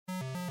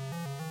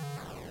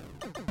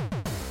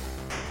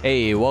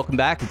Hey, welcome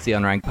back. It's the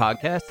Unranked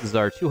Podcast. This is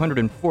our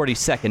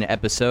 242nd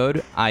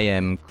episode. I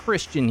am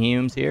Christian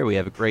Humes here. We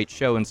have a great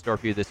show in store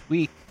for you this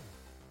week.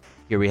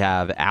 Here we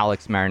have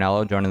Alex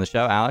Marinello joining the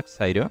show. Alex,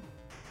 how you doing?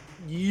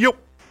 Yep.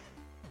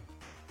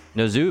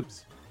 No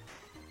Zoobs.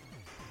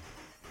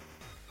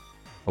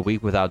 A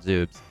week without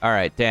Zoobs. All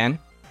right, Dan,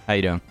 how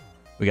you doing?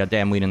 We got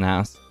Dan Weed in the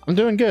house. I'm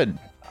doing good.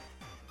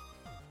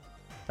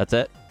 That's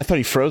it? I thought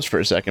he froze for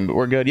a second, but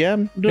we're good. Yeah,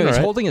 I'm doing No, he's all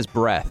right. holding his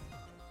breath.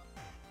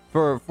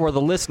 For the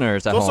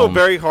listeners at It's also home.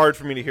 very hard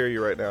for me to hear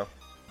you right now.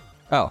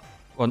 Oh,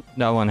 well,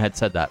 no one had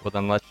said that. Well,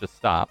 then let's just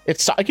stop.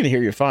 I can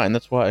hear you fine.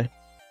 That's why.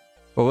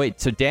 Well,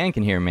 wait, so Dan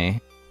can hear me.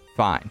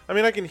 Fine. I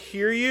mean, I can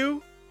hear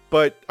you,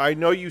 but I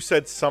know you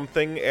said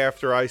something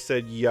after I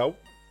said yo.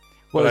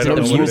 Well, But is I it don't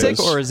the know what it music, is.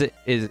 or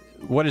is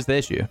what is the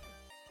issue?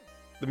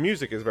 The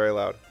music is very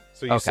loud,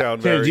 so you Okay.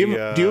 sound Tanner, very.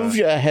 do you have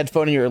a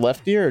headphone in your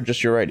left ear or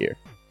just your right ear?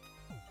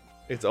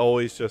 It's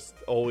always just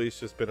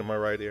been in my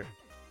right ear,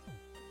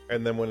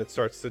 and then when it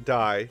starts to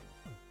die,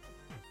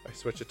 I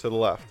switch it to the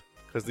left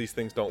because these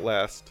things don't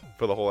last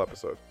for the whole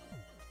episode.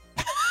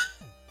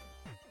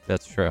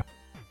 That's true.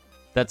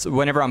 That's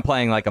whenever I'm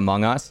playing like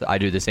Among Us, I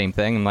do the same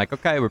thing. I'm like,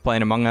 okay, we're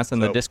playing Among Us in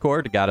the So-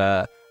 Discord.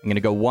 I'm gonna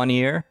go one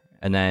ear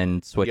and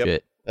then switch Yep.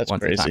 it That's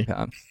once the crazy. time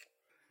comes.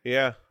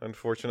 Yeah,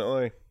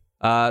 unfortunately.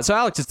 So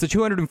Alex, it's the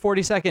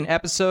 242nd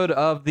episode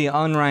of the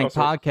Unranked Oh,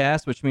 so-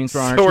 Podcast, which means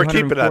we're on so our we're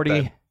keeping that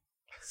then.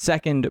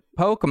 242nd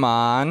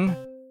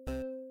Pokemon,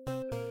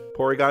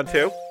 Porygon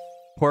 2?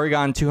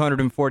 Porygon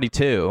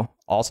 242,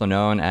 also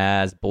known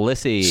as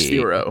Blissey.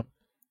 0.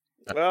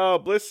 Oh,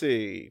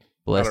 Blissey.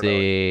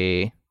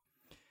 Blissey.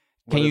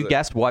 What Can is you it?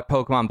 guess what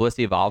Pokemon Blissey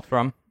evolved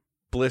from?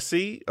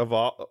 Blissey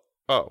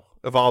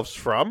evolves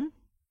from?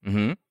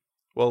 Mm-hmm.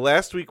 Well,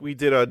 last week we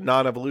did a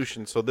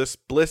non-evolution, so this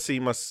Blissey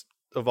must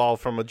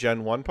evolve from a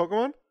Gen 1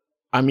 Pokemon?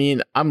 I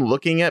mean, I'm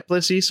looking at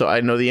Blissey, so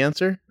I know the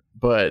answer,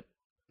 but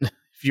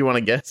if you want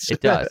to guess. It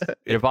does.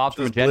 It evolved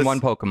from a Just Gen Bliss-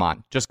 1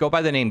 Pokemon. Just go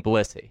by the name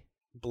Blissey.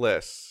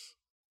 Bliss.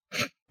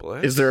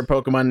 Bliss? Is there a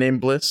Pokemon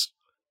named Bliss?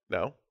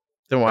 No.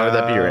 Then why would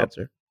that be your Uh,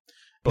 answer?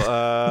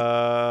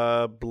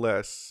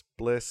 Bliss.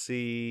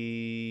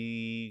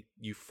 Blissey.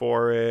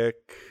 Euphoric.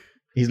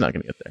 He's not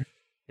going to get there.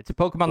 It's a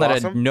Pokemon that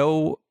had Blossom?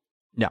 no...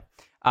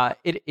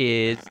 it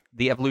is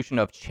the evolution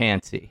of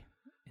Chansey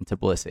into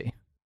Blissey.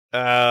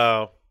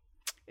 Oh.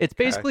 It's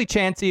Okay. basically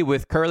Chansey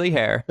with curly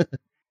hair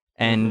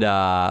and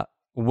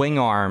wing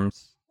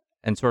arms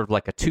and sort of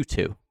like a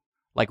tutu.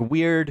 Like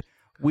weird,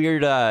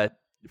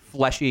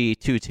 fleshy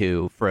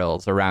tutu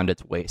frills around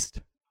its waist.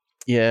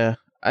 Yeah.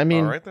 I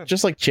mean, All right, then.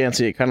 just like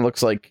Chansey, it kind of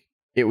looks like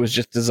it was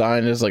just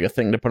designed as like a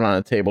thing to put on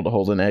a table to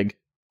hold an egg.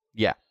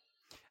 Yeah.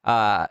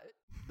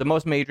 The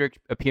most major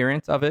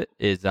appearance of it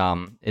is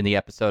in the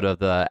episode of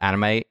the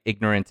anime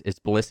Ignorance is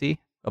Blissey.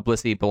 A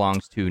Blissey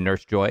belongs to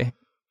Nurse Joy,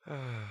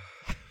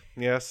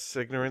 Yes,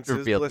 ignorance is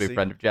revealed to be a Blissey.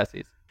 friend of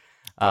Jesse's.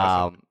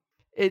 Classic.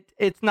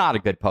 It's not a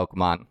good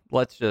Pokemon.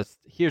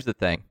 Here's the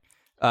thing.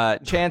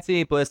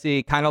 Chansey,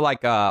 Blissey, kind of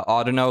like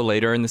Audino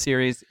later in the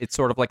series. It's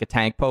sort of like a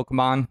tank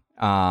Pokemon.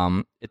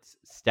 Its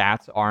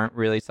stats aren't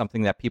really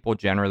something that people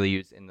generally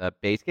use in the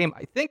base game.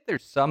 I think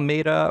there's some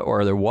meta,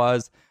 or there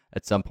was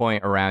at some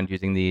point around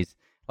using these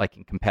like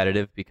in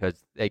competitive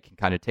because they can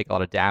kind of take a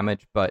lot of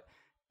damage, but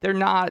they're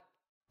not.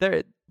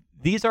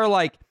 These are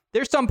like,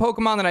 there's some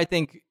Pokemon that I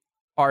think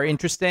are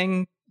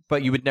interesting,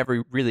 but you would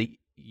never really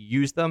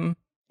use them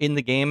in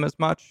the game as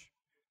much.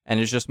 And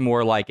it's just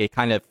more like it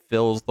kind of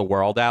fills the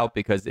world out,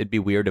 because it'd be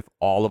weird if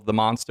all of the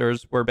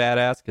monsters were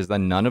badass, because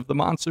then none of the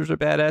monsters are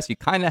badass. You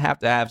kind of have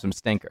to have some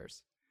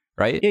stinkers,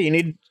 right? Yeah, you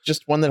need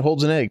just one that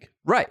holds an egg.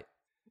 Right.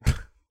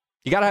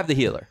 You got to have the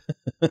healer.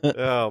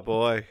 Oh,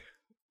 boy.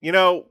 You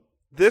know,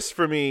 this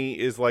for me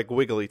is like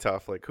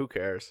Wigglytuff. Like, who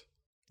cares?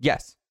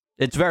 Yes.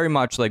 It's very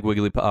much like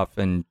Wigglypuff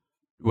and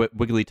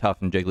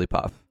Wigglytuff and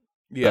Jigglypuff.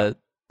 Yeah.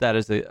 That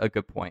is a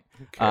good point.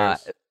 Who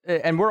cares?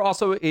 And we're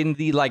also in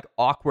the like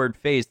awkward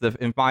phase.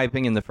 In my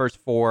opinion, the first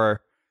 4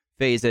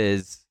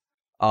 phases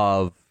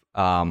of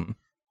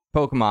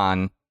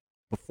Pokemon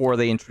before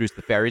they introduce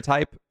the fairy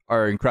type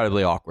are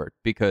incredibly awkward,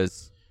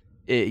 because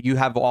you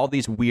have all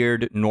these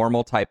weird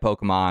normal type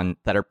Pokemon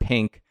that are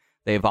pink.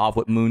 They evolve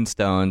with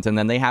moonstones, and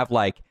then they have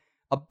like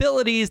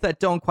abilities that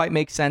don't quite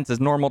make sense as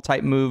normal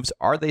type moves.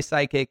 Are they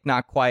psychic?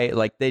 Not quite.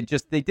 Like they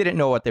didn't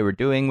know what they were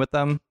doing with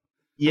them.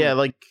 Yeah,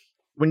 like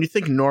when you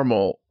think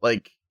normal,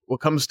 like what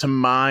comes to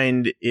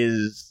mind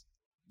is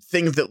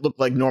things that look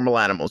like normal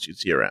animals you'd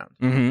see around.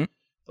 Mm-hmm.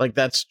 Like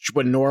that's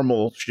what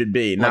normal should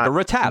be. Like not a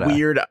Rattata.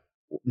 weird,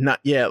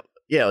 not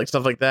like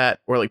stuff like that,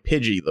 or like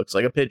Pidgey looks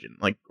like a pigeon,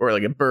 like, or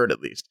like a bird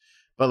at least.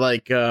 But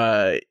like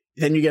then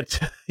you get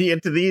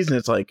to these, and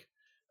it's like,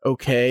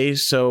 okay,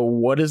 so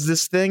what is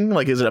this thing?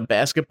 Like, is it a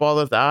basketball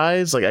with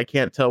eyes? Like, I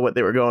can't tell what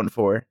they were going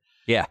for.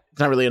 Yeah. It's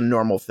not really a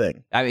normal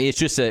thing. I mean,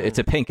 it's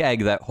a pink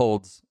egg that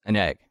holds an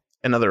egg.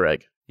 Another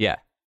egg. Yeah.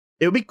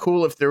 It would be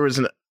cool if there was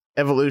an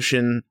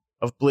evolution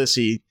of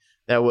Blissey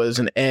that was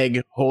an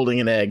egg holding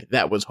an egg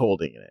that was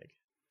holding an egg.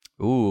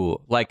 Ooh,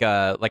 like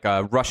a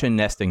Russian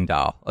nesting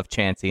doll of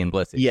Chansey and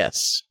Blissey.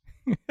 Yes.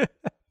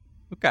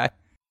 Okay.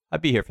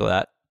 I'd be here for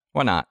that.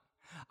 Why not?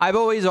 I've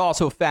always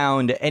also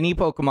found any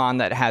Pokemon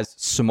that has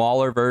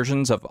smaller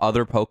versions of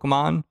other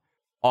Pokemon.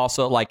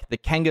 Also, like the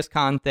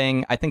Kangaskhan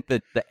thing, I think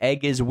that the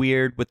egg is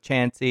weird with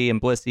Chansey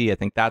and Blissey. I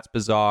think that's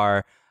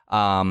bizarre.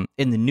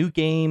 In the new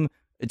game,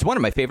 it's one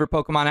of my favorite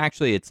Pokemon,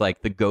 actually. It's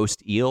like the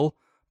Ghost Eel,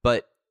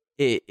 but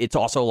it's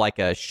also like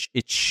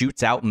it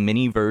shoots out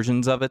mini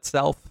versions of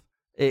itself.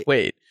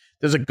 Wait,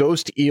 there's a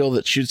ghost eel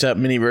that shoots out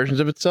mini versions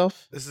of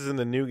itself? This is in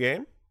the new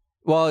game?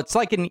 Well, it's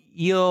like an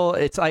eel.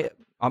 It's like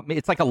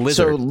a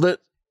lizard.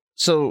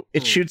 So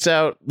it shoots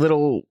out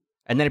little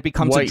and then it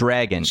becomes a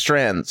dragon.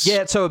 Strands.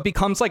 Yeah, so it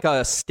becomes like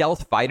a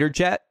stealth fighter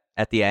jet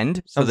at the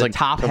end. So the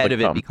top head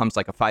of it becomes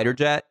like a fighter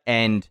jet,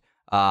 and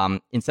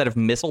instead of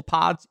missile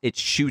pods, it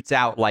shoots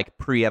out like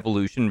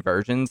pre-evolution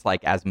versions,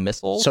 like as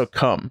missiles. So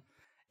come.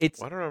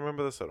 Why don't I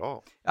remember this at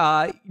all?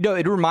 No,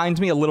 it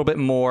reminds me a little bit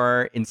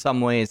more in some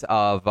ways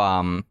of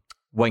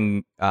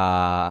when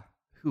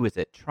who is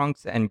it?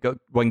 Trunks and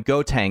when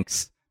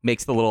Gotenks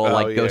makes the little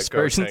ghost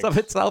versions of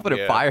itself and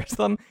it fires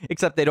them,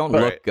 except they don't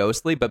look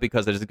ghostly, but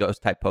because it is a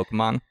ghost type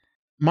Pokemon.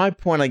 My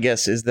point, I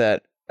guess, is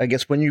that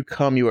when you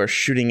come, you are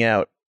shooting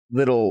out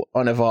little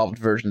unevolved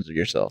versions of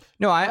yourself.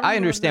 No, I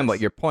understand what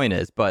your point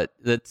is, but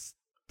that's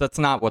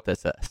not what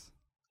this is.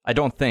 I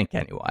don't think,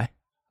 anyway.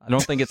 I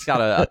don't think it's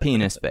got a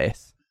penis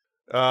face.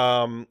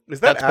 Is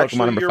that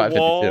actually your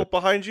wall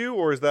behind you,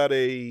 or is that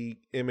a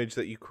image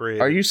that you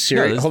created? Are you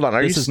serious? No, Hold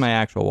on. This is my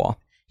actual wall.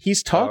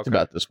 He's talked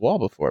about this wall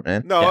before,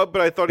 man. No,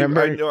 but I thought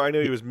I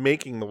knew he was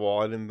making the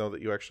wall. I didn't know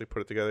that you actually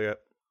put it together yet.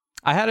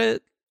 I had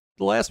it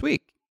last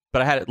week,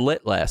 but I had it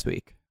lit last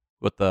week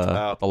with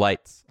the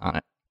lights on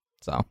it.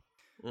 So,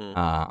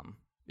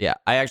 yeah,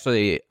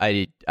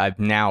 I'm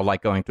now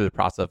like going through the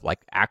process of like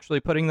actually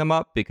putting them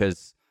up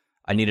because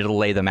I needed to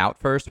lay them out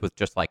first with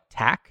just like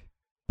tack.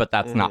 But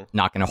that's not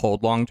going to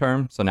hold long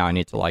term. So now I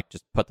need to like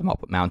just put them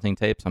up with mounting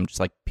tape. So I'm just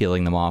like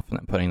peeling them off and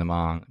then putting them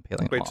on and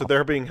peeling them off. Wait, so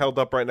they're being held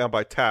up right now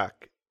by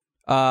tack?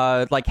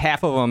 Like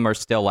half of them are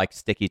still like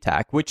sticky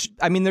tack, which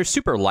I mean they're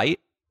super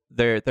light.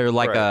 They're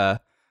like a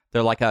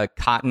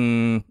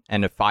cotton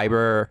and a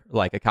fiber,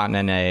 like a cotton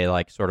and a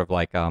like sort of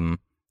like some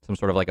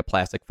sort of like a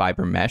plastic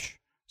fiber mesh.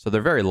 So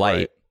they're very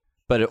light,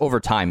 but over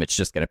time it's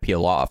just going to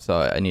peel off.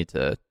 So I need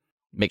to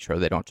make sure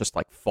they don't just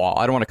like fall.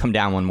 I don't want to come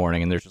down one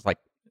morning and there's just like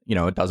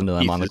a dozen of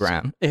them on the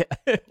ground. It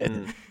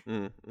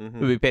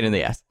would be a pain in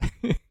the ass.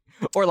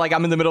 Or like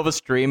I'm in the middle of a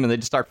stream and they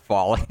just start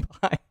falling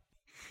by.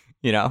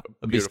 It'd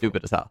be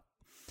stupid as hell.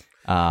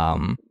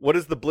 What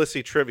is the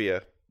Blissey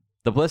trivia?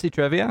 The Blissey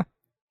trivia?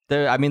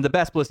 The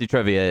best Blissey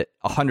trivia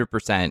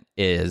 100%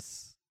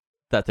 is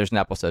that there's an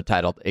episode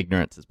titled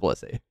Ignorance is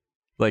Blissey.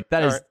 Like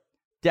that is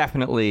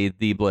definitely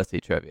the Blissey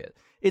trivia.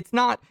 It's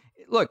not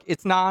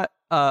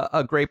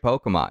a great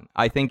Pokemon.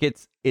 I think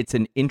it's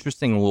an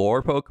interesting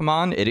lore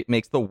Pokemon. It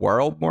makes the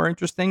world more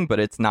interesting, but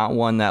it's not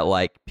one that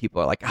like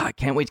people are like, I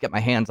can't wait to get my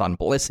hands on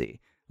Blissey.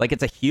 Like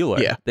it's a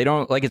healer. Yeah. They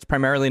don't like it's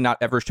primarily not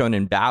ever shown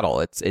in battle.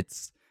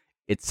 It's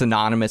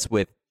synonymous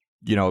with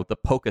the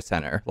Poke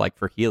Center, like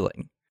for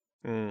healing.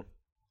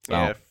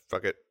 Yeah,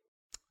 fuck it.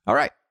 All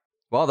right.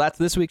 Well, that's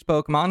this week's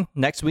Pokemon.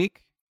 Next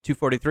week,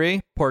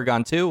 243,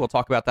 Porygon 2. We'll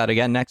talk about that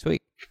again next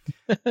week.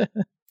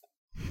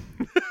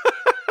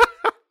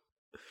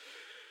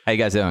 How you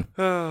guys doing?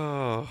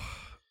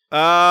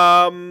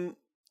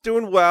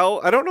 Doing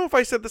well. I don't know if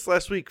I said this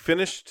last week.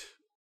 Finished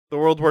the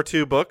World War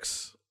II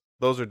books.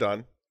 Those are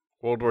done.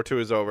 World War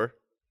II is over.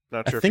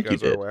 Not sure if you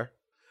guys are aware.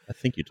 I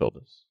think you told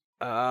us.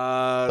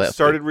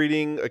 Started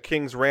reading A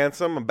King's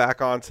Ransom. I'm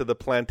back onto the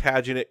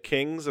Plantagenet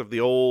kings of the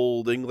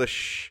old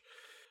English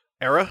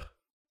era.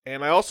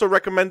 And I also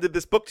recommended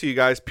this book to you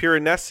guys,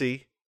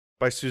 Piranesi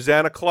by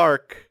Susanna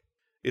Clarke.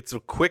 It's a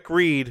quick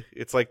read.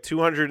 It's like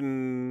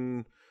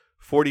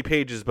 240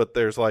 pages, but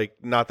there's like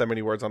not that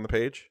many words on the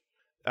page.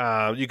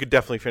 You could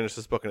definitely finish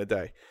this book in a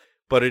day.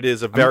 But it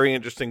is a very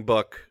interesting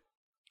book.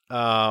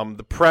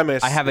 The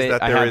premise I have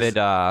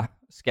it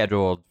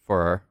scheduled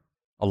for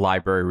a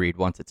library read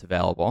once it's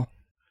available.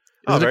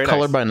 Is it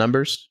color by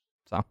numbers?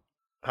 So,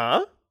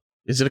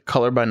 Is it a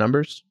color by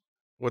numbers?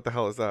 What the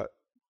hell is that?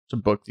 It's a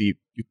book that you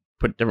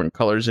put different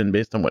colors in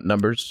based on what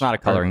numbers. It's not a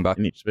coloring book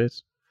in each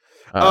space.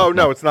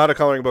 No, it's not a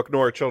coloring book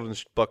nor a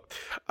children's book.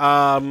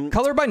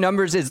 Color by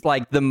numbers is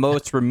like the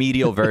most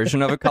remedial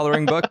version of a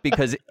coloring book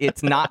because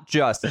it's not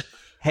just,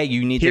 hey,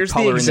 you need to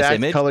color in this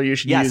image. Color you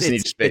should use in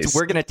each space.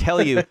 We're going to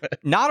tell you,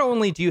 not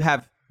only do you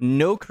have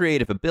no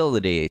creative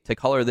ability to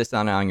color this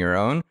on your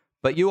own,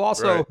 but you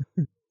also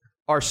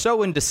are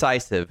so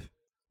indecisive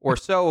or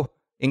so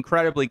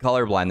incredibly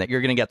colorblind that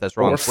you're going to get this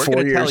wrong. We're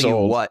going to tell you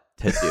what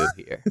to do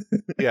here.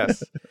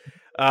 Yes.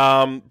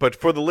 But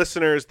for the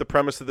listeners, the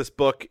premise of this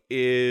book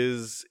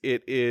is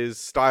it is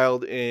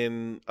styled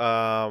in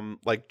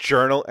like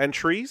journal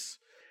entries.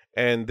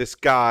 And this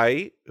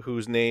guy,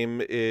 whose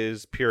name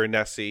is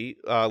Piranesi,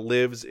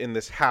 lives in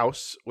this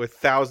house with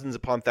thousands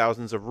upon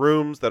thousands of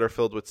rooms that are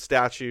filled with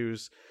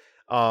statues.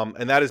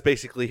 And that is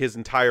basically his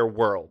entire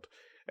world.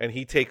 And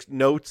he takes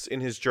notes in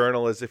his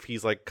journal as if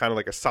he's like kind of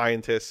like a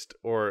scientist,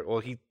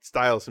 or he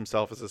styles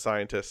himself as a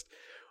scientist,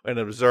 an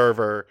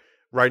observer,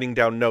 writing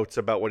down notes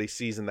about what he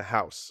sees in the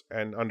house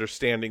and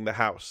understanding the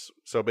house.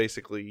 So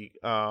basically,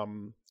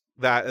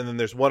 that, and then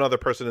there's one other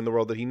person in the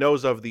world that he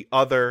knows of, the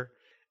other,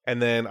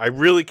 and then I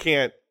really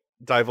can't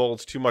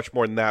divulge too much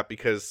more than that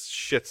because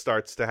shit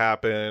starts to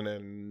happen,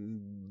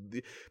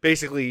 and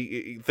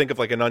basically think of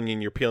like an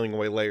onion, you're peeling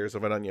away layers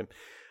of an onion.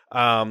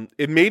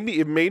 It made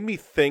me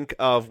think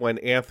of when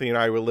Anthony and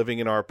I were living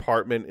in our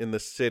apartment in the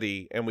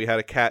city, and we had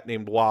a cat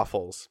named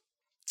Waffles.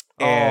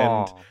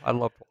 And I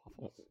love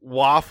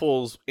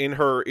Waffles in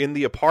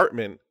the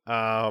apartment.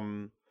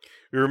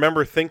 We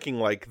remember thinking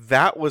like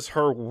that was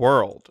her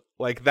world,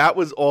 like that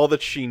was all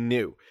that she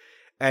knew,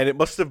 and it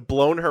must have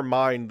blown her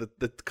mind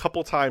the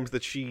couple times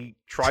that she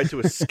tried to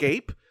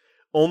escape,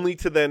 only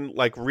to then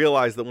like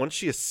realize that once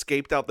she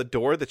escaped out the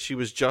door, that she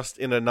was just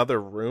in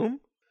another room.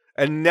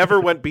 And never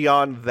went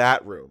beyond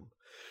that room.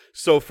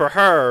 So for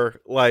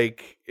her,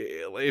 like,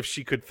 if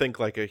she could think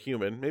like a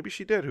human, maybe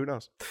she did, who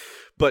knows?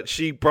 But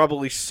she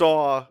probably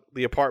saw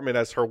the apartment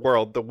as her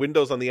world. The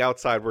windows on the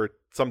outside were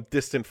some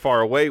distant,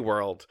 far away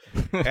world.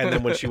 And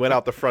then when she went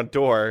out the front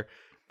door,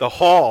 the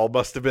hall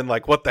must have been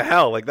like, what the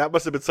hell? Like, that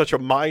must have been such a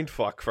mind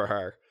fuck for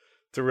her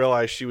to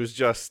realize she was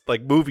just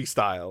like movie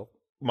style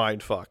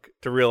mind fuck,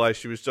 to realize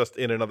she was just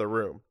in another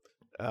room.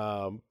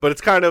 But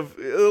it's kind of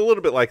a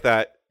little bit like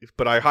that.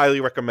 But I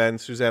highly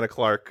recommend Susanna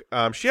Clarke.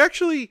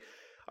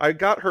 I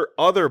got her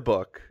other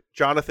book,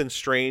 Jonathan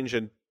Strange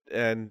and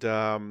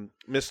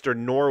Mr.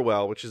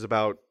 Norwell, which is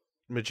about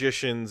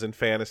magicians and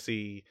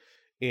fantasy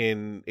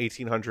in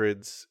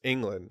 1800s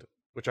England,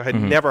 which I had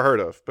never heard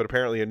of, but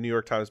apparently a New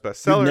York Times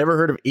bestseller. You've never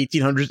heard of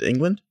 1800s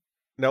England?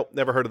 Nope,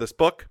 never heard of this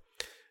book.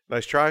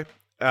 Nice try.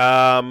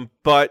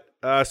 But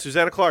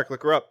Susanna Clarke,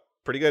 look her up.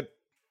 Pretty good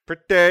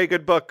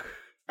book.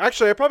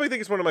 Actually, I probably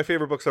think it's one of my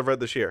favorite books I've read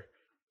this year.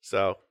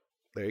 So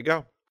there you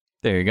go.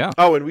 There you go.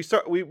 Oh, and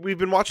we've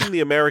been watching The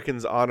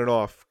Americans on and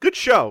off. Good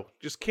show.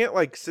 Just can't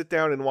like sit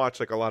down and watch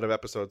like a lot of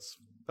episodes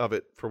of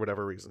it for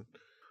whatever reason.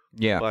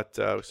 Yeah. But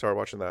we started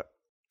watching that.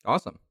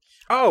 Awesome.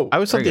 Oh, I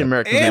was thought The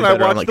Americans and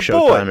better I on like watched The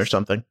Showtime Boys. or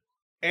something.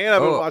 And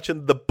I've been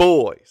watching The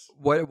Boys.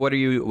 What are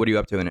you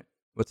up to in it?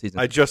 What season?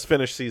 I just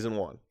finished season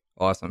 1.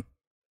 Awesome.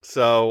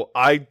 So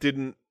I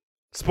didn't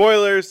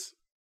spoilers.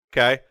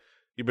 Okay,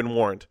 you've been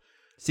warned.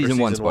 Season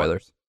 1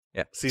 spoilers.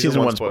 Yeah.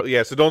 Season 1 spoilers.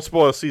 Yeah, so don't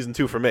spoil season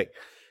 2 for me.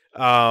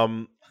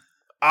 I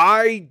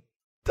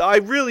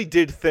really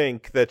did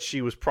think that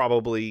she was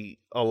probably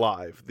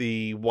alive,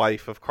 the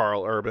wife of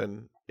Carl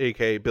Urban,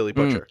 aka Billy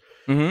Butcher.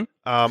 Mm-hmm.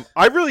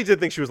 I really did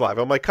think she was alive.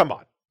 I'm like, come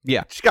on,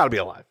 Yeah. she's got to be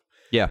alive.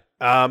 Yeah.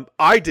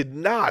 I did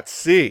not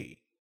see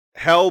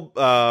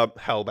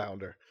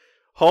Hellbounder,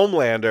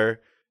 Homelander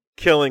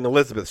killing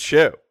Elizabeth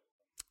Shue.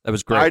 That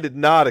was great. I did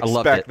not I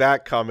loved expect it.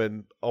 that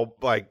coming,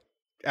 like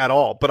at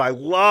all. But I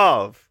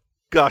love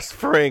Gus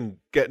Fring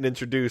getting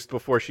introduced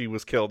before she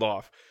was killed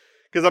off,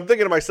 because I'm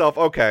thinking to myself,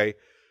 okay,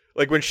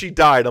 like when she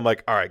died, I'm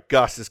like, all right,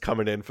 Gus is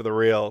coming in for the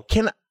real.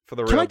 Can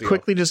I deal.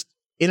 quickly just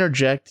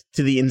interject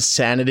to the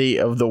insanity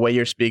of the way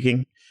you're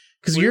speaking?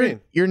 Because What do you mean?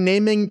 you're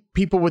naming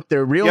people with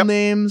their real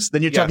names,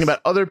 then you're talking Yes.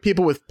 about other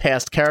people with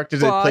past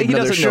characters that Well, played he in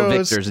other doesn't know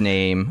shows. Victor's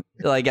name.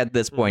 Like at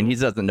this point, he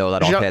doesn't know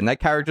that offhand. That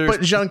character.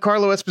 But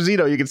Giancarlo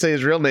Esposito, you can say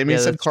his real name. He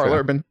Yeah, said that's Carl true.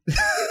 Urban.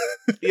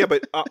 Yeah,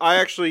 but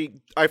I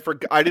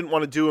forgot. I didn't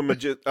want to do him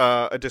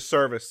a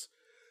disservice,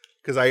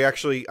 because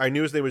I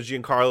knew his name was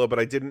Giancarlo, but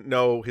I didn't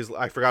know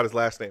I forgot his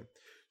last name.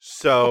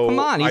 So come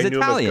on, he's I knew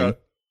him as Italian.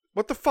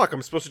 what the fuck?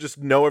 I'm supposed to just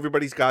know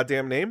everybody's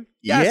goddamn name?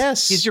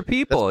 Yes, he's your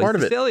people. That's part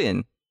He's of it.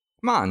 Sicilian.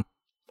 Come on.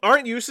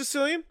 Aren't you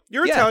Sicilian?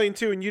 You're Yeah. Italian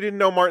too, and you didn't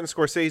know Martin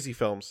Scorsese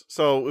films.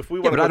 So if we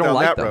Yeah, want to but I go don't down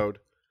like that them. road,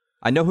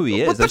 I know who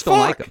he what is. the I just don't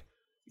like fuck? him.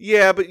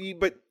 Yeah, but I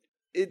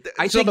It's think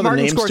not about the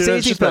Martin names, dude. It's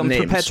Scorsese just about films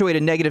names. perpetuate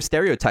a negative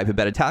stereotype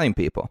about Italian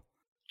people.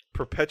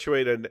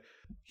 perpetuated.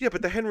 Yeah,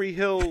 but the Henry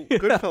Hill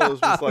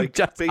Goodfellas was like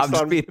based I'm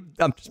just on. being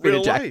a real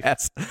life.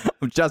 jackass.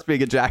 I'm just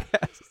being a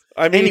jackass.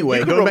 I mean, Anyway,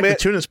 you could going back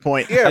to Tuna's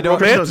point, Yeah, I don't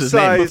Chris knows his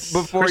name. romanticize-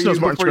 Before Chris you knows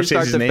Martin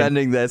start Scorsese's name.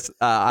 defending this,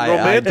 I don't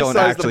romanticize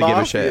actually give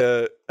a shit.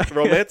 the mafia.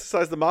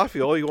 Romanticize the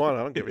mafia all you want.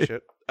 I don't give a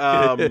shit.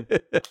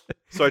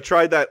 So I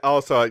tried that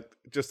also,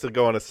 just to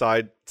go on a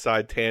side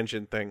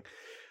tangent thing.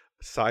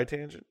 Side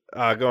tangent?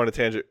 Go on a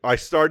tangent. I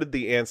started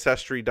the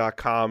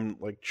Ancestry.com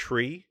like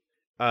tree.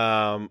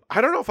 I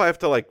don't know if I have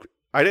to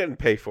I didn't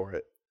pay for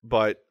it,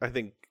 but I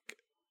think,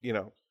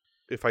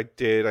 if I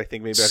did, I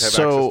think maybe I'd have access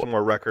to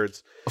more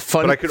records.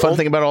 Fun But I could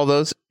thing about all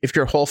those, if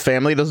your whole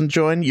family doesn't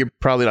join, you're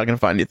probably not going to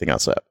find anything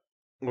else up.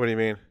 What do you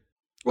mean?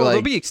 Well, there'll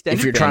Like, be extended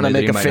if you're trying to family that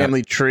make you a might not-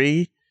 family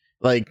tree,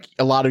 like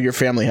a lot of your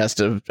family has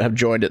to have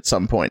joined at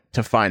some point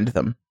to find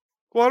them.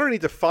 Well, I don't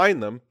need to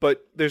find them,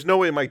 but there's no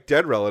way my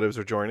dead relatives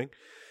are joining.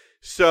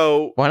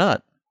 So Why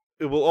not?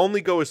 it will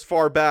only go as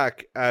far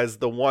back as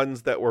the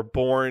ones that were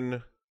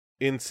born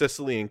in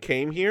Sicily and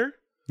came here,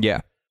 Yeah.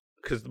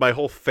 because my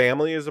whole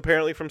family is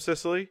apparently from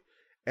Sicily,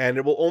 and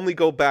it will only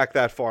go back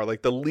that far.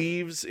 Like the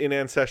leaves in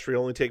Ancestry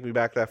only take me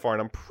back that far,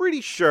 and I'm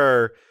pretty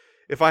sure,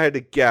 if I had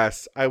to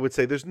guess, I would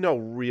say there's no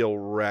real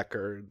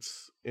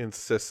records in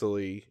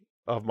Sicily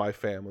of my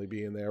family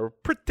being there. We're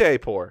pretty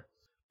poor.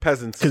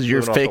 peasants. Because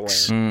you're living off the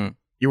fakes. land.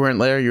 You weren't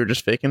there. You were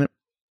just faking it.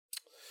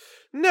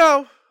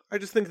 No, I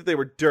just think that they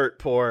were dirt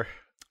poor.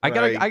 I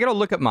gotta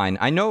look at mine.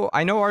 I know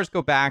ours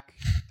go back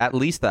at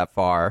least that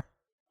far.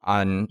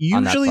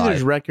 Usually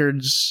there's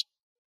records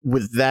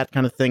with that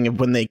kind of thing of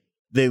when they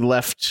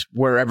left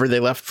wherever they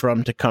left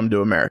from to come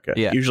to America.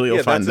 Yeah. Usually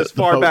you'll find that's the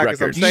as far boat back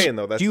records. as I'm saying,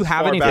 though. That's Do you as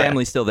have far any back.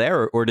 family still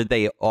there, or did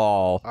they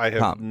all I have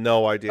come?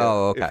 no idea.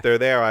 Oh, okay. If they're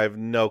there, I have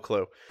no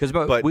clue. Because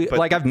But-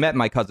 like I've met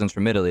my cousins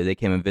from Italy. They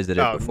came and visited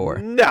Oh, before.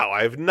 No,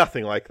 I have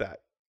nothing like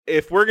that.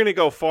 If we're going to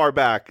go far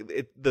back,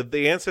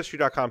 the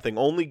Ancestry.com thing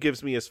only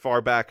gives me as far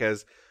back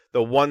as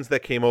the ones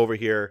that came over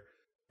here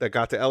that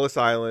got to Ellis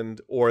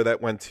Island or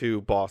that went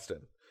to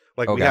Boston.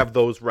 Like, we Okay. have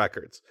those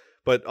records.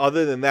 But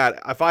other than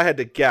that, if I had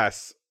to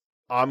guess,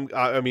 I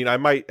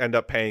might end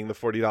up paying the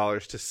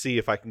 $40 to see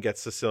if I can get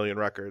Sicilian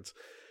records.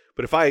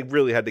 But if I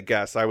really had to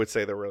guess, I would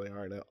say there really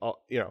aren't,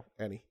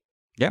 any.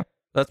 Yeah,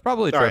 that's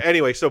probably All true. right,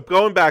 anyway, so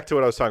going back to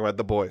what I was talking about,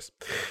 the boys.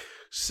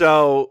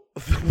 So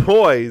the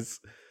boys,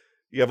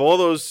 you have all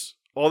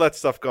that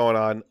stuff going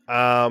on.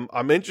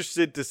 I'm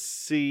interested to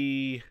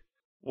see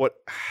what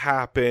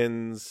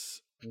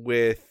happens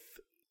with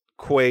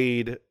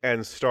Quaid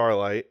and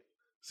Starlight.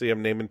 See,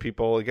 I'm naming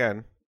people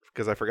again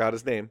because I forgot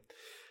his name.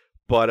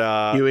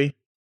 But Huey.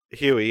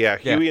 Huey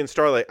and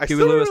Starlight. I Huey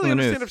still don't Lewis really in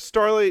the understand news. if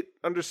Starlight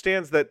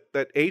understands that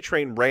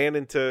A-Train ran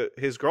into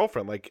his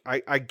girlfriend. Like,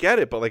 I get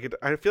it, but like,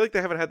 I feel like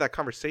they haven't had that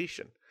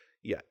conversation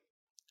yet.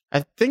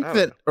 I think I don't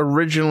that know.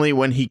 originally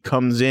when he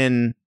comes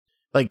in,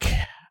 like,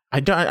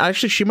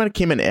 she might have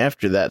came in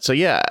after that. So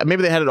yeah,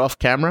 maybe they had it off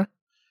camera.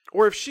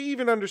 Or if she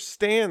even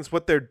understands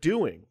what they're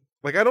doing.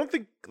 Like, I don't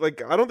think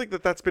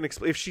that that's been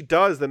explained. If she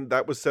does, then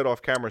that was set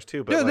off cameras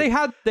too. But Yeah,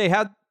 like,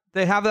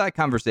 they have that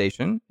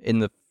conversation in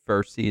the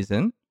first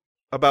season.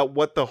 about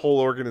what the whole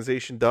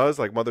organization does,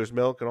 like Mother's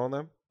Milk and all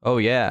them. Oh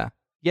yeah.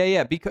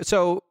 Because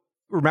so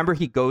remember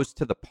he goes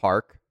to the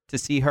park to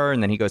see her,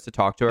 and then he goes to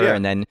talk to her, Yeah.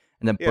 and then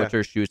Yeah.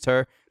 Butcher shoots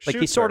her. Like,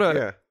 he Shoots sort her, of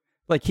yeah.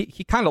 like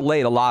he kind of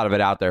laid a lot of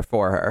it out there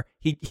for her.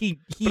 He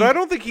But I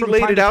don't think he from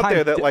laid time it to out time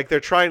there that d- like they're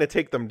trying to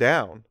take them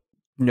down.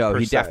 No, per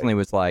he se. definitely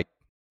was like,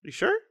 You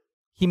sure?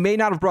 he may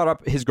not have brought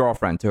up his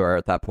girlfriend to her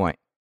at that point.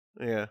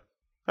 Yeah.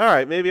 All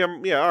right. Maybe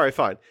I'm. Yeah. All right.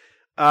 Fine.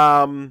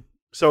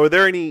 So, are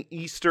there any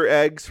Easter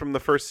eggs from the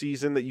first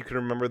season that you can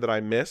remember that I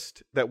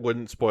missed that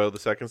wouldn't spoil the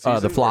second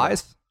season? The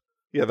flies.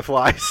 Yeah, the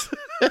flies.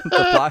 The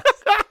flies.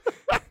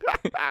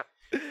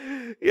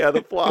 Yeah,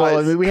 the flies. Well,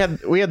 I mean,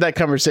 we had that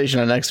conversation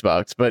on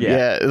Xbox, but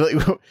Yeah.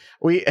 like,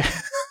 we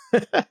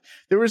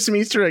there was some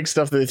Easter egg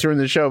stuff that they threw in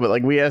the show, but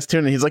like we asked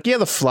Tuna, he's like, yeah,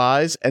 the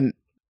flies, and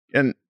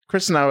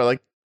Chris and I were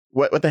like,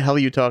 what the hell are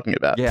you talking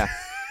about? Yeah.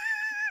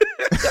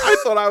 I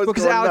thought I was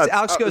Because going Alex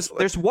nuts. I goes, was like-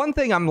 there's one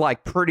thing I'm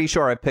like pretty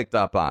sure I picked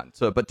up on.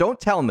 So, but don't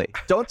tell me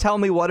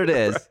what it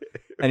is.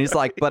 And he's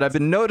like, but I've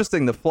been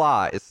noticing the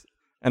flies,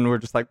 and we're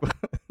just like, what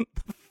the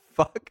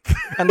fuck?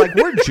 And like,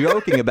 we're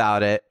joking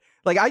about it.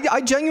 Like,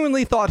 I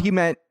genuinely thought he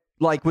meant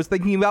like was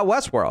thinking about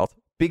Westworld,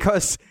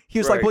 because he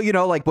was like, Right.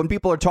 well, like when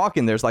people are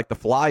talking, there's like the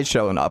flies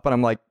showing up, and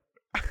I'm like,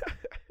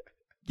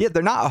 yeah,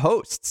 they're not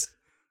hosts.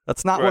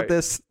 That's not what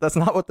Right. That's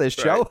not what this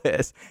show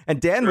is. And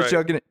Dan was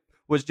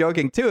Right.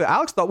 joking too.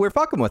 Alex thought we were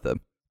fucking with him.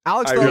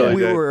 Alex I thought really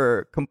we did.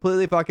 were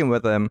completely fucking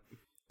with him.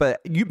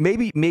 But you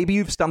maybe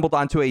you've stumbled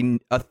onto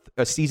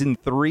a season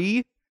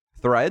 3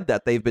 thread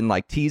that they've been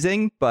like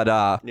teasing, but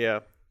yeah.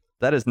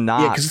 that is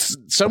not. Yeah, because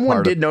someone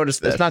part of did notice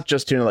that. this. It's not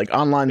just Tuna. Like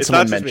online, It's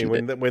someone not just me.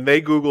 mentioned it. When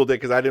they Googled it,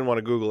 because I didn't want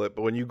to Google it,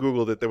 but when you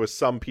Googled it, there was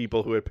some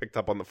people who had picked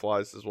up on the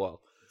flies as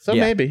well. So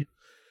Yeah. maybe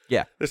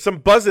There's some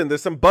buzzing.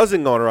 There's some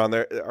buzzing going around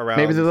there. Around.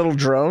 maybe the little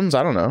drones.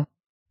 I don't know.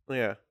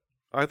 Yeah.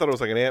 I thought it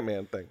was like an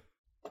Ant-Man thing.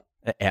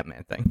 an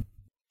Ant-Man thing.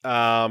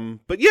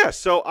 But yeah,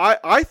 so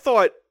I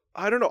thought,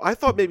 I don't know, I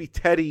thought maybe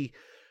Teddy,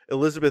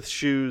 Elizabeth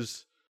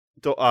Shue's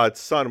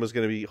son was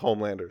going to be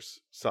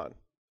Homelander's son.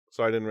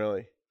 So I didn't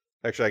really,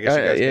 actually, I guess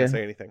you guys yeah. can't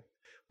say anything.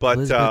 But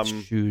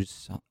Elizabeth Shue's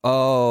son.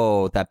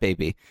 Oh, that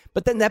baby.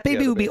 But then that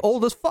baby the would be babies.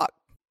 old as fuck.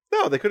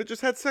 no, they could have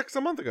just had sex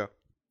a month ago.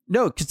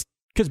 No,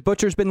 because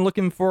Butcher's been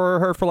looking for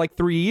her for like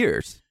 3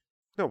 years.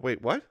 No,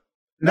 wait, what?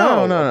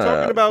 No, I'm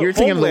talking about You're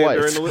thinking of the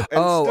Homelander wife. and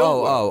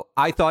Oh.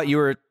 I thought you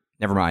were.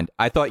 Never mind.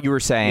 I thought you were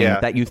saying Yeah.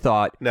 that you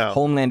thought No.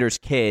 Homelander's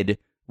kid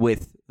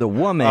with the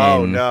woman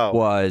Oh, no.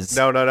 was.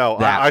 No. that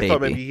I thought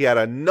baby. maybe he had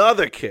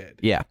another kid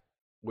Yeah.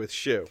 with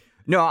Shue.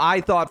 No,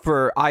 I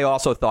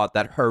also thought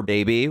that her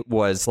baby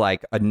was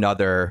like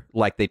another,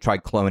 like they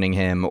tried cloning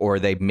him or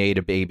they made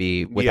a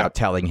baby without Yeah.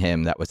 telling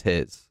him that was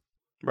his.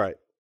 Right.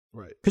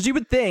 Because you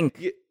would think,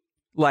 Yeah.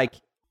 like,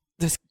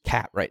 this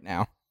cat right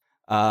now,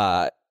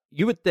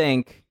 you would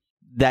think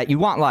that you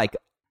want, like,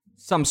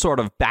 some sort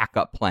of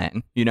backup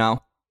plan, you know?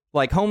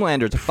 Like,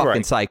 Homelander's a fucking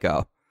Right.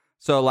 psycho.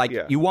 So, like,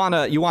 Yeah. you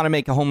wanna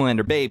make a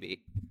Homelander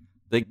baby.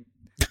 Like,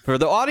 for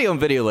the audio and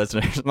video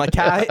listeners, my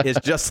cat is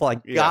just like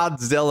Yeah.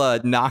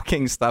 Godzilla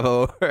knocking stuff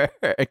over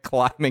and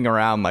climbing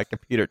around my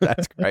computer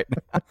desk right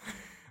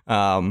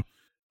now.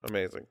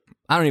 Amazing.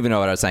 I don't even know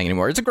what I was saying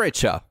anymore. It's a great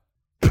show.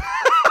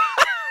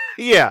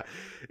 Yeah,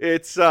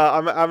 It's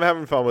I'm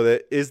having fun with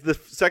it. Is the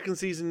second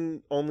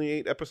season only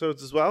 8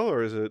 episodes as well,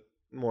 or is it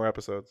more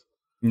episodes?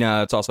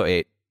 No, it's also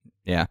 8.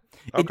 Yeah.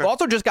 It Okay.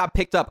 also just got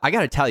picked up. I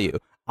got to tell you,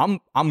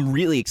 I'm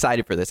really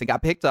excited for this. It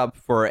got picked up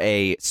for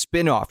a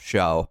spin-off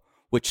show,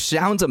 which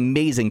sounds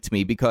amazing to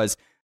me because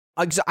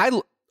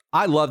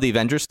I love the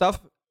Avengers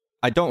stuff.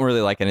 I don't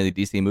really like any of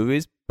the DC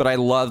movies, but I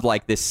love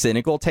like this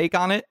cynical take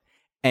on it.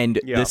 And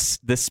this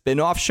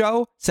spin-off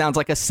show sounds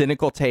like a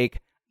cynical take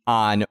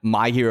on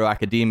My Hero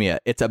Academia.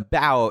 It's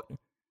about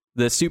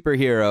the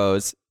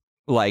superheroes,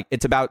 like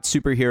it's about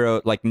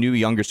new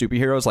younger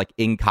superheroes like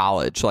in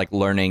college, like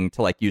learning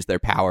to like use their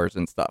powers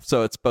and stuff.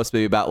 So it's supposed to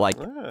be about like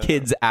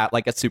kids at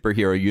like a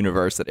superhero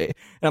university. And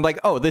I'm like,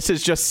 oh, this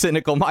is just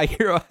cynical My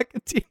Hero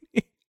Academia.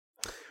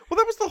 Well,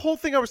 that was the whole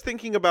thing I was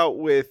thinking about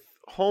with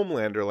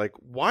Homelander. Like,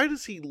 why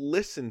does he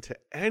listen to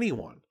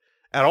anyone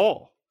at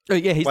all? Oh,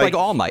 yeah, he's like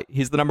All Might.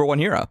 He's the number one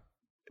hero.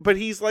 But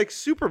he's like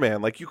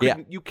Superman. Like you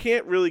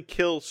can't really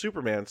kill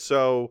Superman.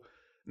 So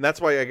and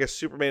that's why I guess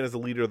Superman is the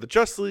leader of the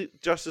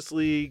Justice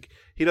League.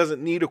 He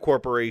doesn't need a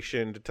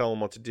corporation to tell him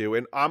what to do.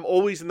 And I'm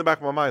always in the back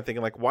of my mind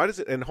thinking like, why does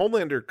it? And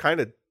Homelander kind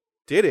of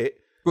did it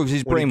because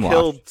he's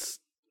brainwashed.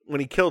 When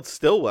he killed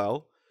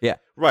Stillwell. Yeah.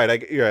 Right.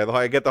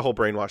 I get the whole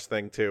brainwash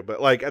thing too. But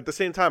like at the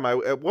same time,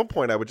 at one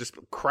point I would just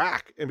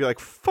crack and be like,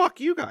 "Fuck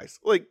you guys!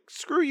 Like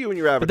screw you and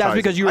your advertising." But that's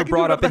because you were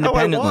brought up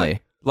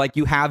independently. Like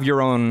you have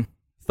your own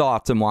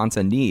thoughts and wants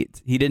and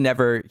needs. He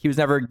was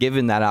never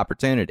given that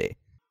opportunity.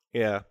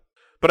 Yeah.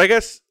 But I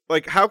guess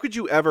like how could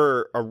you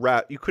ever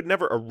arrest? You could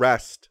never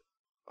arrest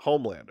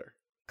Homelander.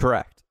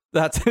 Correct.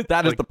 That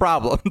is the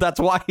problem. That's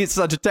why he's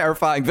such a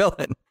terrifying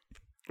villain.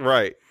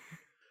 Right.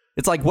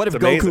 It's like, what if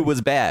Goku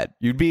was bad?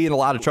 You'd be in a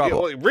lot of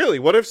trouble. Yeah, well, really?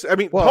 What if? I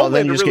mean,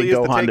 Homelander really is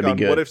the take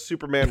on what if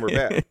Superman were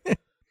bad.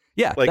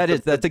 Yeah,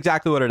 like that's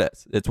exactly what it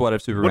is. It's what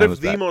if Superman was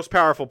bad. What if the most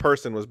powerful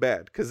person was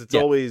bad? Because it's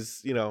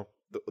always,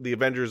 the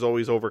Avengers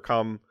always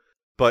overcome.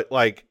 But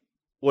like,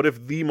 what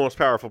if the most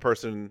powerful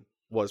person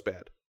was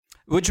bad?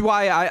 Which is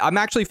why I'm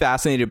actually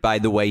fascinated by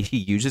the way he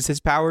uses his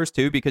powers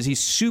too, because he's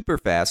super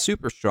fast,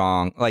 super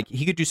strong. Like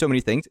he could do so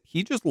many things.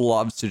 He just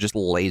loves to just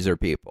laser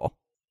people.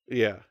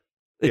 Yeah.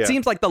 It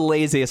seems like the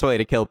laziest way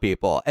to kill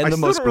people and I the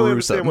most don't really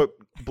gruesome. understand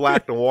what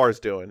Black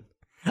Noir's doing.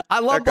 I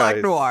love Black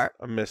Noir.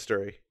 A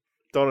mystery.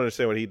 Don't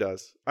understand what he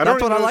does.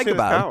 That's what I like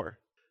about him. Power.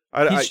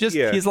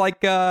 He's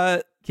like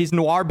he's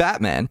Noir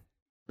Batman.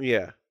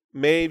 Yeah.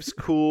 Maeve's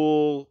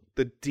cool.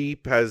 The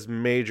Deep has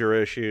major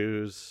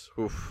issues.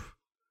 Oof.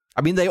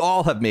 I mean, they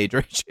all have major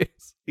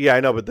issues. Yeah, I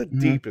know, but the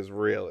Deep is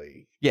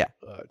really. Yeah.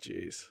 Oh,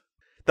 jeez.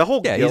 The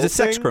whole Gil he's a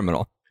sex thing,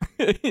 criminal.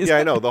 Yeah,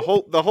 I know the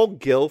whole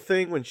Gil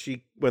thing when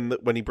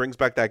he brings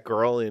back that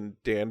girl in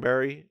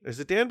Danbury. Is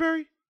it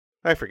Danbury?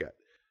 I forget.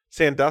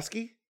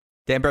 Sandusky?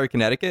 Danbury,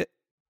 Connecticut?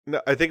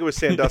 No, I think it was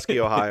Sandusky,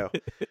 Ohio.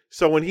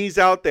 So when he's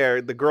out there,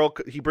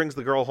 he brings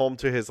the girl home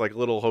to his like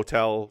little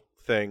hotel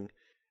thing,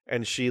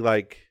 and she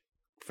like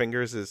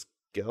fingers his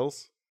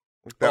gills.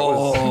 That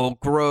was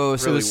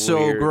gross! Really it was so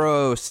weird.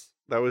 Gross.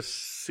 That was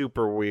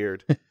super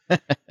weird.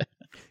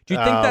 Do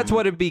you think that's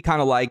what it'd be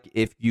kind of like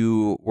if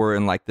you were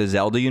in like the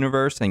Zelda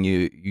universe and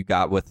you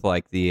got with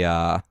like the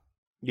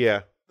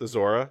the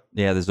Zora?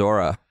 Yeah, the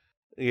Zora.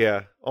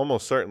 Yeah,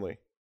 almost certainly.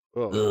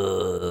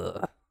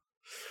 Ugh.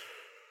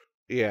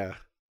 Yeah.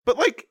 But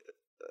like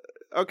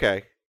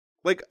okay.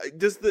 Like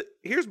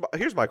here's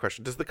my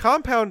question. Does the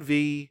Compound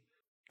V,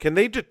 can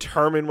they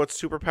determine what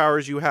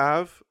superpowers you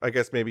have? I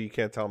guess maybe you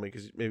can't tell me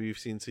cuz maybe you've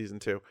seen season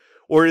 2.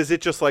 Or is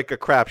it just like a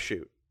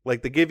crapshoot?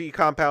 Like they give you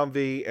Compound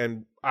V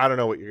and I don't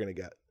know what you're going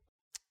to get.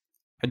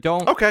 I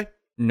don't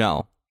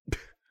know.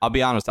 I'll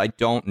be honest, I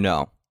don't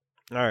know.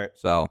 All right.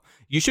 So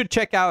you should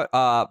check out,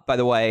 by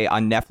the way,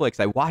 on Netflix.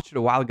 I watched it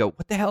a while ago.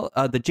 What the hell?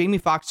 The Jamie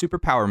Foxx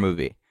superpower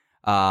movie.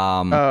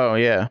 Oh,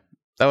 yeah.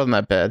 That wasn't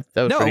that bad.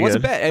 That was it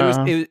wasn't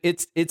good.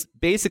 bad. It's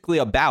basically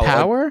about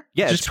Power?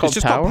 Yeah, it's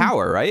just called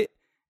Power, right?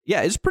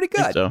 Yeah, it's pretty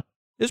good. So.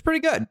 It's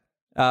pretty good.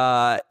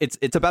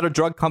 It's about a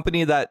drug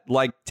company that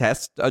like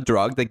tests a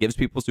drug that gives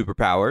people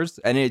superpowers,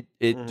 and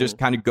it just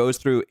kind of goes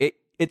through it.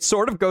 It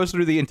sort of goes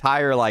through the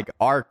entire like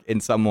arc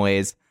in some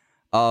ways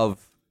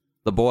of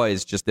The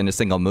Boys, just in a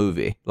single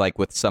movie, like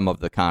with some of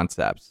the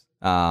concepts.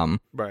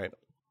 Right.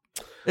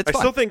 It's fun.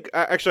 Still think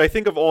I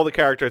think of all the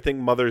character, I think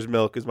Mother's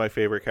Milk is my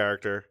favorite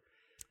character.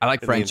 I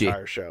like Frenchie. The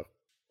entire show.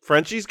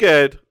 Frenchie's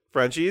good.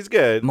 Frenchie is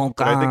good. Mon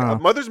I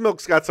think Mother's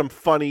Milk's got some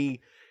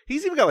funny.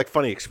 He's even got like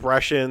funny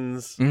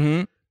expressions.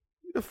 Mm-hmm.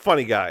 He's a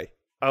funny guy.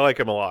 I like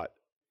him a lot.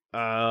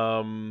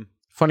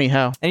 Funny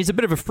how? And he's a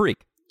bit of a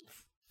freak.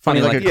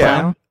 Funny like a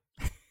clown?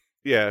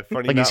 Yeah,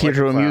 funny. Like he's here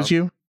to amuse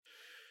you?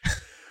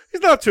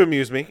 He's not to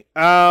amuse me.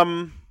 Oh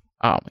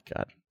my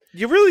god.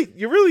 You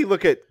really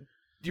look at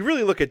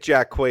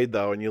Jack Quaid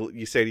though, and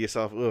you say to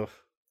yourself, ugh,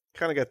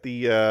 kind of got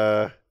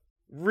the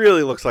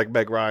really looks like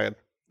Meg Ryan.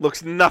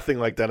 Looks nothing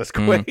like Dennis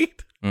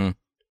Quaid.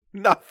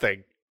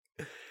 Nothing.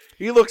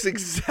 He looks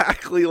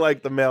exactly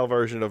like the male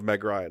version of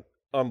Meg Ryan.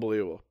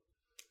 Unbelievable.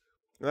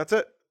 And that's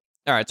it.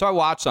 All right, so I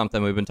watched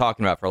something we've been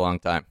talking about for a long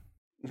time.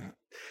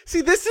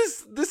 See, this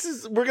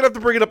is we're gonna have to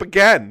bring it up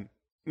again.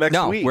 next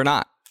week. No, we're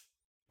not.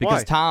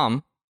 Because Why?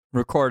 Tom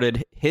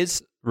recorded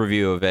his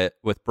review of it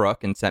with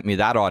Brooke and sent me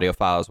that audio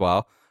file as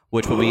well,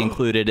 which will be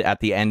included at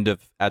the end of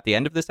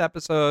this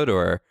episode,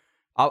 or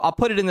I'll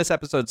put it in this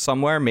episode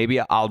somewhere. Maybe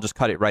I'll just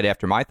cut it right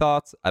after my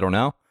thoughts. I don't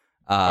know.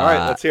 All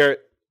right, let's hear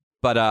it.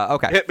 But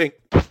okay. Hit me.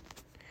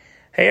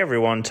 Hey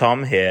everyone,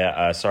 Tom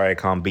here. Sorry I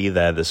can't be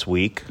there this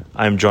week.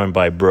 I'm joined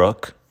by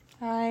Brooke.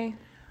 Hi.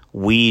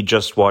 We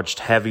just watched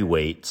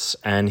Heavyweights,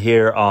 and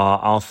here are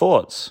our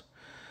thoughts.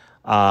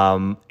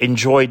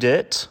 Enjoyed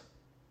it.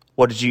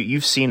 What did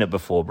you've seen it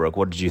before, Brooke.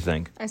 What did you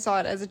think? I saw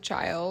it as a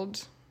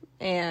child,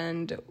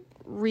 and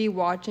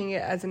rewatching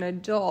it as an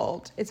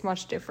adult, it's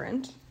much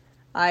different.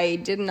 I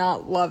did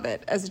not love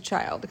it as a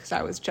child because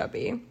I was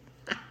chubby.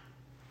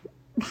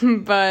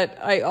 But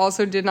I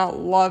also did not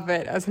love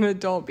it as an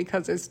adult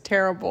because it's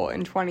terrible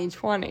in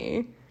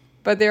 2020.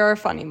 But there are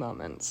funny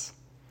moments.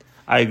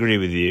 I agree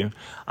with you.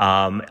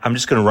 I'm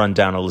just going to run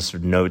down a list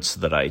of notes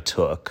that I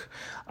took.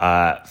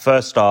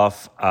 First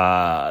off,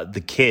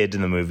 the kid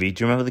in the movie.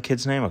 Do you remember the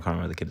kid's name? I can't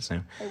remember the kid's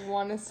name. I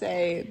want to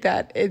say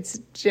that it's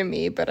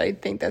Jimmy, but I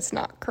think that's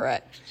not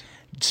correct.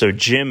 So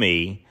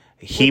Jimmy,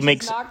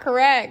 It's not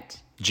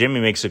correct.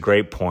 Jimmy makes a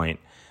great point.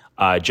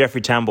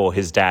 Jeffrey Tambor,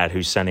 his dad,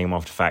 who's sending him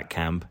off to fat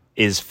camp,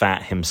 is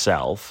fat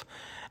himself.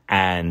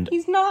 And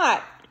He's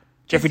not.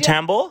 Jeffrey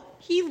Tambor?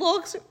 He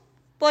looks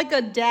like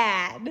a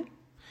dad.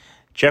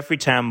 Jeffrey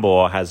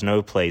Tambor has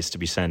no place to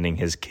be sending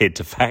his kid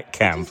to fat He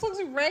camp. just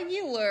looks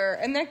regular,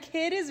 and that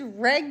kid is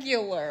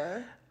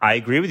regular. I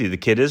agree with you. The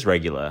kid is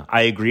regular.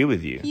 I agree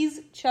with you.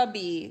 He's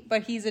chubby,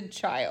 but he's a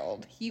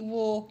child. He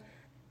will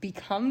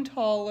become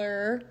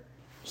taller.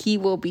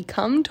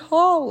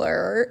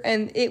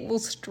 And it will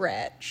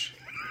stretch.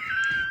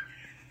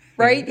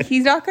 Right?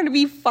 He's not going to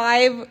be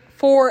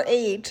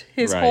 5'4"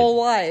 his Right. whole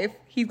life.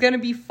 He's going to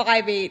be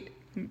 5'8"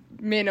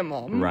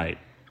 minimum. Right.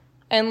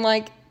 And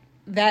like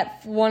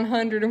that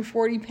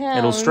 140 pounds.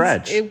 It'll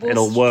stretch.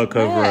 It'll work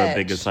over a stretch.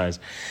 bigger size.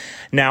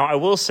 Now, I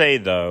will say,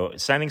 though,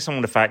 sending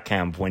someone to fat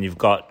camp when you've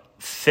got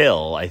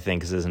Phil, I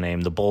think is his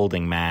name, the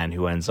balding man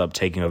who ends up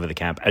taking over the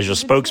camp as your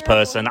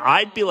spokesperson,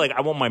 I'd be like,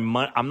 I want my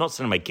money. I'm not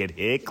sending my kid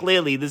here.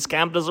 Clearly, this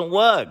camp doesn't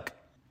work.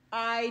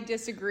 I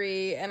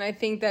disagree, and I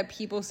think that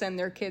people send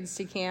their kids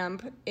to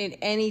camp in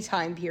any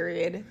time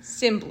period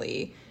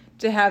simply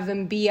to have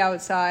them be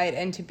outside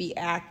and to be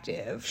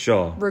active.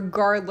 Sure.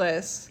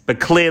 Regardless. But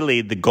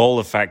clearly, the goal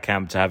of fat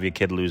camp to have your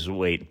kid lose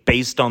weight,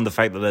 based on the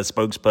fact that their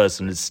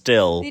spokesperson is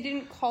still... They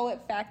didn't call it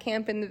fat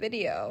camp in the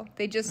video.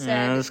 They just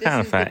said... it's kind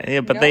of fat.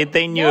 Yeah, but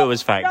they knew it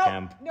was fat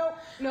camp. Nope.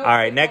 All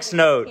right, next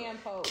note.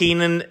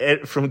 Keenan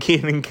from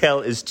Keenan and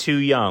Kel is too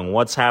young.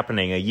 What's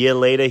happening? A year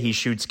later, he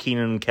shoots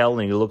Keenan and Kel,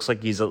 and he looks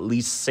like he's at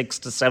least 6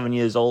 to 7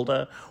 years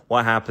older.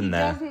 What happened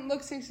there? He doesn't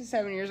look 6 to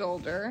 7 years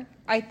older.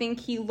 I think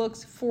he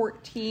looks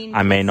 14.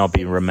 I may not be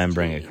 16.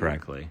 remembering it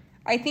correctly.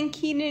 I think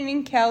Keenan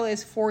and Kel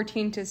is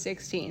 14 to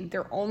 16.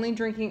 They're only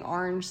drinking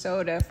orange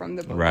soda from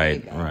the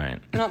bodega.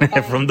 Right. Not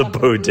buying From the Papa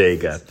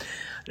bodega. Booths.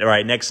 All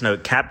right, next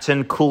note.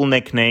 Captain, cool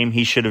nickname.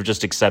 He should have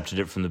just accepted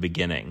it from the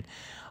beginning.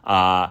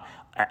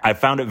 I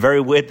found it very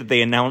weird that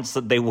they announced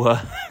that they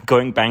were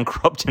going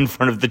bankrupt in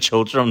front of the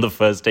children on the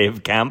first day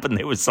of camp, and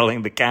they were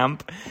selling the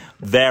camp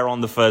there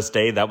on the first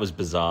day. That was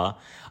bizarre.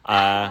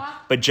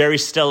 But Jerry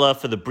Stiller,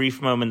 for the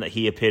brief moment that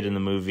he appeared in the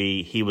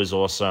movie, he was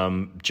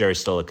awesome. Jerry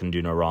Stiller can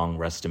do no wrong.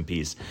 Rest in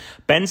peace.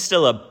 Ben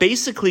Stiller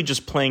basically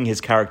just playing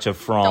his character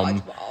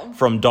from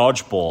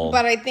Dodgeball.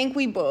 But I think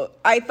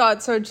I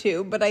thought so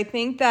too, but I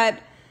think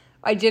that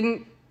I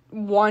didn't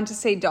want to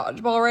say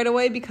Dodgeball right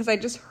away because I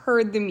just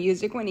heard the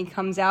music when he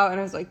comes out and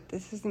I was like,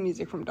 this is the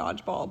music from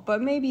Dodgeball,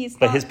 but maybe it's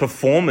not. But his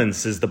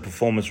performance is the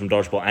performance from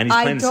Dodgeball, and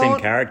he's playing the same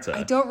character.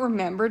 I don't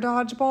remember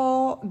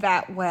Dodgeball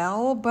that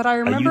well, but I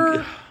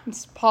remember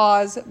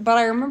pause, but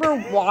I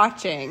remember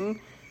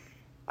watching.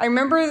 I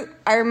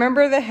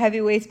remember the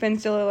heavyweights Ben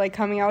Stiller like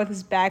coming out with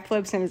his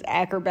backflips and his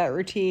acrobat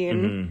routine.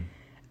 Mm-hmm.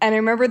 And I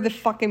remember the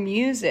fucking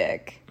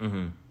music.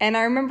 Mm-hmm. And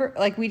I remember,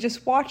 like, we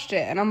just watched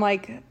it. And I'm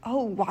like,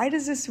 oh, why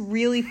does this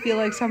really feel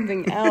like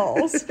something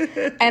else?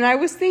 And I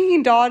was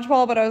thinking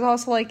Dodgeball, but I was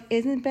also like,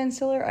 isn't Ben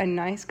Stiller a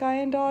nice guy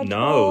in Dodgeball?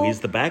 No, he's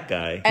the bad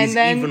guy. And he's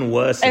then, even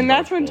worse in And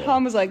that's Dodgeball. when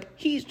Tom was like,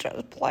 he's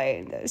just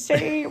playing the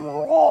same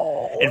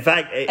role. In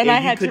fact, it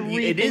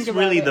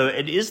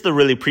is the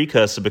really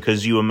precursor,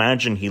 because you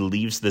imagine he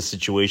leaves this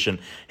situation,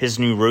 his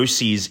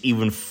neuroses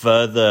even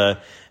further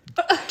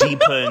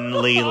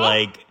deepenly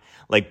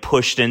like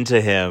pushed into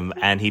him,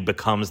 and he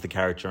becomes the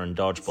character in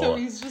Dodgeball. So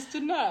he's just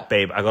a nut.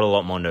 Babe, I got a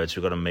lot more notes.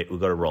 We got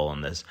to roll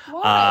on this.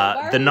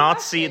 Why? The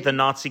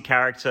Nazi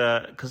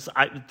character, because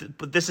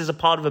this is a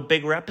part of a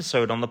bigger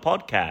episode on the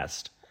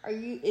podcast.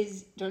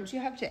 Don't you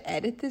have to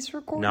edit this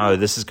recording? No,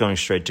 this is going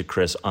straight to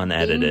Chris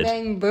unedited.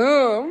 Bing, bang,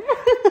 boom.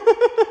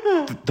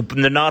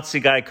 The Nazi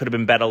guy could have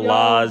been better.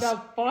 Lars.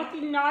 The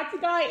fucking Nazi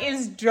guy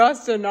is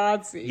just a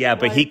Nazi. Yeah,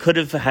 but he could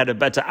have had a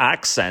better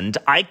accent.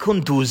 I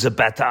couldn't do the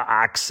better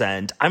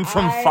accent. I'm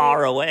from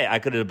far away. I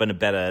could have been a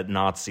better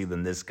Nazi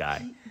than this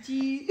guy.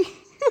 You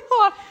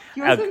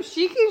som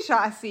chicken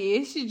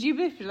chassis, should you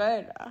be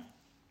flöda?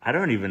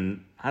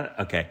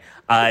 Okay.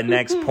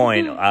 Next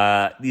point.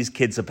 These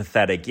kids are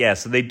pathetic. Yeah,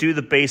 so they do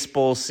the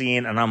baseball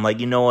scene, and I'm like,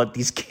 you know what?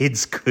 These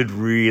kids could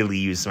really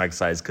use some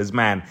exercise. Because,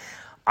 man,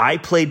 I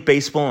played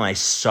baseball, and I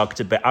sucked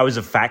at I was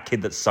a fat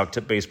kid that sucked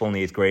at baseball in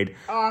the 8th grade.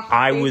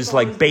 I was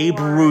like Babe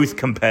Ruth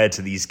compared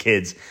to these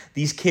kids.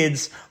 These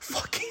kids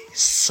fucking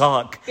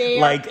suck.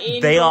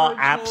 They are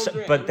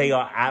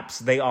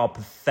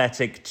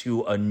pathetic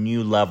to a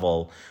new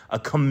level, a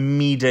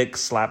comedic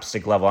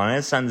slapstick level. I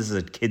understand this is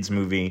a kids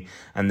movie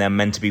and they're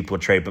meant to be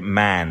portrayed, but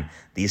man,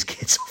 these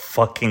kids are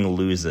fucking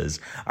losers.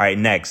 All right,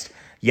 next.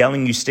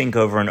 Yelling "you stink"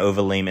 over an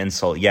over lame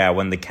insult. Yeah,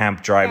 when the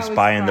camp drives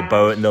by in the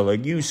boat and they're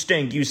like, you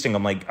stink.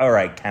 I'm like, all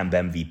right, camp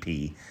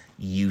MVP,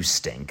 you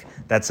stink.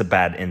 That's a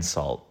bad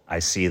insult.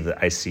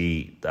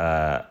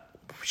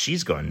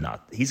 She's going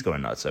nuts. He's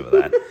going nuts over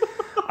that.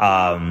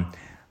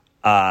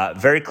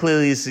 Very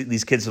clearly,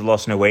 these kids have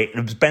lost no weight.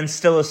 Ben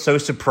Stiller so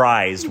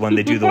surprised when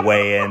they do the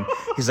weigh-in.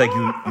 He's like,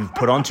 you've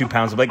put on 2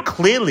 pounds. I'm like,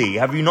 clearly,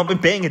 have you not been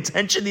paying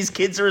attention? These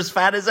kids are as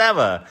fat as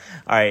ever.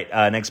 All right,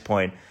 next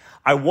point.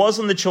 I was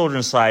on the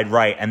children's side,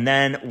 right, and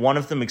then one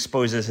of them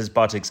exposes his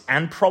buttocks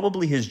and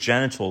probably his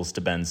genitals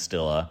to Ben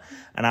Stiller.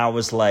 And I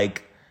was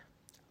like,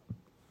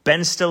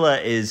 Ben Stiller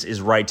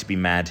is right to be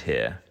mad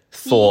here.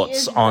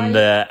 Thoughts on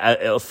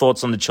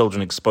the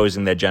children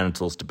exposing their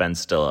genitals to Ben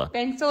Stiller.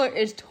 Ben Stiller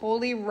is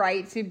totally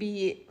right to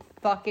be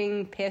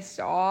fucking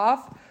pissed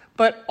off,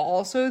 but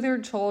also they're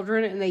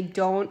children and they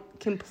don't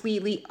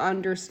completely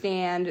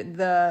understand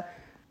the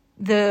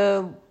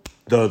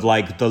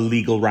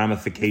legal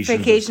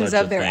ramifications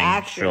of their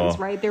actions,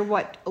 right? They're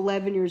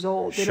 11 years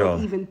old. They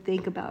don't even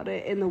think about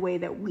it in the way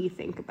that we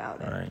think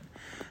about it. All right.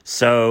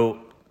 So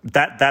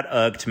that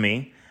irked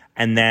me.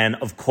 And then,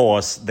 of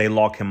course, they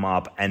lock him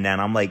up. And then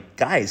I'm like,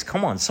 guys,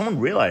 come on. Someone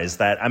realize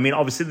that. I mean,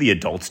 obviously, the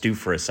adults do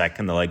for a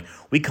second. They're like,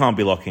 we can't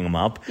be locking him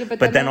up. Yeah,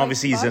 but then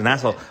obviously, he's an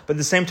asshole. But at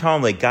the same time,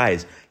 I'm like,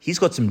 guys, he's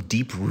got some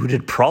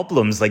deep-rooted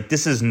problems. Like,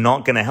 this is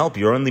not going to help.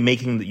 You're only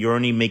making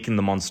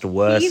the monster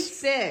worse. He's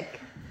sick.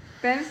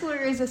 Ben Stiller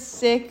is a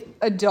sick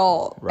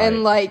adult. Right.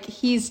 And,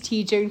 he's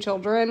teaching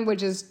children,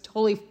 which is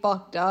totally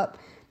fucked up.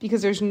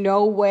 Because there's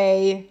no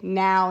way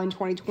now in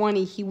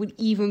 2020 he would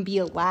even be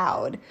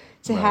allowed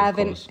to have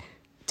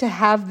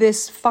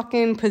this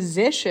fucking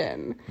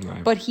position.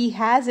 Right. But he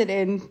has it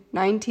in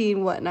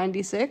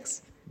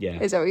 96? Yeah.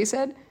 Is that what you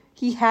said?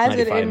 He has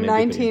it in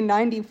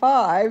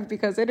 1995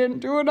 because they didn't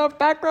do enough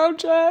background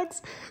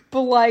checks.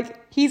 But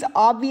he's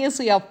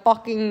obviously a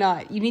fucking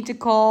nut. You need to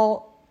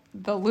call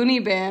the loony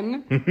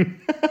bin,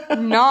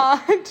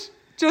 not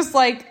just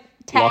lock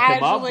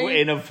him up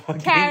in a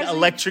fucking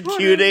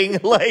electrocuting,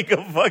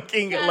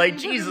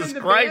 Jesus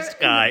Christ,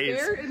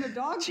 guys.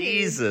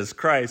 Jesus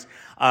Christ.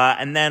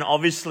 And then,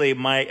 obviously,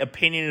 my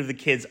opinion of the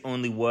kids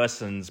only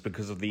worsens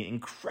because of the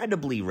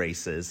incredibly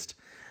racist.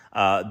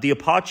 The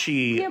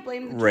Apache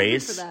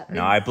race. For that.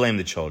 No, I blame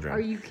the children. Are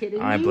you kidding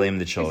me? I blame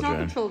the children. It's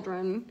not the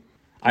children.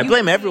 I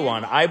blame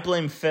everyone. I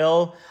blame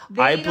Phil.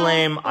 I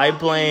blame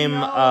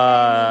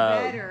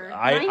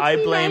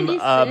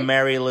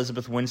Mary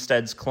Elizabeth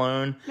Winstead's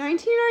clone.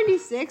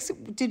 1996,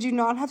 did you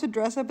not have to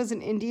dress up as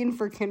an Indian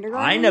for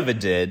kindergarten? I never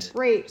did.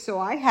 Great, so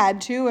I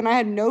had to, and I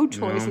had no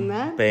choice in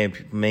that. Babe,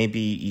 maybe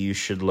you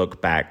should look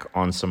back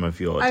on some of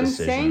your decisions.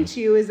 I'm saying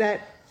to you is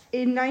that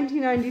in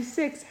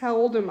 1996, how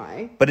old am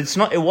I? But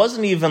it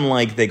wasn't even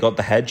like they got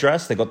the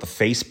headdress, they got the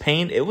face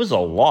paint. It was a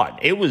lot.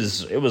 It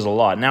was a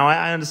lot. Now,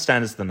 I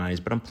understand it's the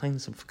 90s, but I'm playing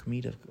this for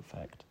comedic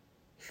effect.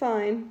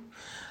 Fine.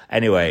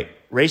 Anyway,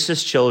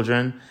 racist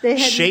children,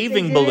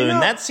 shaving balloon.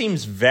 That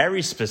seems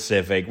very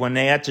specific. When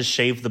they had to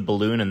shave the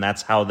balloon and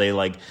that's how they're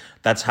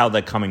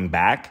coming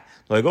back.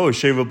 Like, oh,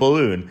 shave a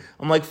balloon.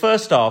 I'm like,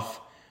 first off,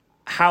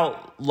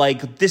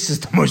 this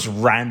is the most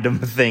random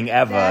thing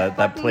ever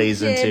that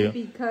plays into.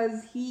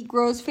 Because he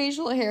grows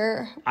facial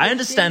hair. I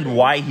understand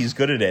why he's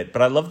good at it,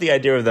 but I love the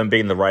idea of them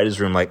being in the writer's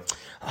room like,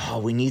 oh,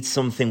 we need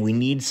something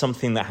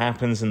that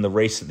happens in the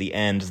race at the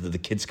end that the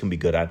kids can be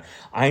good at.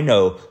 I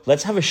know,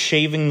 let's have a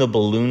shaving the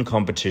balloon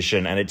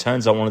competition, and it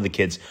turns out one of the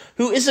kids,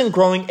 who isn't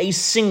growing a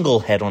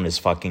single hair on his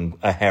fucking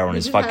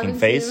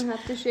face. Seen him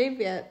have to shave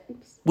yet.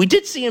 We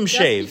did see him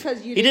shave.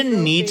 He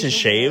didn't need to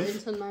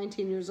shave. Until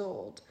 19 years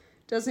old.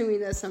 Doesn't mean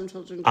that some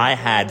children. I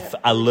had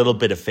a little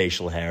bit of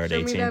facial hair at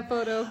 18. Show me that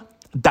photo.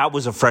 That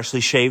was a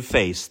freshly shaved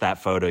face.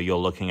 That photo you're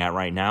looking at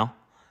right now.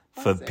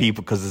 For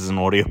people, because this is an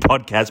audio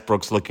podcast,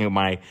 Brooke's looking at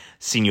my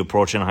senior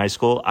portrait in high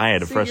school. I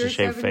had a freshly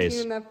shaved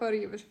face. In that photo,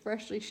 you have a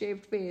freshly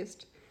shaved face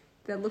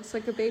that looks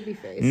like a baby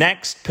face.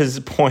 Next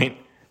point.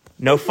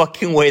 No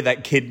fucking way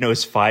that kid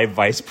knows 5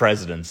 vice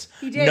presidents.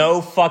 He did.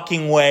 No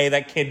fucking way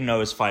that kid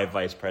knows 5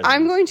 vice presidents.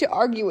 I'm going to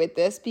argue with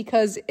this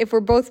because if we're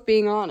both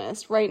being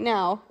honest, right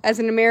now, as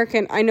an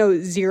American, I know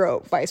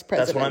 0 vice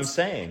presidents. That's what I'm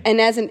saying. And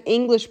as an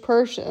English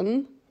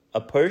person...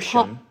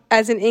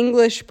 As an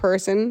English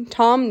person,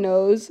 Tom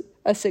knows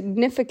a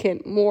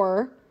significant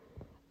more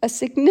a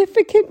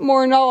significant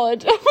more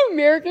knowledge of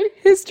American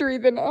history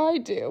than I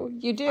do.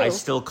 You do. I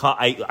still can't.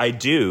 I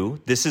do.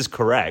 This is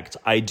correct.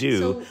 I do.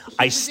 So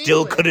I was still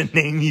English. couldn't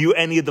name you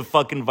any of the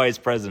fucking vice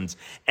presidents.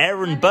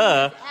 Aaron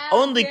Burr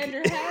only.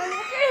 Alexander Hamilton.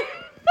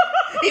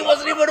 He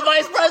wasn't even a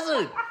vice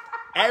president.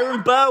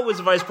 Aaron Burr was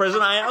a vice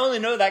president. I only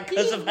know that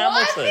because of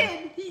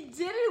Hamilton. He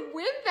didn't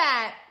win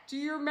that. Do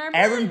you remember?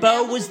 Aaron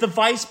Burr was the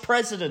vice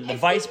president. The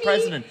vice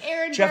president.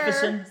 Aaron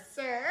Jefferson. Burr,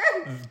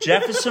 sir.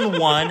 Jefferson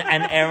won,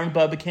 and Aaron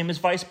Burr became his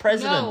vice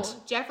president. No,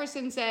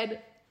 Jefferson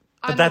said.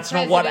 But that's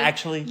not what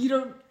actually. You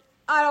don't.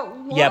 I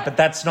don't. Want Yeah, but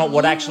that's not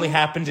what you actually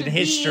happened in to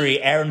history.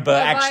 be Aaron Burr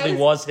the actually vice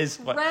was his.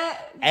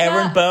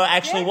 Aaron Burr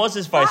actually was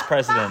his vice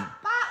president.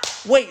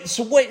 Wait,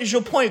 so what is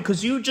your point?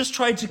 Because you just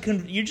tried to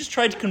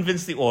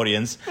convince the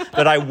audience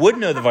that I would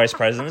know the vice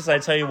presidents. I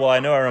tell you, well, I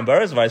know Aaron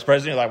Burr is the vice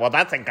president. You're like, well,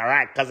 that's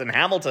incorrect because in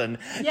Hamilton,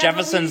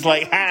 Jefferson's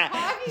like,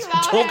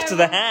 talk to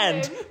the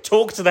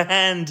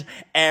hand,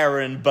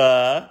 Aaron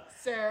Burr.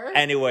 Sir.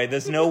 Anyway,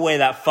 there's no way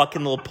that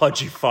fucking little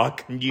pudgy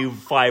fuck knew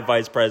 5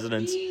 vice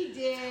presidents. He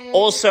did.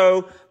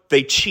 Also,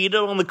 they cheated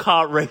on the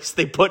kart race.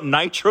 They put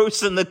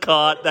nitros in the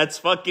kart. That's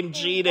fucking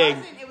cheating.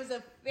 It was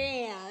a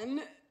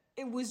fan.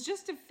 It was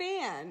just a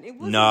fan. It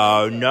wasn't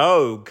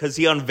No, because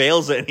he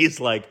unveils it and he's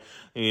like,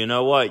 you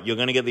know what? You're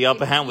going to get the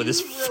upper hand with this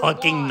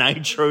fucking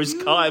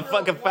nitros car.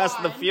 Fucking Fast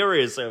and the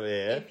Furious over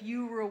here. If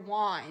you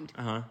rewind,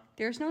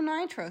 there's no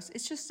nitros.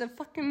 It's just a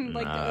fucking,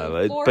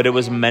 But it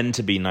was meant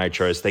to be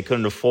nitros. They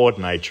couldn't afford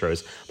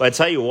nitros. But I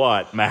tell you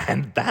what,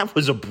 man, that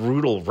was a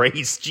brutal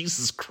race.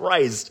 Jesus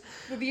Christ.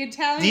 But the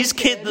Italians These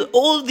kids,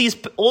 all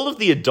of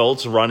the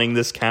adults running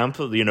this camp,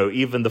 you know,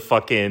 even the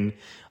fucking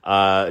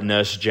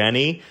Nurse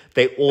Jenny,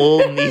 they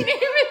all need...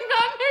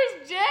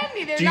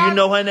 Do you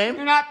know her name?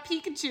 They're not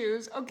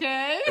Pikachus,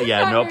 okay?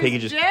 Yeah, Not no Nurse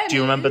Pikachu. Jenny. Do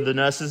you remember the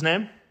nurse's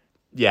name?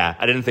 Yeah,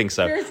 I didn't think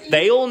so. There's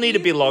They all need to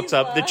be locked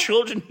up. The Isla-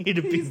 children need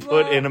to be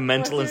put in a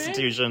mental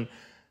institution.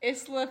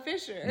 Isla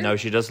Fisher. No,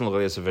 she doesn't look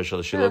like Isla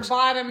Fisher. She Her looks.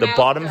 bottom The half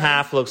bottom does.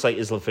 half looks like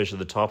Isla Fisher.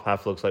 The top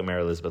half looks like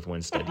Mary Elizabeth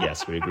Winstead.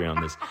 Yes, we agree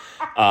on this.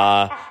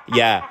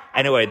 Yeah.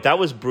 Anyway, that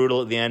was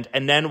brutal at the end.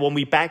 And then when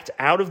we backed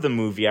out of the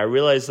movie, I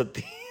realized that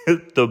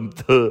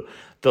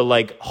the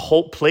like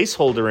whole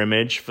placeholder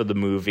image for the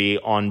movie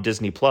on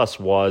Disney Plus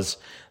was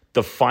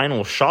the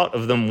final shot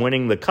of them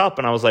winning the cup.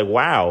 And I was like,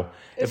 wow,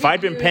 if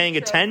I'd been paying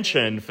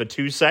attention for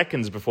 2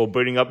 seconds before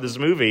booting up this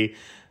movie,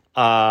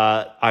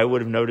 I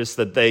would have noticed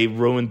that they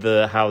ruined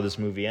how this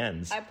movie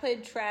ends. I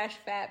played trash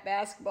fat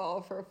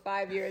basketball for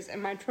 5 years,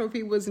 and my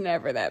trophy was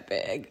never that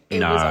big. It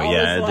No, was always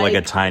yeah, it's like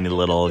a tiny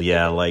little,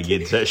 like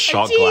it's a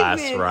shot glass,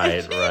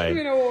 right.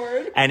 Achievement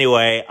award.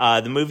 Anyway,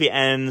 the movie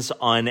ends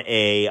on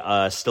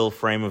a still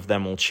frame of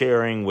them all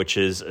cheering, which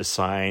is a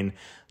sign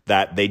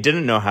that they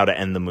didn't know how to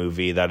end the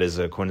movie. That is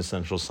a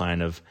quintessential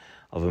sign of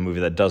a movie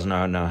that doesn't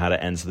know how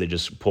to end, so they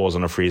just pause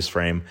on a freeze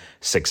frame.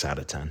 6 out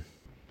of 10.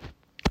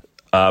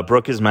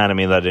 Brooke is mad at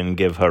me that I didn't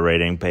give her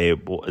rating.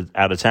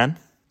 Out of 10?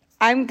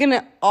 I'm going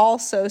to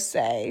also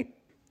say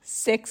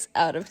 6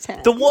 out of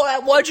 10.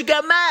 Why'd you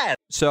get mad?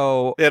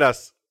 So Hit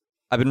us.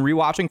 I've been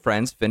rewatching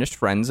Friends, finished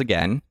Friends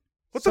again.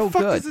 What So the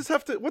fuck good. does this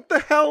have to... What the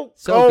hell?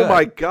 So oh, good.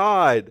 my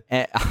God.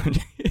 And-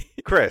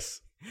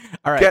 Chris.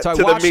 All right, Get so I to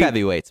the watched meat.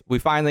 Heavyweights. We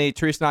finally,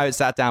 Teresa and I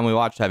sat down, we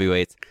watched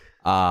Heavyweights.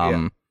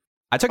 I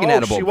took an Oh,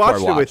 edible she before I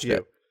watched watched it with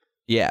you.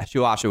 Yeah, she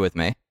watched it with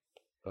me.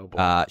 Oh,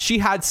 boy. She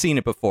had seen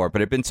it before,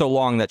 but it had been so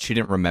long that she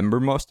didn't remember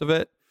most of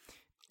it.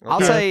 I'll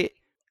Okay. say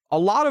a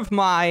lot of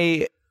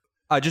my...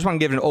 I just want to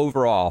give an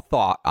overall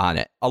thought on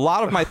it. A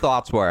lot of my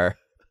thoughts were,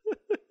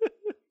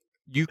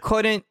 you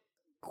couldn't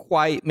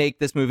quite make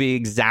this movie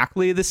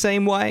exactly the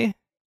same way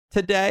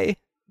today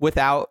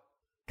without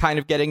kind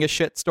of getting a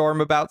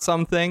shitstorm about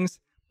some things.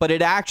 But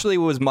it actually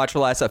was much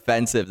less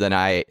offensive than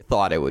I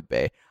thought it would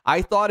be.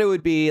 I thought it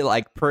would be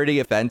like pretty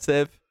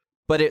offensive,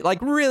 but it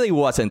like really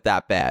wasn't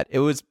that bad. It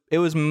was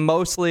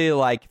mostly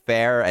like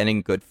fair and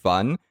in good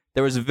fun.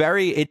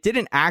 It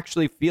didn't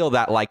actually feel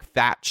that like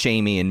fat,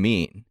 shamey, and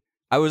mean.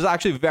 I was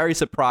actually very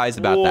surprised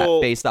about Well,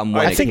 that based on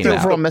when I it think came the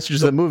overall out. message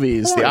of the movie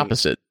is the point.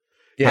 opposite.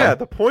 Yeah,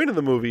 the point of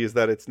the movie is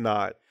that it's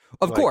not.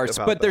 Of like, course,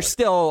 about but they're that.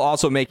 still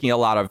also making a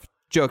lot of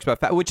jokes about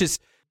fat, which is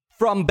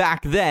from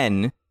back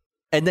then.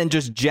 And then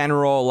just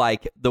general,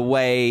 like, the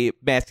way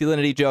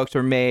masculinity jokes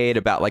are made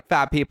about, like,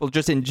 fat people.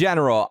 Just in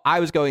general,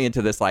 I was going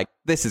into this, like,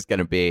 this is going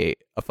to be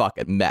a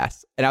fucking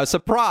mess. And I was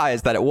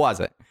surprised that it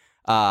wasn't.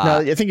 No,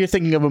 I think you're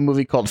thinking of a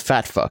movie called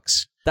Fat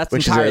Fucks, That's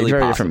which is a entirely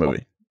very possible. different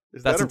movie.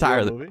 Is that's that a real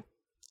entirely- movie?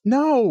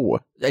 No,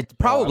 It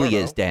probably I don't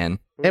is, know. Dan.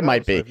 Who it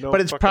might knows? I be, have no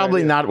but it's fucking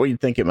probably idea. not what you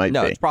think it might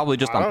No, be. it's probably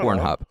just I on don't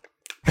know. Pornhub.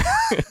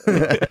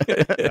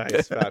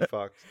 Nice, fat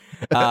fuck.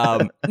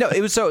 No,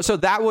 it was so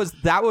that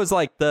was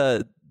like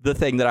the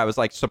thing that I was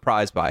like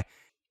surprised by.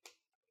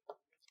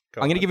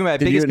 I'm going to give you my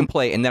Did biggest you-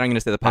 complaint, and then I'm going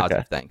to say the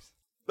positive things.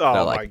 Oh,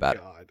 I like my about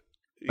it. God.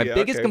 My Yeah, biggest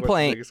okay, what's the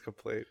complaint- biggest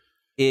complaint?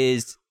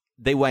 Is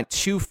they went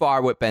too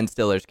far with Ben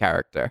Stiller's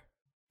character.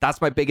 That's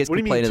my biggest What do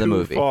you complaint mean of the too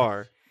movie.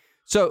 far?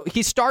 So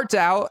he starts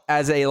out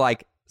as a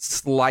like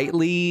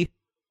slightly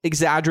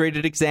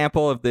exaggerated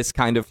example of this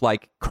kind of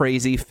like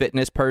crazy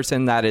fitness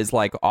person that is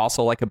like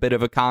also like a bit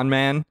of a con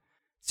man.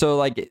 So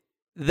like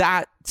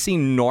that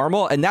seemed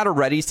normal, and that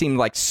already seemed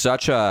like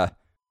such a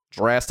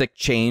drastic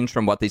change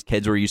from what these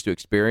kids were used to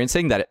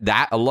experiencing,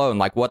 that alone,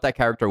 like what that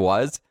character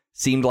was,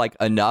 seemed like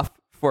enough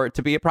for it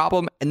to be a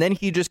problem. And then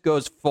he just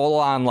goes full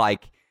on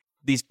like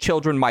these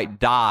children might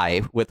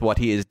die with what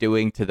he is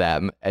doing to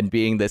them, and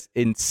being this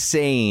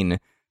insane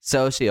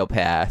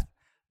sociopath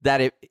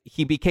that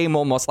he became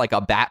almost like a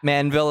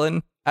Batman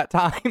villain at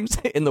times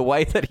in the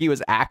way that he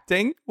was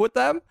acting with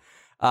them.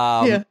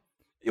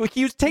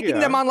 He was taking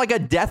them on like a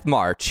death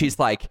march. He's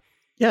like,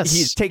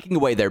 he's taking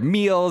away their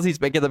meals. He's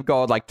making them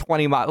go like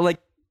 20 miles. Like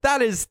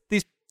that is,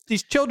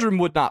 these children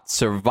would not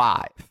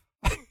survive.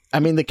 I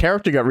mean, the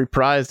character got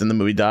reprised in the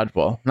movie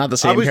Dodgeball. Not the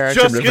same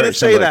character. I was just going to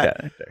say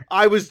that.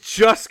 I was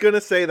just going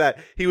to say that.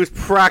 He was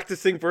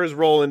practicing for his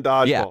role in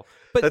Dodgeball. Yeah,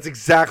 but that's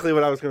exactly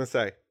what I was going to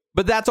say.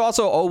 But that's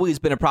also always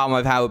been a problem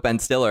I've had with Ben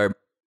Stiller.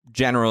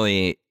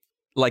 Generally,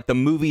 like the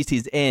movies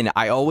he's in,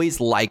 I always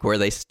like where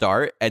they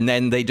start, and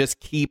then they just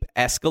keep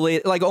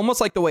escalating. Like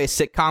almost like the way a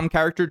sitcom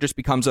character just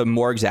becomes a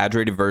more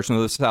exaggerated version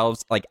of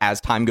themselves, like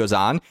as time goes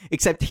on.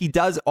 Except he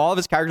does, all of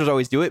his characters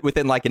always do it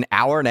within like an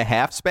hour and a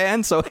half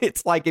span. So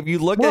it's like if you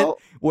look at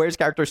where his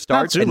character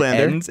starts and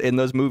ends in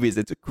those movies,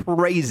 it's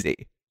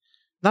crazy.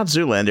 Not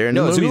Zoolander. In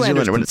the movie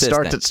Zoolander, when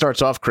it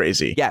starts off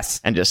crazy.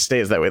 Yes. And just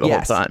stays that way the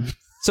whole time.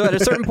 So at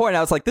a certain point,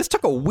 I was like, this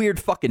took a weird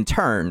fucking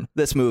turn,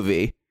 this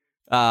movie.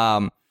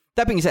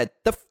 That being said,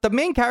 the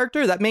main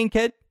character, that main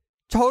kid,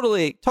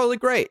 totally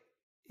great.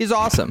 He's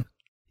awesome.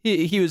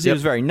 He was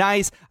very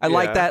nice. I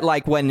like that,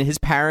 like when his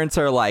parents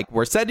are like,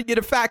 we're sending you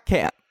to fat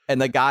camp,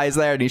 and the guy's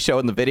there and he's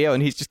showing the video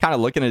and he's just kind of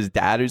looking at his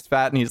dad who's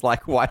fat, and he's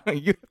like, why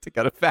don't you have to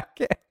go to fat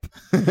camp?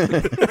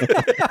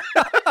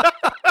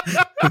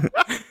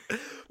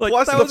 Like,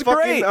 plus that the was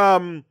fucking,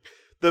 great.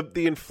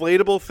 The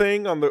inflatable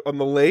thing on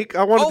the lake.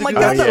 I wanted to do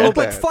God, that. that looked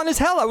like fun as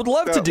hell. I would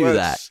love to do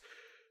that.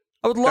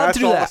 I would love to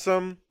do that.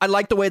 Awesome. I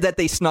like the way that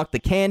they snuck the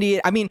candy.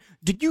 I mean,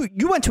 did you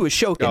went to a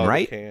Shokin,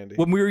 right?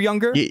 When we were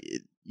younger?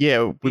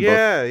 Yeah.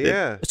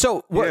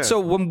 So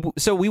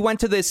we went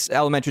to this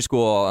elementary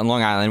school on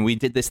Long Island. We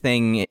did this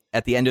thing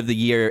at the end of the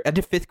year, at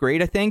the 5th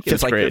grade, I think. It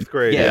was like fifth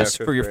grade. Yeah,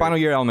 for your final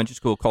year of elementary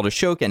school, called a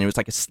Shokin. It was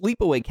like a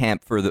sleepaway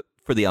camp for the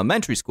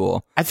elementary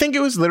school. I think it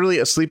was literally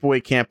a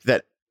sleepaway camp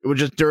that it was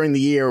just during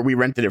the year we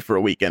rented it for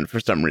a weekend for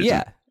some reason.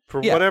 Yeah.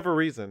 For whatever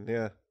reason,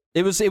 yeah.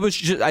 It was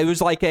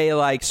like a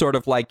like sort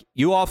of like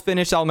you all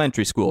finished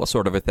elementary school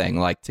sort of a thing,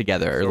 like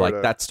together.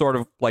 Like that's sort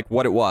of like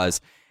what it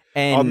was.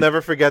 And I'll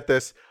never forget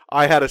this.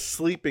 I had a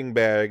sleeping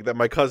bag that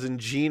my cousin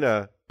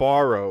Gina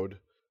borrowed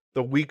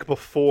the week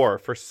before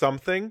for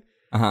something,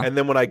 and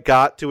then when I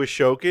got to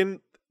Ashokan,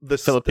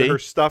 her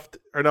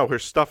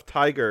stuffed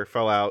tiger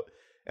fell out,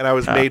 and I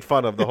was made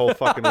fun of the whole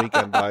fucking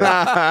weekend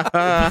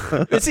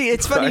by it. See,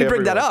 it's funny you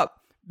bring that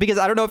up, because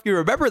I don't know if you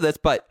remember this,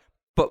 but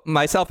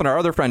myself and our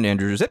other friend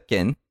Andrew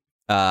Zipkin,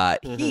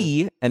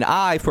 he and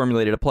I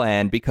formulated a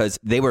plan because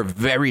they were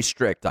very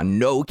strict on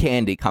no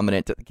candy coming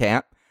into the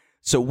camp.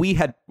 So we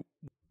had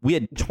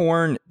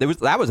torn.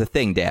 That was a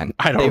thing, Dan.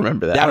 I don't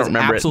remember that. I don't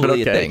remember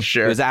absolutely it, but okay, a thing.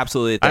 sure. It was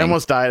absolutely a thing. I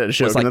almost died at a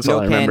show. It was like that's no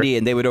all I candy, remember.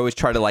 and they would always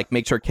try to like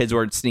make sure kids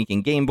weren't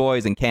sneaking Game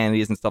Boys and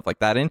candies and stuff like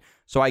that in.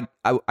 So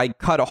I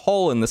cut a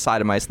hole in the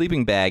side of my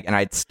sleeping bag, and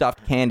I'd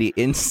stuffed candy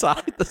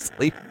inside the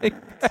sleeping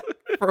bag.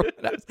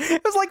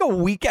 It was like a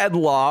weekend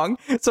long.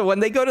 So when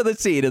they go to the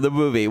scene in the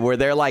movie where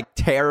they're like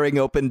tearing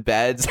open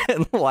beds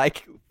and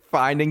like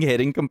finding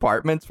hidden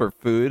compartments for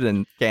food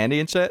and candy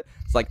and shit,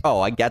 it's like, oh,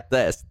 I get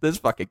this. This is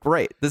fucking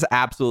great. This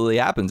absolutely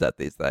happens at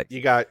these things.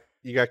 You got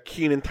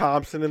Kenan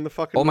Thompson in the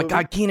fucking movie? My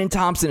God, Kenan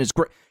Thompson is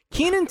great.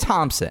 Kenan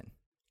Thompson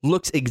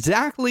looks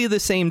exactly the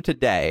same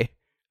today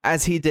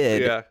as he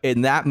did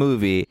in that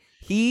movie.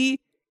 He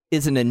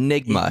is an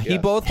enigma. He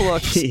both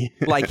looks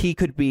like he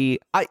could be.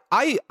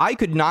 I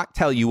could not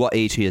tell you what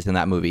age he is in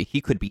that movie. He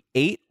could be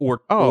 8 or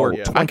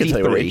 23. I can tell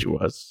you what age he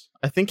was.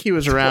 I think he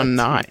was around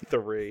 9.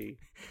 3.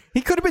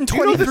 He could have been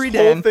 23.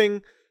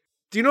 Dan.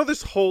 Do you know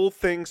this whole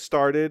thing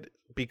started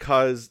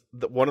because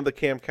one of the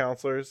camp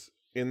counselors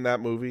in that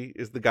movie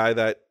is the guy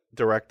that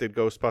directed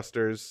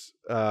Ghostbusters,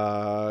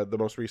 the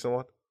most recent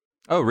one?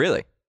 Oh,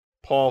 really?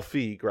 Paul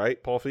Feig,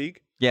 right? Paul Feig?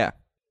 Yeah.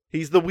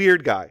 He's the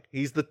weird guy.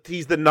 He's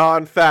the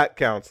non-fat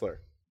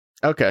counselor.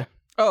 Okay.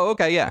 Oh,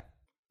 okay, yeah.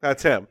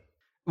 That's him.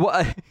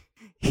 Well,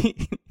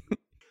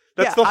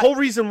 that's the whole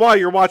reason why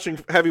you're watching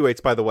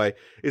Heavyweights, by the way,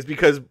 is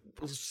because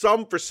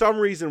for some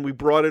reason we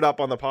brought it up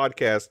on the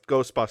podcast,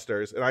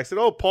 Ghostbusters, and I said,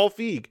 "Oh, Paul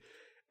Feig,"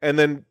 and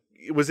then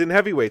it was in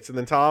Heavyweights, and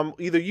then Tom,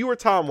 either you or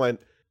Tom went,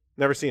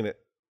 "Never seen it."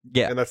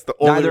 Yeah, and that's the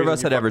only neither of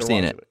us had ever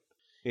seen it.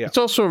 Yeah, it's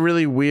also a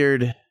really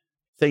weird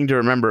thing to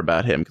remember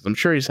about him because I'm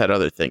sure he's had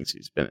other things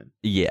he's been in.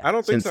 Yeah, I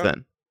don't think since so.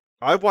 then.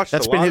 I've watched.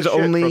 That's a been lot his of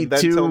shit only from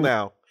then 2 till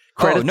now.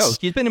 Credits. Oh no,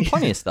 he's been in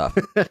plenty of stuff.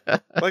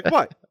 Like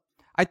what?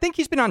 I think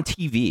he's been on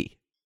TV.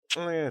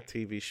 Oh yeah,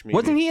 TV schmeedy.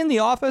 Wasn't he in The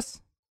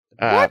Office?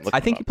 What? I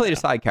think he played a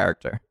side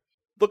character.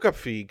 Look up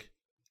Feig.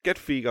 Get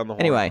Feig on the horn.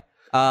 Anyway,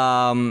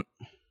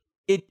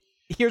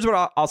 here's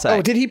what I'll say.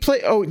 Oh, did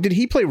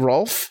he play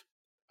Rolf?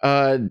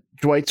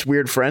 Dwight's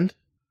weird friend?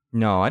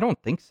 No, I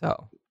don't think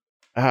so.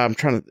 I'm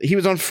trying to. He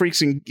was on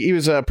he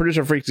was a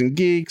producer of Freaks and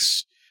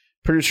Geeks,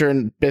 producer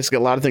in basically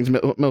a lot of things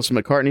Melissa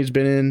McCartney's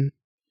been in.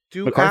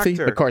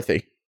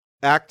 McCarthy.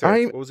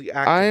 Actor. What was he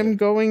acting? I'm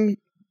going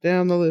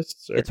down the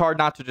list, sir. It's hard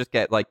not to just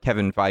get like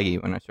Kevin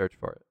Feige when I search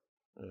for it.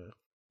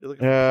 You're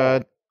looking for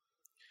Paul.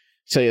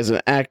 Say as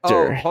an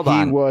actor. Oh, hold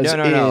on. He was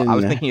no. I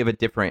was thinking of a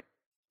different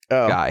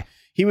guy.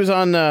 He was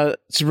on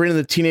Sabrina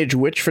the Teenage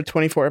Witch for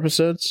 24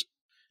 episodes.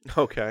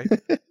 Okay.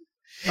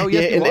 Oh,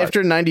 yes, and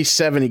after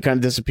 97, he kind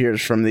of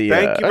disappears from the.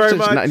 Thank you very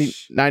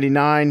much.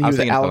 99, he was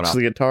Alex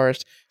the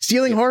guitarist.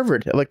 Stealing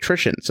Harvard,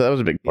 electrician. So that was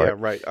a big part. Yeah,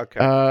 right. Okay.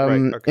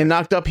 Right, okay. And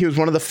Knocked Up, he was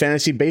one of the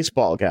fantasy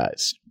baseball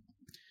guys.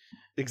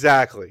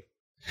 Exactly.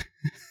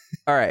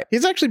 All right.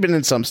 He's actually been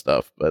in some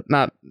stuff, but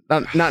not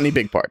any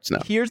big parts, no.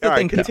 Here's the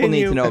thing people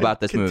need to know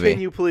about this movie.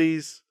 Continue,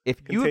 please. If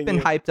you have been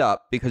hyped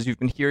up because you've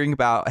been hearing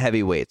about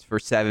heavyweights for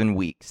 7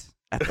 weeks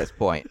at this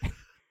point,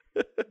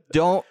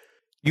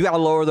 you got to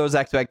lower those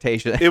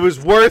expectations. It was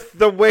worth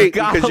the wait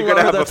because you're going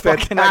to have a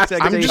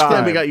fantastic I'm just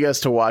glad we got you guys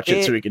to watch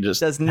it so we can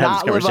just have this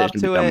conversation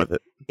and be done with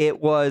it.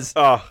 It was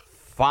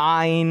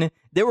fine.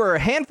 There were a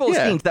handful of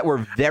scenes that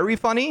were very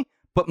funny,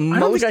 but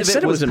most of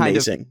it was kind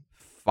of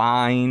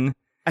fine.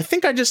 I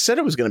think I just said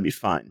it was going to be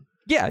fine.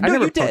 Yeah, no,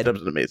 you did. It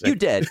was amazing. You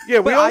did. Yeah,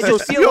 we also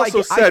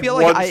said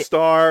 1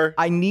 star.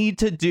 I need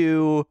to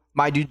do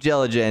my due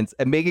diligence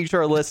and making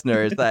sure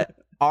listeners that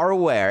are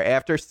aware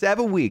after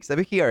 7 weeks of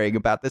hearing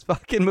about this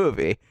fucking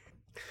movie.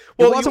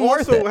 Well, it wasn't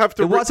worth it.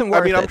 It wasn't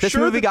worth it. This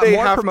movie got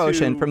more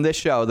promotion from this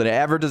show than it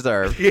ever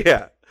deserved.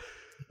 Yeah.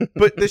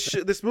 But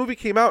this movie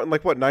came out in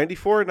like what,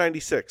 94 or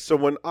 96? So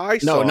when I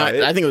saw it,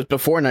 I think it was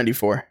before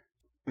 94.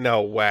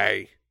 No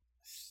way.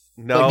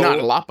 No, like not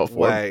a lot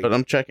before, way. But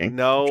I'm checking.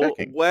 No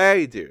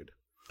way, dude.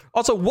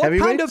 Also, what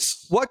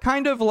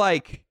kind of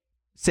like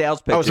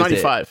sales pitch was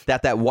 95.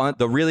 that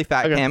the really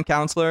fat camp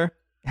counselor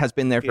has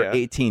been there for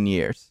 18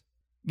 years?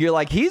 You're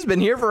like, he's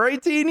been here for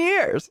 18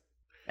 years.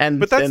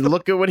 And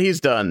look at what he's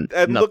done.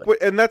 And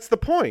and that's the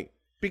point.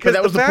 Because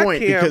that was the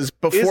point. Because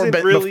before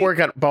it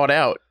got bought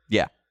out,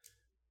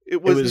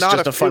 it was not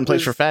just a fun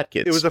place for fat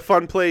kids. It was a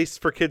fun place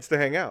for kids to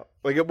hang out.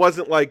 Like it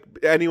wasn't like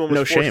anyone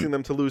was forcing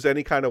them to lose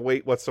any kind of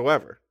weight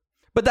whatsoever.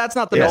 But that's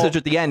not the message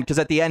at the end, because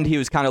at the end he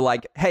was kind of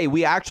like, "Hey,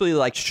 we actually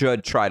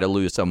should try to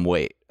lose some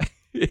weight."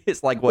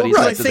 It's like what he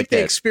said to the kid. I think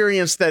they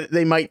experienced that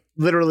they might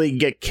literally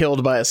get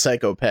killed by a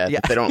psychopath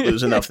if they don't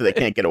lose enough that they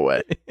can't get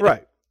away.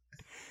 Right.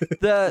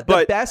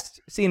 The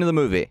best scene of the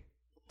movie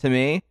to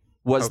me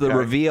was the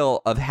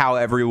reveal of how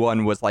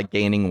everyone was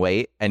gaining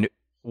weight and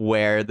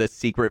where the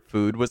secret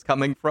food was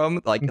coming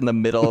from, in the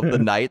middle of the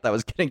night that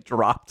was getting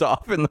dropped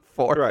off in the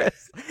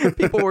forest. Right.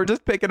 People were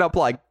just picking up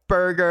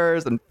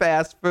burgers and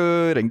fast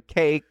food and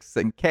cakes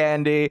and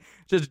candy,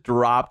 just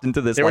dropped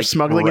into this. They were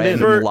smuggling it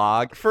in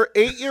log. For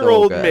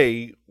 8-year-old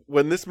me,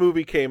 when this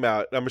movie came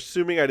out, I'm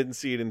assuming I didn't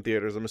see it in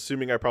theaters. I'm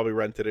assuming I probably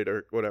rented it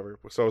or whatever.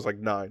 So I was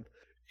 9.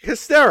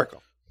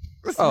 Hysterical.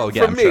 Oh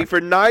yeah, for me, for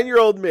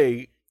 9-year-old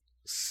me.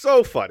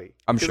 So funny.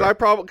 I'm sure.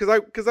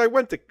 Because I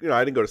went to,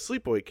 I didn't go to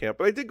sleepaway camp,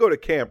 but I did go to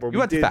camp where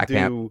we did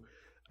do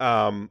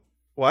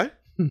what?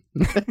 You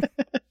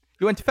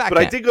went to fat camp.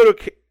 I did go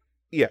to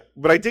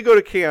but I did go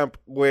to camp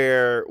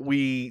where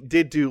we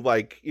did do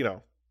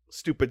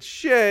stupid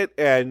shit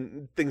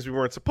and things we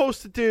weren't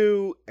supposed to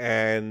do.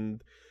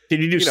 And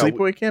did you do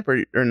sleepaway camp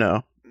or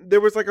no?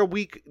 There was a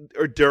week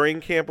or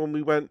during camp when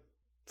we went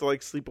to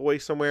sleepaway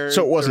somewhere.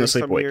 So it wasn't a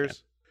sleepaway camp.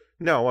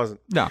 No, it wasn't.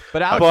 No,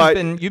 but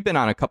Alex, you've been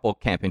on a couple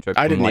camping trips.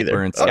 I didn't either.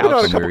 We're in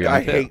Scouts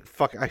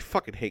I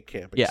fucking hate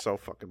camping so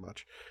fucking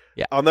much.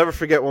 Yeah, I'll never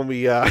forget when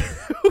we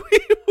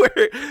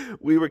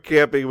we were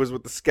camping. It was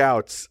with the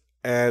Scouts,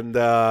 and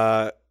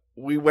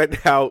we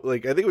went out. I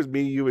think it was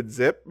me, you, and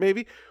Zip.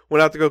 Maybe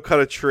went out to go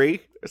cut a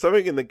tree or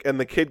something, and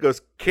the kid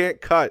goes,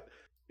 "Can't cut.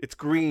 It's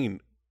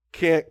green.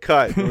 Can't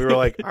cut." And we were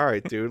like, "All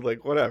right, dude.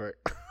 Whatever."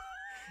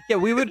 Yeah,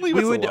 we would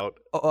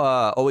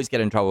always get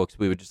in trouble because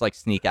we would just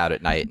sneak out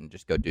at night and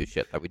just go do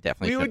shit that we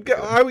definitely shouldn't be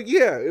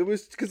doing. It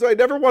was because I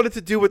never wanted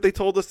to do what they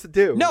told us to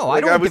do. No,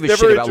 I don't give a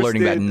shit about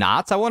learning about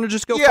knots. I want to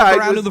just go fuck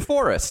around in the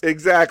forest.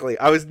 Exactly.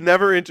 I was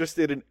never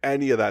interested in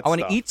any of that stuff. I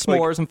want to eat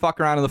s'mores and fuck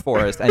around in the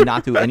forest and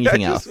not do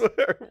anything else.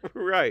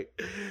 Right.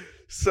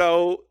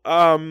 So,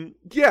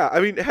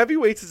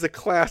 Heavyweights is a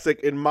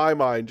classic in my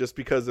mind just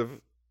because of,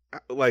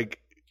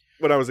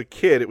 when I was a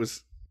kid, it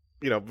was...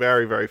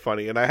 very, very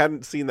funny. And I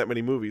hadn't seen that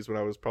many movies when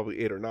I was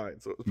probably 8 or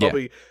 9. So it was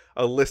probably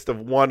a list of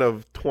one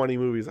of 20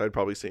 movies I'd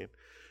probably seen.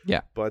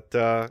 Yeah. But,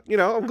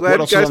 I'm glad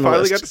you guys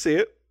finally got to see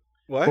it.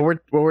 What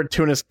were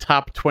Tuna's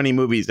top 20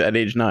 movies at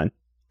age 9?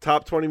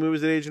 Top 20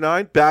 movies at age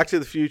 9? Back to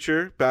the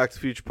Future, Back to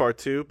the Future Part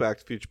 2, Back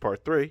to the Future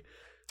Part 3.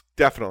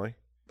 Definitely.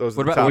 Those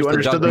are the top. You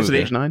understood those at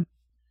age 9?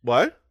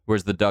 What?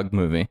 Where's the Doug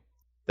movie?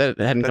 That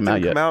hadn't come out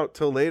yet. Didn't come out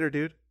till later,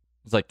 dude.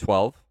 It was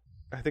 12?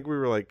 I think we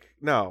were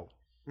no,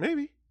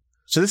 maybe.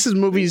 So this is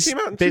movies,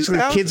 basically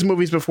 2000. Kids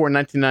movies before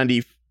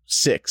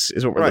 1996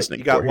 is what we're listening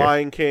You got for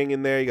Lion King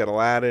in there. You got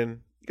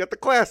Aladdin. You got the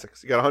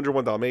classics. You got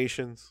 101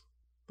 Dalmatians.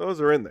 Those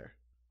are in there.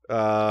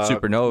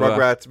 Supernova.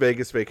 Rugrats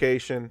Vegas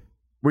Vacation.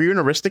 Were you an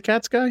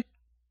Aristocats guy?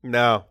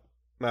 No,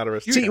 not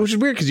Aristocats. See, which is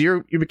weird because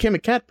you became a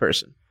cat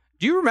person.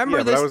 Do you remember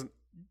Yeah, but this? I was-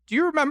 Do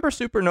you remember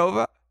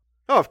Supernova?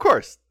 Oh, of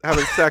course.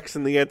 Having sex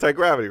in the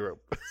anti-gravity room.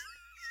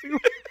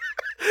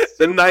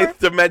 The ninth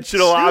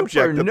dimensional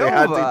object that they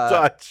had to Supernova.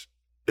 touch.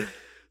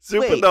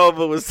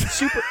 Supernova was...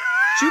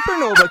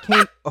 Supernova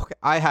came. Okay,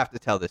 I have to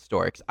tell this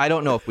story because I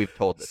don't know if we've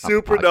told this. on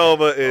the Supernova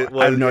podcast is...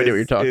 before. I have no idea what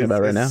you're talking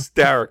about right now.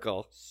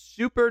 Hysterical.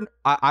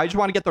 I just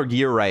want to get the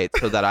year right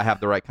so that I have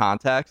the right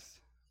context.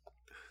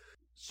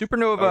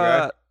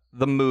 Supernova, Okay.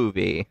 the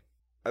movie,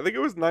 I think it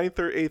was 9th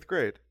or 8th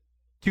grade.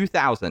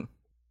 2000.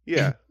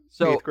 Yeah.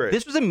 So 8th grade.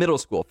 this was in middle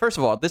school. First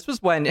of all, this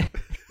was when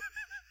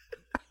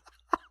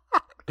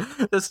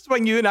this is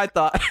when you and I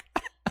thought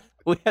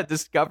we had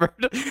discovered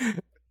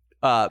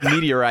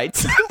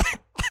meteorites,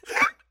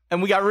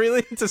 and we got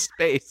really into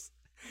space.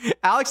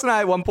 Alex and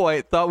I at one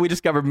point thought we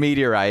discovered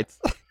meteorites.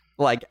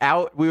 Like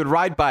we would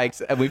ride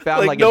bikes, and we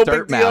found like no a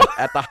dirt big deal. mound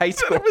at the high That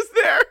school, it was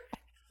there.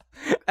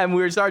 and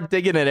we started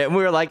digging in it, and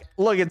we were like,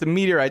 "Look, it's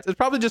meteorites. It's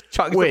probably just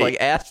chunks Wait. of like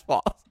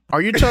asphalt."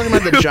 Are you talking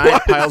about the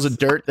giant piles of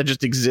dirt that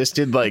just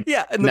existed like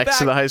Yeah, in the next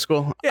to back. the high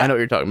school? Yeah. I know what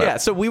you're talking about. Yeah,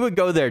 so we would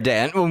go there,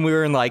 Dan, when we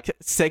were in like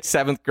 6th,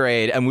 7th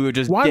grade, and we would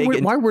just Why dig were,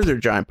 in. why were there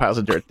giant piles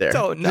of dirt there?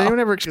 Don't Does know. anyone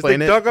ever Because explain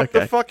they it? dug up Okay.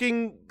 the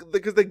fucking...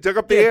 Because they dug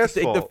up the Yeah, to take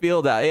asphalt. the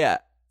field out. Yeah.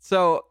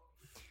 So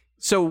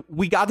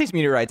we got these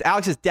meteorites.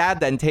 Alex's dad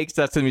then takes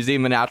us to the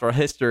Museum of Natural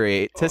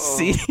History to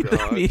see the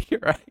God.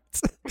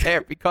 meteorites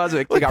there because of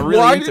it. We Like, got really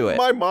why into didn't it.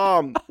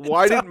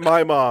 Why didn't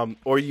my mom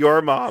or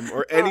your mom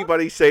or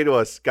anybody say to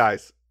us,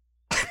 guys,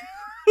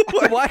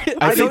 Why? I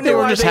I think don't they know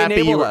were why just they happy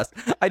you enabled were- us.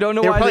 I don't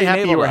know They were why probably they happy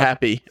you enabled were us.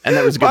 happy, and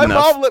that was good my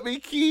enough. mom let me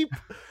keep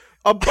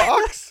a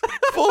box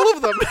full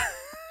of them?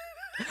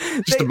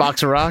 Just a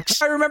box of rocks.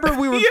 I remember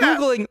we were Yeah.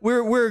 Googling,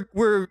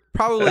 we're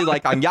probably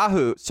like on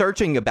Yahoo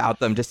searching about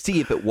them to see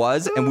if it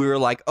was, and we were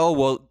like, oh,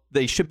 well,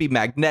 they should be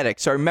magnetic.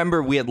 So I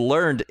remember we had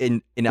learned in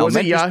Was it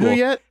elementary Yahoo school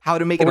yet? how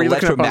to make Or an were you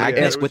looking up on-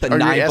 electromagnet yeah, with a or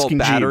you were 9-volt asking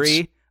battery,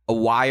 Jeeves? a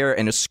wire,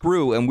 and a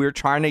screw, and we were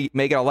trying to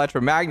make an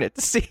electromagnet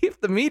to see if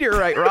the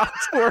meteorite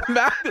rocks were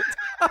magnetized.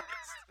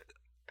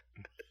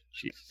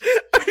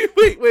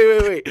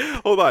 Wait.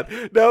 Hold on.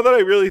 Now that I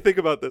really think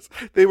about this,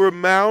 they were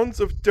mounds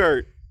of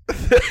dirt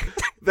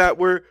that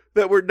were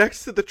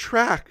next to the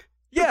track.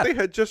 Yeah. That they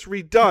had just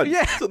redone.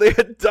 Yeah. So they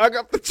had dug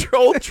up the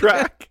old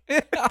track.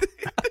 Yeah. Put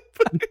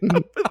it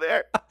up in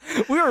there.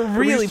 We were And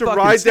really we used to fucking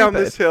ride down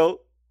stupid. this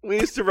hill. We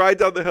used to ride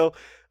down the hill.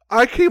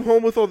 I came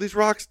home with all these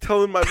rocks,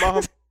 telling my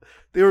mom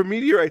they were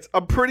meteorites.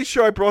 I'm pretty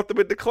sure I brought them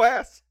into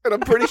class, and I'm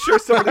pretty sure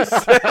somebody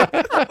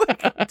said,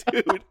 like,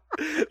 "Dude,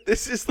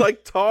 this is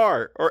like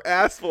tar or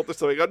asphalt or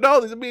something." I go, "No,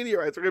 these are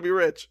meteorites. We're gonna be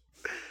rich."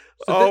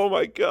 So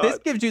My god! This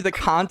gives you the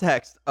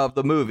context of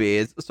the movie.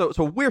 Is so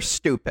we're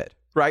stupid,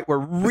 right? We're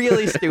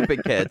really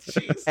stupid kids.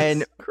 Jesus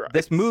And Christ.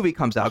 this movie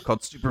comes out called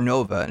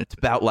Supernova, and it's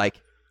about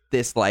like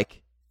this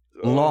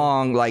Oh.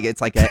 long, like it's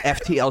like a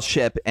FTL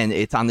ship, and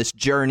it's on this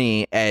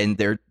journey, and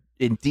they're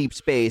in deep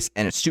space,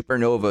 and a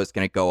supernova is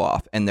going to go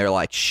off, and they're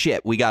like,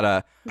 "Shit, we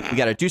gotta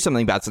do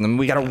something about something.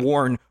 We gotta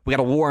warn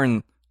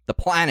the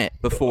planet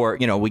before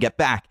we get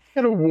back."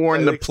 Gotta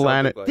warn the I think something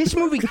planet. like This that.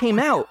 movie came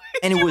out,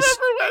 and it was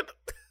Never went.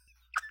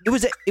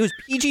 it was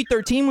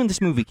PG-13 when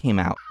this movie came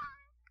out.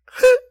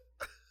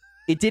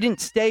 It didn't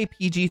stay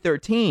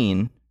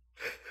PG-13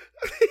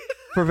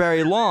 for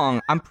very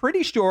long. I'm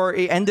pretty sure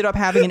it ended up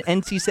having an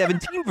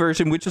NC-17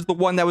 version, which is the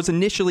one that was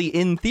initially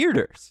in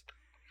theaters.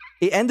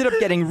 It ended up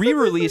getting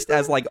re-released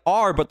as like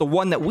R, but the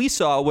one that we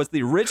saw was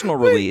the original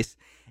release.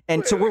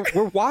 And so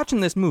we're watching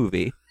this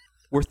movie.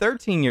 We're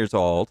 13 years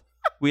old.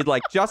 We're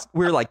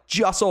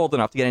just old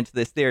enough to get into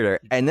this theater,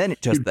 and then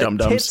it just You the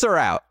dum-dums. tits are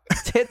out.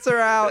 Tits are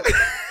out.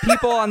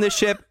 People on this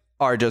ship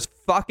are just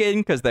fucking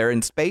because they're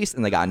in space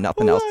and they got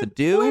nothing else to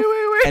do.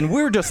 Wait. And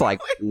we're just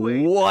like,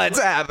 Wait. what's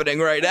happening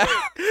right now?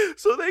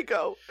 So they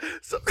go.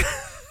 So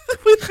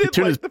within,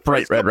 Tune like, is the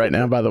bright first red couple- right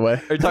now, by the way.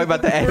 Are you talking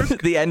about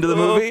the end of the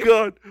movie? Oh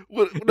god!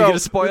 No, gonna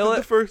spoil within it?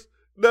 The first,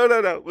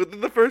 no.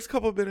 Within the first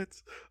couple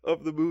minutes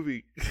of the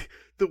movie,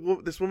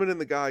 this woman and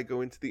the guy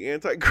go into the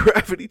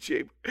anti-gravity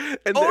chamber,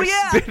 and Oh, they're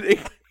yeah! spinning.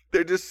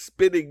 They're just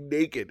spinning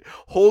naked,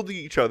 holding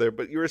each other,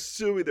 but you're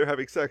assuming they're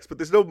having sex. But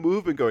there's no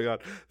movement going on.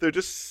 They're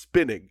just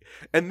spinning,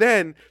 and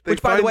then they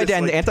Which, by the find way, this,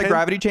 Dan, like, the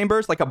anti-gravity chamber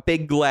is like a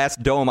big glass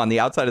dome on the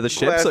outside of the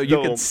ship, Glass so you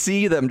dome. can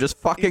see them just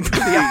fucking from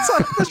the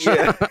outside of the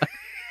ship. Yeah.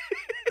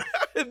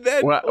 And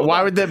then Why, hold why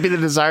on. would that be the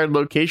desired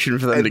location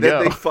for them And to then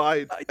go? they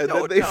find,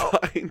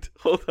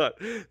 hold on.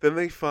 Then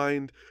they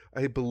find,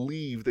 I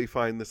believe they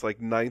find this like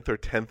 9th or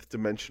 10th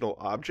dimensional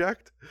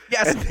object.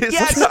 Yes, And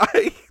yes.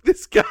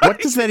 this guy. What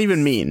does that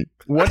even mean?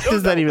 What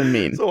does that even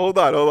mean? So hold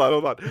on.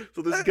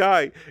 So this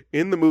guy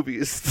in the movie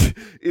is,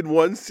 in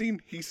one scene,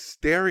 he's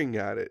staring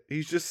at it.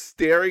 He's just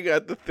staring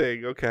at the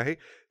thing, okay?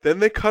 Then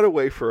they cut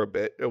away for a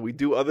bit, and we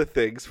do other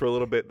things for a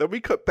little bit. Then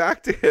we cut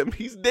back to him.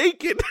 He's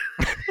naked.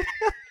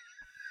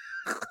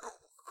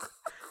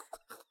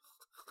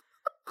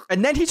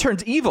 And then he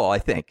turns evil, I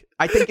think.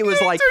 I think it was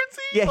He like, turns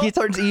evil. he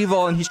turns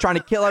evil and he's trying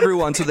to kill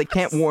everyone so they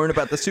can't warn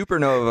about the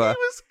supernova.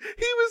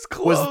 He was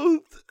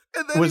clothed,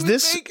 and then was he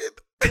was this- naked.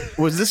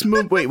 Was this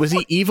movie? Wait, was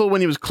he evil when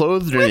he was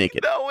clothed or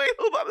naked? No, wait,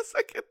 hold on a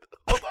second.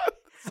 Hold on.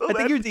 So I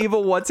think he was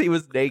evil once he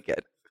was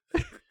naked.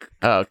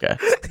 Oh, okay.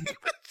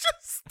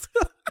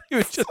 He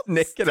was just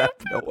naked out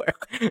of nowhere.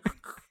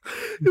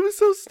 It was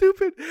so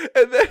stupid.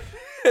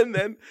 And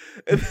then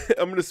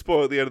I'm going to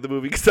spoil the end of the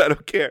movie because I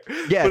don't care.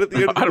 Yeah, but at the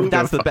end of the movie,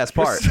 that's the best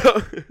part.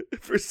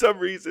 For some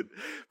reason,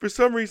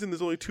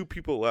 there's only two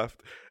people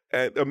left,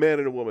 and a man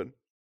and a woman,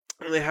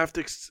 and they have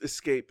to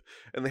escape,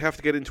 and they have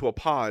to get into a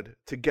pod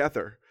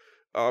together.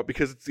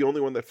 Because it's the only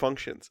one that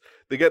functions.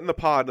 They get in the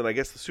pod, and I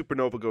guess the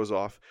supernova goes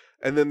off.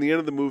 And then the end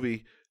of the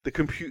movie,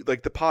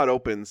 the pod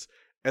opens,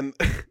 and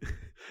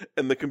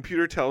and the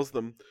computer tells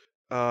them,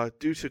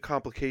 due to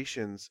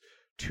complications,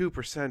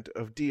 2%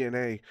 of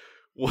DNA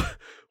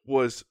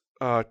was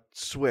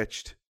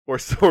switched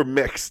or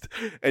mixed.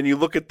 And you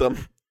look at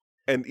them,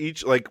 and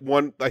each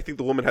one. I think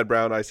the woman had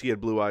brown eyes, he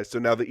had blue eyes. So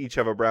now they each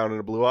have a brown and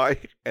a blue eye,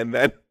 and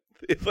then.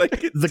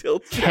 The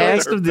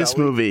cast of this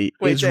movie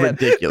is Dan,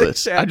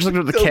 ridiculous. I just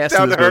looked at the cast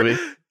of this movie.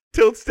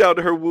 Tilts down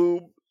to her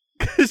womb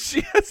because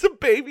she has a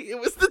baby. It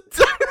was the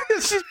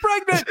dumbest. She's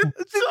pregnant.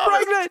 She's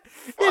pregnant.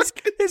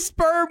 His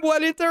sperm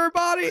went into her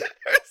body.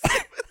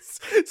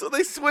 So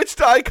they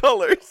switched eye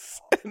colors,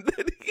 and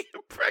then he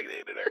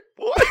impregnated her.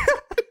 What?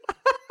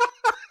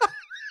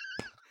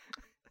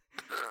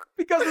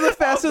 Because of the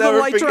faster I'll than never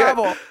light forget.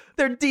 travel.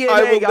 Their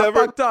DNA got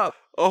fucked up.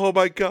 Oh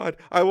my god!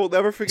 I will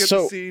never forget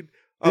the scene.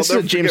 This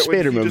is a James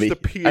Spader movie.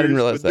 I didn't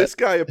realize that. This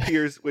guy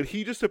appears when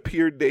he just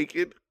appeared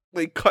naked.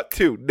 Like cut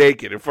to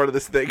naked in front of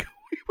this thing.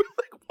 We were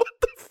like, "What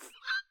the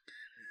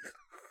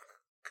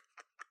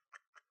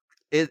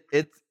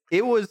fuck?"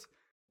 It was.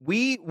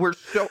 We were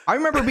so. I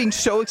remember being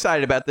so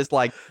excited about this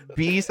like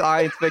B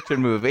science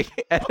fiction movie,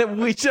 and then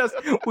we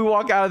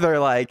walk out of there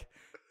like,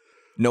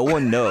 no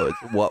one knows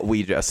what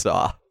we just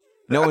saw.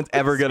 No one's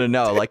ever gonna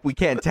know. Like we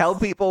can't tell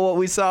people what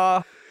we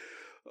saw.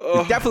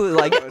 Oh, definitely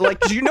like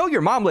 'cause your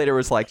mom later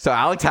was like, so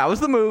Alex, how was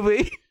the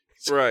movie?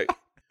 right.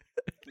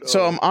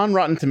 So I'm on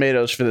Rotten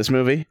Tomatoes for this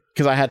movie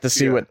because I had to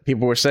see what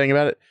people were saying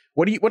about it.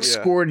 What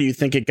score do you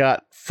think it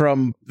got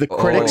from the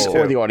critics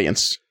or the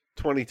audience?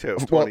 22.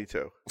 Well,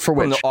 22. For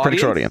which? the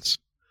Critics or audience? audience?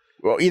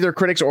 Well, either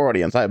critics or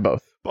audience. I have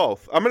both.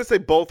 Both. I'm going to say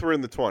both were in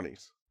the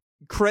 20s.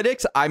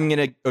 Critics, I'm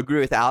gonna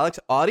agree with Alex.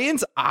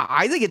 Audience,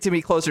 I think it's gonna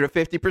be closer to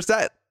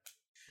 50%.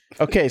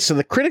 Okay, so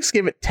the critics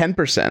gave it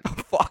 10%.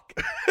 Fuck.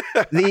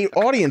 The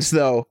audience,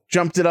 though,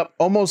 jumped it up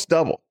almost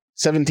double,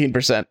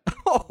 17%.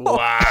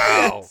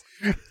 Wow.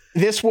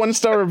 This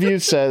one-star review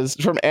says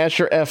from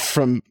Asher F.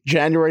 from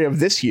January of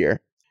this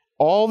year,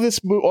 all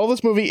this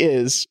movie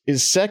is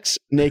sex,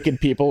 naked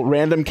people,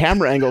 random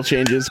camera angle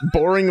changes,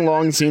 boring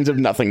long scenes of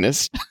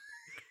nothingness.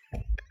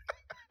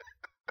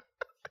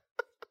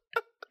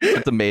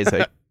 It's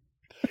amazing.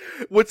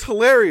 What's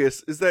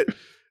hilarious is that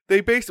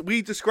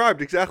we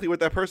described exactly what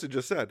that person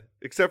just said,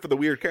 except for the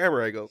weird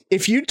camera angles.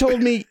 If you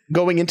told me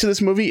going into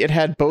this movie it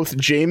had both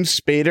James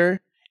Spader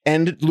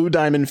and Lou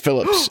Diamond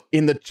Phillips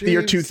in the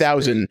year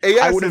 2000,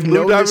 yes, I would have Lou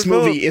known Diamond this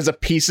movie Phillips. is a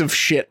piece of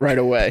shit right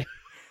away.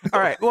 All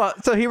right. Well,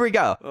 so here we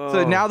go.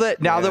 So now that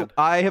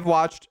I have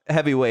watched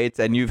Heavyweights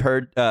and you've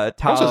heard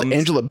Also,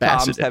 Angela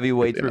Bassett Tom's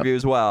Heavyweights review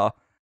as well,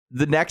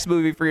 the next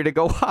movie for you to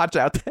go watch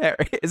out there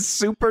is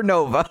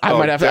Supernova.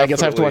 I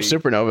guess I have to watch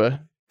Supernova.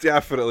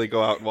 Definitely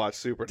go out and watch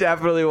Supernova.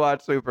 Definitely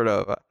watch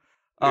Supernova.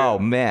 Oh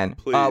man.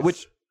 Please.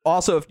 Which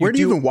also, if you Where do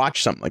you even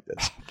watch something like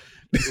this?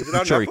 Is it on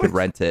I'm sure Netflix? you could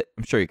rent it.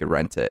 I'm sure you could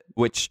rent it.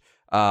 Which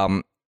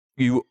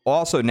you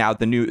also now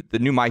the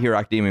new My Hero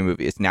Academia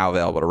movie is now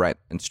available to rent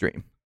and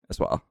stream as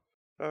well.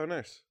 Oh,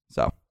 nice.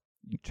 So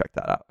you can check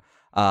that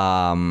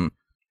out.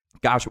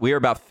 Gosh, we are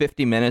about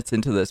 50 minutes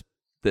into this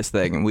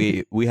thing, and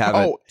we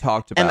haven't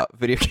talked about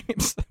video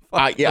games.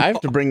 I have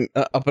to bring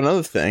up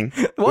another thing.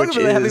 Welcome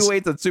to the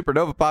Heavyweights and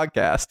Supernova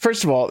podcast.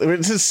 First of all,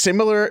 this is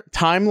similar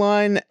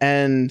timeline,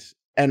 and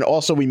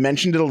also we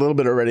mentioned it a little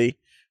bit already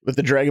with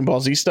the Dragon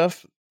Ball Z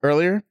stuff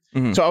earlier.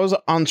 Mhm. So I was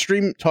on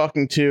stream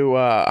talking to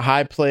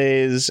High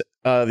Plays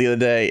the other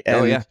day,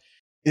 and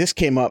this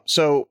came up.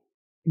 So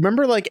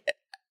remember,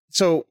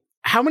 so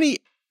how many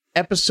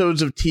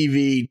episodes of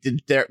TV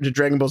did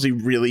Dragon Ball Z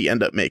really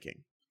end up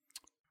making?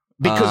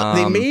 Because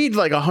they made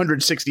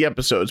 160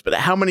 episodes, but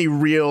how many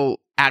real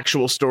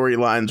actual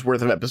storylines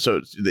worth of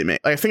episodes did they make?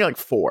 I think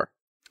 4.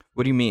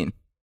 What do you mean?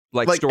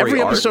 Like story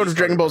every arc? episode of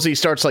Dragon Ball Z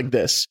starts like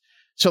this.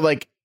 So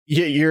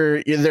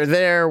they're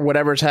there,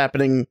 whatever's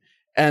happening,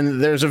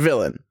 and there's a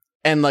villain,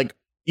 and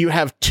you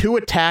have 2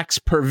 attacks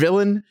per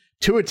villain,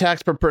 2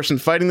 attacks per person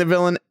fighting the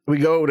villain. We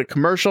go to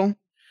commercial.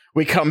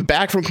 We come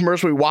back from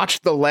commercial. We watch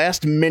the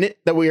last minute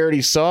that we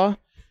already saw.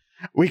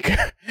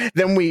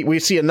 Then we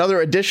see another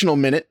additional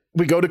minute.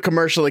 We go to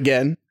commercial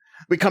again.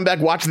 We come back,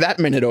 watch that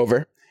minute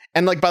over.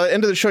 And by the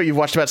end of the show, you've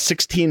watched about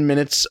 16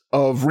 minutes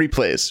of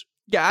replays.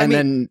 Yeah, I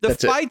mean, the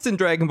fights in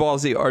Dragon Ball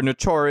Z are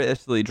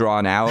notoriously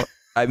drawn out.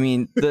 I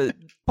mean, the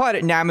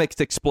Planet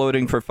Namex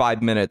exploding for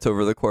 5 minutes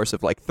over the course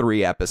of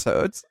 3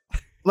 episodes.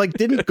 like,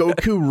 didn't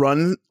Goku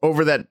run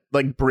over that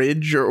like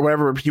bridge or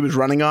whatever he was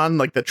running on,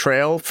 like the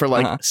trail, for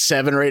like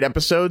 7 or 8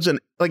 episodes, and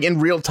like in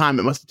real time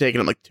it must have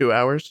taken him like 2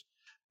 hours.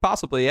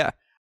 Possibly, yeah.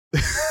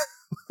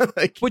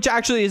 Like, Which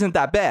actually isn't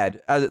that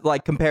bad,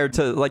 like compared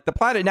to like the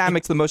Planet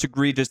Namek's the most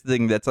egregious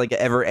thing that's like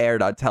ever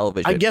aired on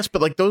television. I guess,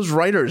 but like those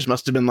writers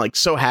must have been like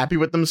so happy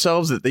with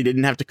themselves that they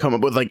didn't have to come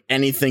up with like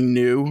anything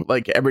new.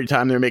 Like every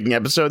time they're making an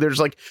episode, they're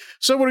just like,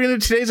 "So what are we gonna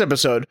do today's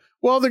episode?"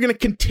 Well, they're gonna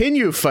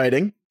continue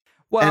fighting.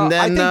 Well, and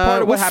then, I think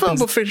part of what we'll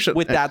happens finish it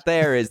with next. that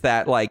there is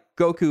that like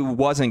Goku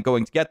wasn't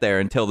going to get there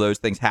until those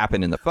things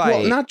happen in the fight.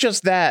 Well, not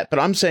just that, but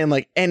I'm saying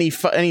like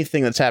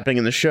anything that's happening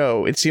in the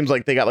show, it seems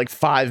like they got like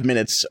 5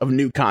 minutes of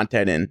new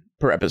content in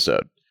per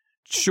episode.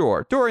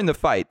 Sure, during the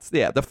fights,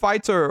 yeah, the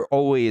fights are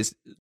always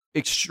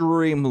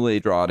extremely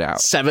drawn out.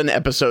 7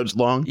 episodes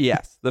long.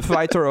 Yes, the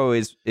fights are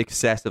always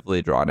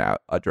excessively drawn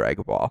out. A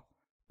Dragon Ball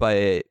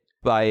by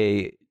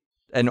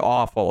an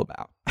awful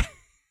amount.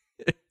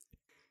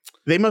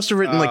 They must have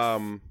written like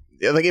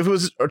if it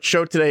was a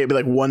show today, it'd be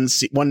like one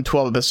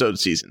 12 episode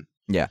season.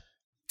 Yeah.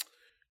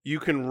 You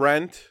can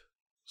rent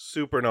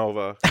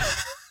Supernova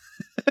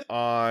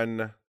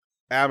on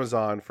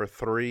Amazon for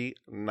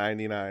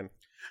 $3.99.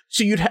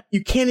 So you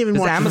can't even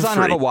Does watch Amazon it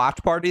for have free. a watch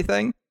party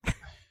thing?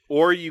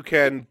 Or you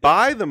can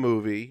buy the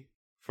movie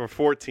for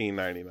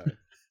 $14.99.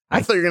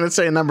 I thought you were going to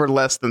say a number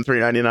less than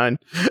 $3.99.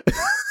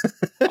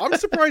 I'm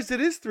surprised it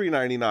is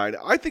 $3.99.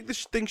 I think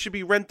this thing should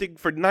be renting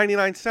for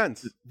 99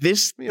 cents.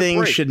 This Give me a thing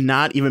break. should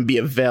not even be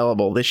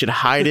available. They should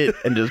hide it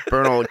and just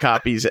burn all the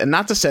copies, and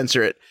not to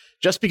censor it,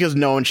 just because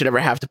no one should ever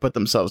have to put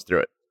themselves through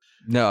it.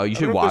 No, you I should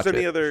don't know if watch there's it.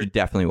 any other- You should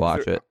definitely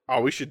watch it. Oh,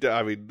 we should.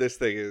 I mean, this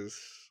thing is.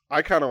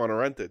 I kind of want to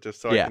rent it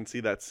just so Yeah. I can see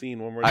that scene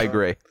one more I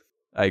time.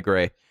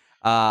 agree.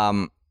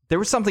 There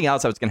was something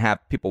else I was gonna have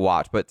people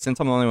watch, but since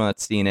I'm the only one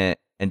that's seen it,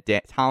 and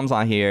Tom's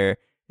not here,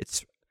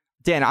 it's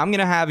Dan. I'm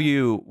gonna have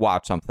you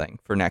watch something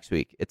for next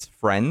week. It's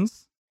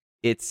Friends.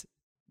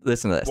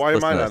 Listen to this. Why am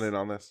listen I to not this. in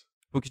on this?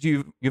 Because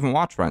you haven't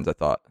watched Friends. I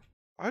thought.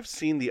 I've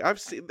seen. I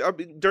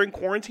mean, during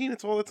quarantine,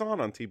 it's all that's on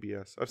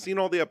TBS. I've seen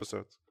all the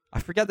episodes. I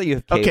forget that you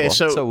have cable. Okay, It's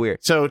so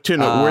weird. So,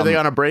 Tuna, were they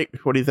on a break?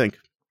 What do you think?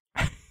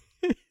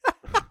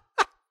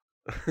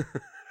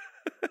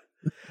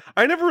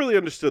 I never really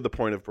understood the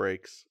point of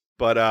breaks,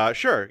 but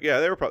sure, yeah,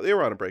 they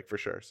were on a break for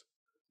sure.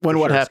 When For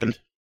what sure, happened?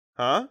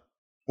 Huh?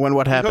 When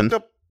what He happened?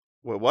 hooked up.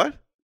 What?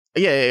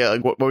 Yeah.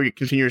 Like, what were you?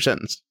 Continue your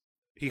sentence.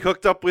 He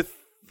hooked up with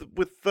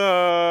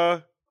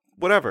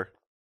whatever.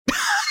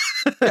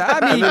 Yeah, I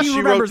And mean, then he she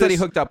remembers wrote that he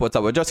this- hooked up with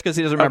someone just because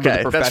he doesn't remember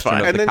Okay, the that's profession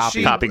fine. of And the then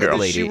she copy girl. and then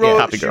lady. she wrote,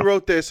 Copy she girl.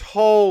 wrote this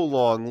whole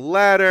long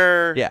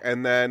letter. Yeah.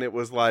 And then it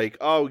was like,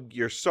 "Oh,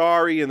 you're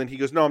sorry." And then he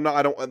goes, "No, I'm not.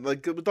 I don't."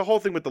 Like the whole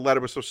thing with the letter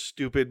was so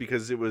stupid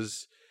because it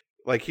was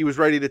like he was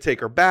ready to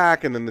take her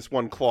back, and then this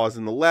one clause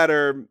in the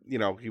letter,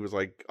 he was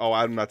like, "Oh,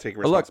 I'm not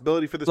taking But look,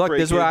 responsibility for this." Look,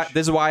 breakage.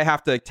 this is why I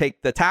have to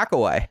take the tack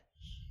away.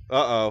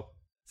 Uh-oh.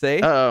 See,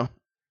 Uh-oh.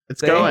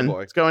 It's Say- going. Oh,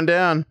 boy. It's going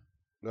down.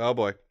 Oh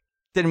boy.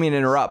 didn't mean to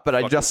interrupt, but I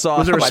Fucking- just saw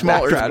Was there a my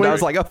small background. I earthquake?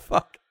 was like, oh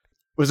fuck.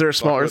 Was there a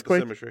small Fuck with the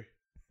earthquake? symmetry.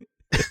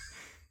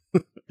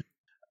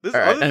 There's All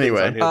right, other things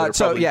anyway. on here that are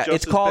So probably yeah, just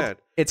it's as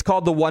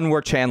called bad. the one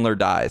where Chandler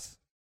dies.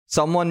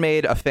 Someone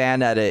made a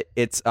fan edit.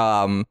 It's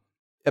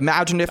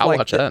imagine if I'll like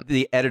watch that.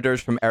 the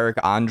editors from Eric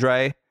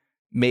Andre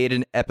made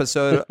an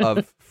episode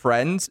of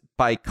Friends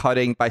by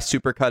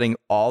super cutting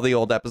all the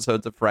old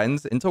episodes of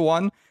Friends into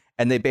one,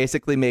 and they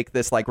basically make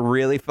this like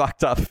really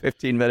fucked up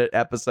 15-minute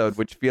episode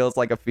which feels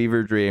like a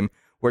fever dream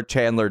where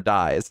Chandler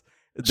dies.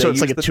 So They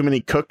it's like use a Too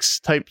Many Cooks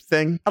type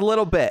thing? a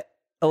little bit.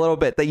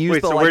 They use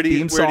Wait, the so like where do you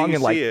theme song see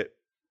and like it?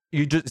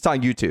 it's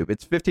on YouTube.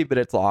 It's 15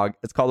 minutes long.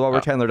 It's called The One Where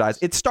Oh. Chandler Dies.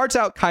 It starts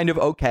out kind of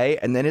okay,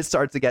 and then it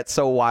starts to get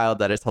so wild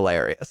that it's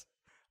hilarious.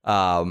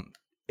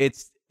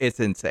 It's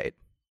insane.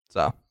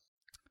 So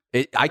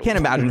I can't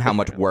imagine how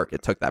much work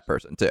it took that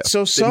person too. So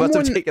They must someone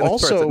have taken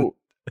this person also...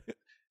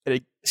 an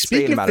insane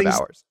Speaking of amount of things-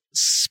 hours.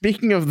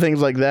 Speaking of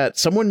things like that,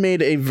 someone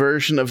made a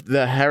version of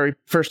the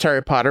first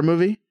Harry Potter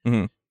movie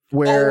Mhm.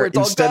 where Oh, it's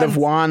all instead of guns.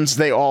 wands,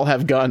 they all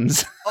have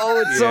guns.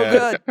 Oh, it's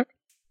Yeah. so good.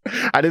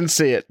 I didn't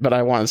see it, but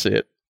I want to see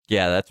it.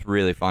 Yeah, that's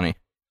really funny.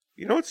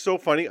 You know what's so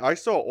funny? I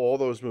saw all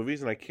those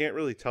movies and I can't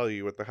really tell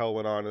you what the hell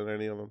went on in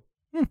any of them.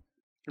 Isn't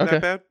Okay.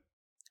 that bad?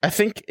 I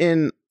think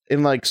in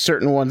like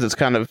certain ones, it's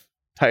kind of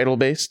title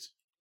based.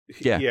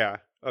 Yeah. Yeah.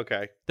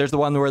 Okay. There's the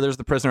one where there's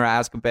the Prisoner of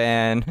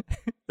Azkaban.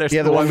 There's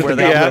Yeah, the one with where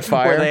the they Goblet have of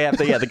Fire. where they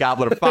have the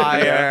Goblet of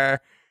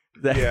Fire.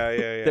 The-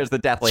 Yeah. There's the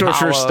Deathly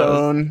Sorcerer's Hallows.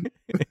 Stone.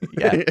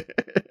 Yeah.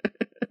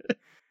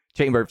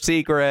 Chamber of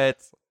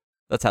Secrets.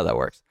 That's how that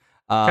works.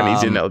 Kind of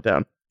easy to nail it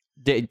down.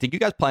 Did you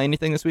guys play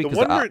anything this week? The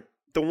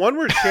 'Cause one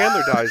where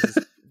Chandler dies is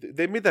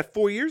they made that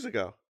 4 years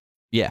ago.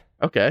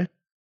 Okay.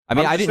 I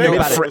mean, I'm I just didn't know saying,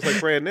 about it it. was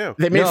like brand new.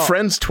 They made No.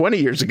 Friends 20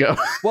 years ago.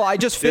 Well, I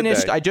just Did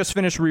finished. they? I just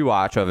finished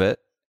rewatch of it,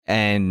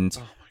 and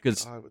Oh my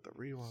 'cause- god, with the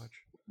rewatch.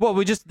 well,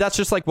 that's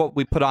just like what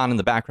we put on in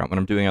the background when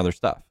I'm doing other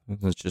stuff.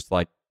 It's just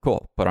like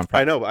cool, but I'm.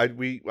 I know. I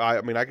mean,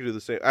 I could do the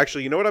same.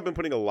 Actually, you know what I've been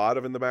putting a lot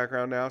of in the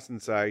background now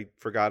since I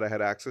forgot I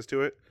had access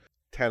to it?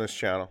 Tennis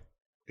Channel.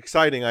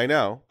 Exciting, I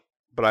know,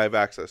 but I have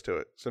access to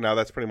it. So now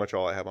that's pretty much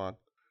all I have on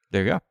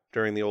There you go.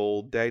 during the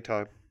old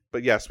daytime.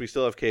 But yes, we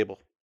still have cable.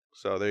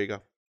 So there you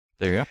go.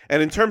 There you go.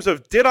 And in terms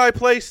of did I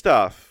play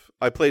stuff,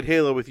 I played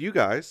Halo with you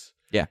guys.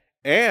 Yeah.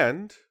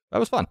 And That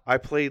was fun. I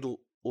played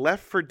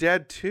Left 4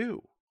 Dead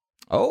 2.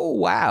 Oh,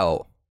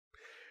 wow.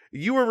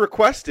 You were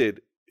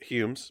requested,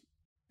 Humes,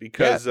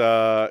 because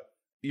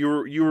you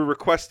were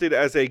requested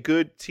as a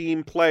good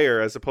team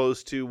player as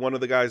opposed to one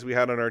of the guys we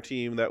had on our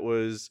team that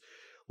was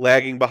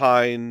lagging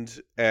behind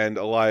and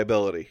a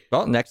liability.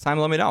 Well, next time,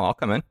 let me know. I'll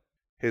come in.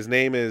 His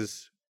name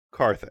is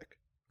Karthik.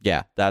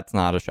 Yeah, that's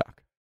not a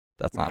shock.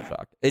 That's not a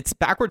shock. It's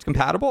backwards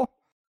compatible?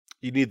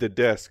 You need the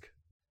disc.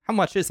 How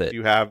much is it?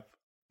 You have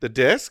the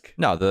disc?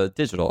 No, the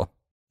digital.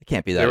 It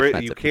can't be that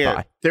expensive you to can't.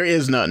 buy. There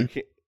is none.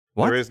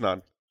 What? There is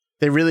none.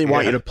 They really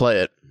want you to play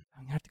it.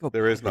 I'm gonna have to go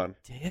There buy is the none.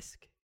 disc?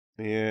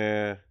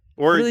 Yeah.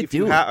 Or What do they if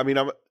you do? have, I mean,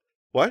 what?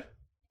 What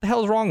the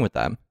hell is wrong with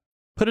them?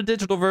 Put a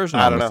digital version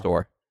I on don't the know.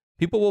 store.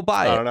 People will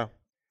buy I it. don't know.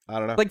 I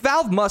don't know. Like,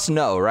 Valve must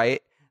know,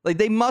 right? Like,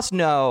 they must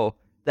know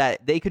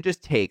that they could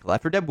just take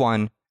Left 4 Dead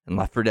 1 and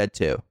Left 4 Dead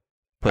 2,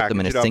 put them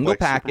in a Package it up single like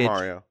Super package,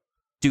 Mario.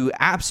 do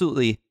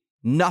absolutely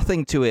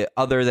nothing to it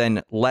other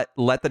than let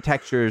the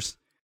textures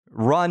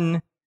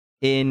run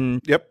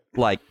in, Yep.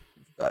 like,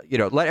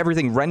 let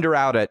everything render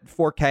out at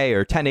 4K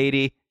or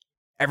 1080.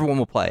 Everyone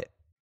will play it.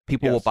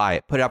 People will Yes. buy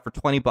it. Put it out for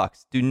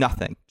 $20. Do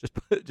nothing. Just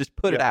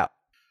put it Yep. out.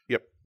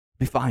 Yep.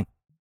 Be fine.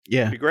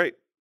 Yeah. Be great.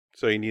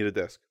 So you need a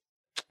disc.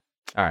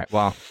 All right.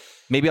 Well,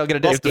 maybe I'll get a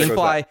disc. Well,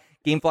 there's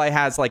Gamefly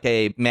has like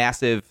a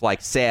massive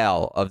like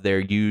sale of their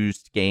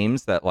used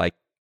games that, like,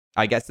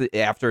 I guess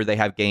after they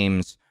have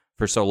games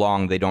for so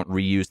long, they don't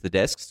reuse the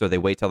discs, so they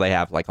wait till they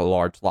have like a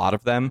large lot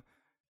of them,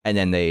 and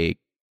then they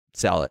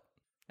sell it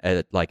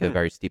at like a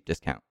very steep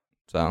discount.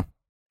 So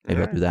maybe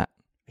I'll Alright. do that.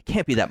 It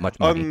can't be that much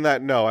Other money. than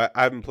that, no, I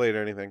haven't played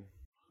anything.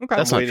 Okay.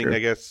 That's I'm not waiting, true. I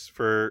guess,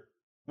 for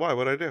why?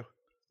 What'd I do?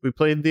 We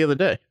played the other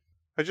day.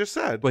 I just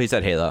said. Well, he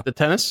said Halo. The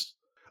tennis?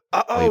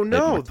 you Oh played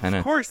no! more tennis.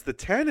 Of course, the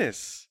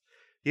tennis.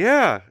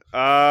 Yeah,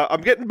 I'm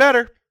getting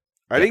better.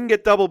 I didn't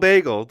get double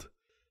bageled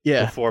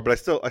Yeah. before, but I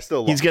still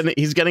lost.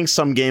 He's getting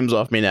some games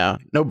off me now.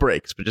 No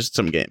breaks, but just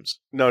some games.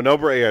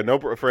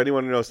 For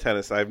anyone who knows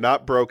tennis, I have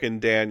not broken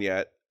Dan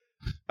yet,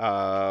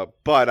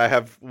 but I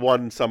have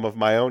won some of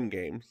my own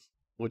games,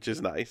 which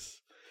is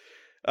nice.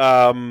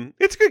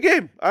 It's a good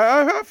game.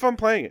 I have fun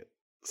playing it.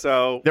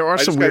 So There are I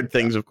some just weird gotta-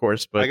 things, of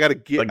course, but I gotta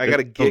get. like, I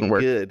gotta it doesn't get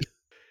work. good.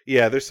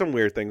 Yeah, there's some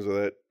weird things with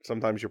it.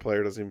 Sometimes your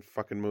player doesn't even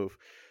fucking move.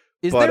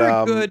 Is But, there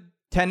a good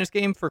tennis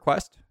game for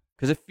Quest?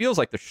 Because it feels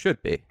like there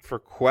should be. For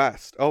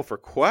Quest. Oh, for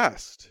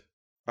Quest.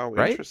 Oh,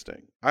 Right?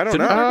 interesting. I don't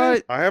Shouldn't know. there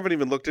be? I haven't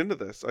even looked into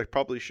this. I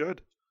probably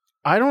should.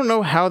 I don't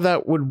know how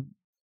that would.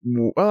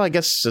 Well, I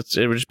guess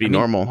it would just be I mean,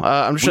 normal.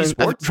 I'm Wii just trying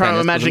Sports to tennis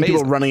was imagine people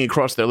amazing. running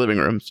across their living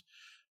rooms.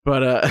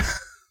 But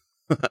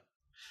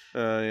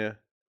Yeah.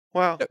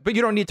 Well, But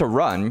you don't need to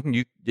run.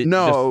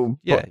 no,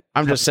 yeah, but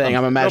I'm just saying.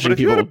 I'm no, but imagining if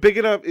you had a people. big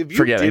enough, if you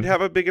forgetting. did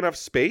have a big enough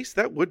space,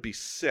 that would be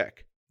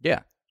sick. yeah,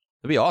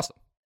 that'd be awesome.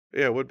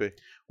 Yeah, it would be.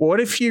 What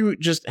if you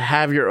just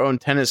have your own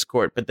tennis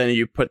court, but then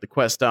you put the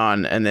Quest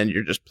on, and then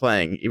you're just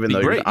playing, even Be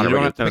though great. you're on You a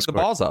don't regular have to pick tennis the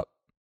court? balls up.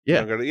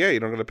 Yeah. You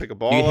don't gotta pick a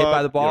ball. You get hit up.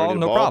 by the ball, You don't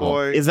need a no ball problem.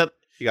 boy. Is that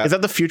You got, is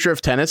that the future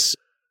of tennis?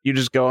 You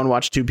just go and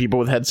watch two people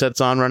with headsets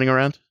on running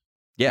around.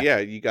 Yeah. Yeah,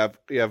 you have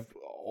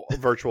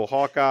virtual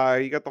Hawkeye.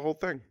 You got the whole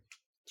thing.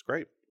 It's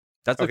great.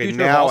 That's the Okay, future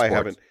now of all I sports.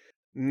 haven't.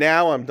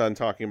 Now I'm done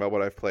talking about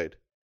what I've played.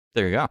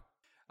 There you go.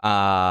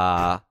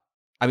 I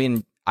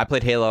mean, I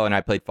played Halo and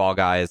I played Fall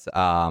Guys. Did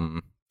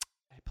I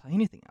play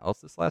anything else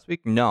this last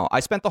week? No, I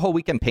spent the whole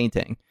weekend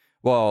painting.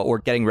 Well, or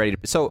getting ready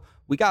to. So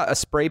we got a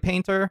spray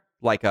painter,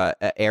 like a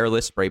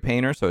airless spray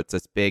painter. So it's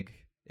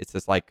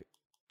this like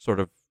sort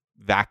of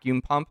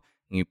vacuum pump,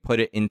 and you put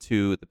it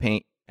into the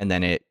paint, and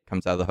then it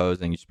comes out of the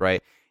hose, and you spray.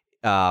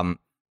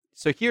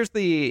 So here's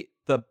the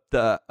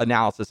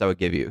analysis I would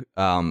give you.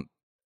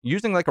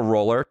 Using like a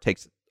roller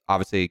takes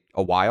obviously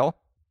a while,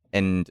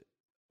 and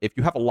if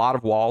you have a lot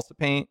of walls to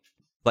paint,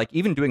 like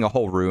even doing a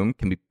whole room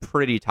can be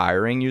pretty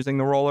tiring using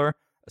the roller,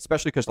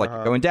 especially because like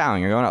you're going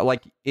down, you're going out,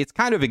 like it's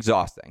kind of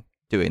exhausting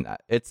doing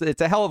that. It's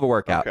a hell of a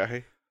workout.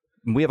 Okay.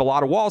 We have a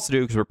lot of walls to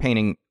do because we're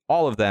painting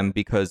all of them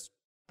because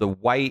the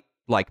white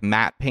like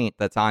matte paint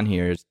that's on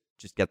here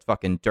just gets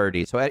fucking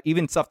dirty. So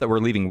even stuff that we're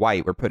leaving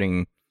white, we're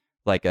putting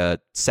like a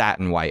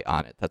satin white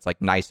on it that's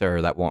like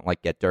nicer, that won't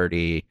like get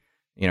dirty.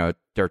 You know,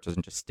 dirt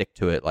doesn't just stick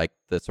to it like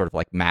the sort of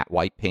like matte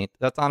white paint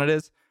that's on it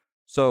is.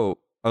 So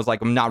I was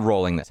like, I'm not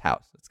rolling this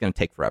house. It's going to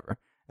take forever.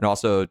 And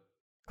also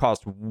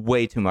cost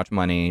way too much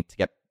money to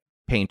get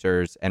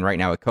painters. And right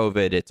now with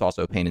COVID, it's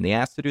also a pain in the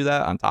ass to do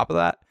that on top of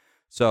that.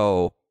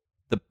 So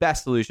the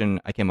best solution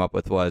I came up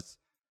with was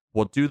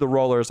we'll do the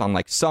rollers on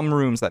like some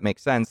rooms that make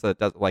sense, that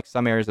does like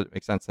some areas that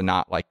make sense to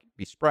not like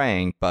be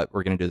spraying, but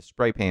we're going to do the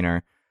spray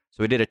painter.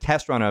 So we did a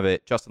test run of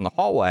it just in the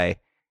hallway.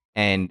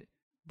 And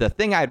the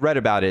thing I'd read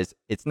about is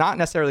it's not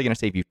necessarily going to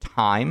save you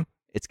time.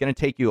 It's going to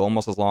take you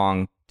almost as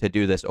long to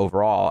do this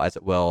overall as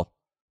it will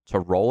to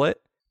roll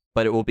it,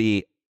 but it will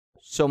be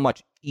so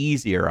much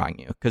easier on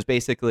you because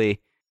basically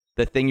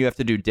the thing you have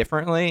to do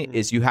differently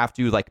is you have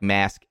to like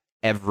mask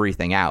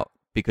everything out,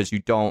 because you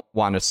don't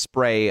want to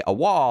spray a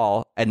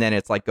wall and then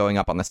it's like going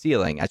up on the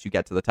ceiling as you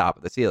get to the top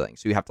of the ceiling.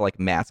 So you have to like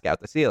mask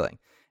out the ceiling,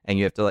 and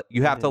you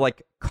have to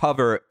like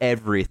cover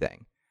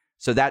everything.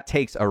 So that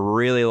takes a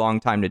really long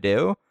time to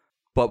do.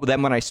 But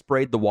then when I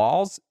sprayed the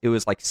walls, it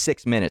was like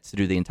 6 minutes to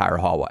do the entire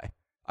hallway.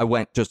 I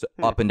went just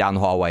up and down the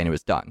hallway and it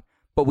was done.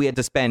 But we had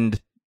to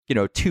spend,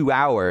 2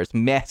 hours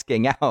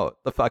masking out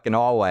the fucking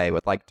hallway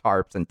with like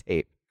tarps and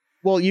tape.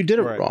 Well, you did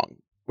it Right. wrong.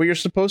 What you're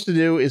supposed to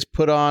do is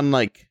put on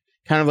like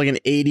kind of like an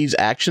 80s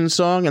action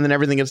song, and then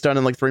everything gets done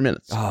in like 3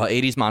 minutes. Oh,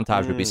 80s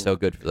montage would be so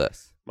good for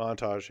this.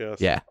 Montage, yes.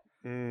 Yeah.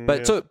 Yeah.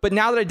 But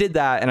now that I did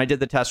that and I did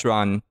the test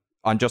run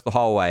on just the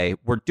hallway,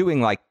 we're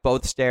doing like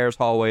both stairs,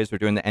 hallways. We're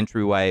doing the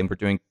entryway, and we're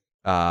doing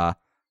the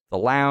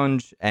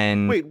lounge.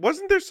 And Wait,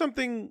 wasn't there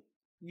something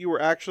you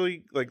were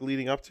actually like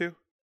leading up to?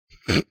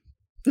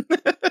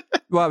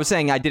 well, I was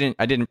saying I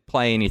didn't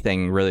play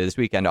anything really this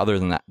weekend other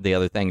than the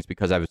other things,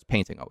 because I was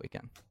painting all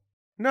weekend.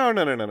 No.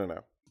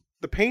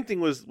 The painting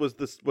was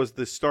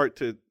the start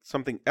to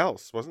something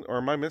else, wasn't? Or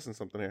am I missing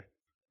something here?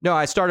 No,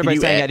 I started Did by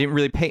you saying add- I didn't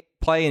really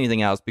play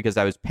anything else because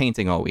I was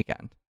painting all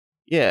weekend.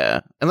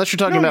 Yeah, unless you're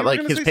talking No, about you were like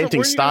gonna his say painting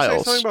weren't you gonna say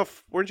styles. something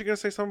about- weren't you going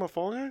to say something about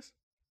Fall Guys?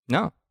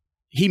 No.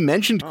 He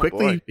mentioned Oh,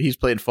 quickly boy. he's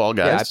played Fall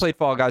Guys. Yeah, I played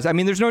Fall Guys. I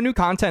mean, there's no new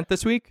content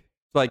this week.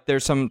 Like,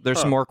 there's some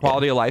more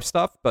quality of life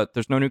stuff, but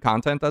there's no new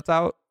content that's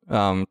out.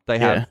 They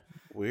have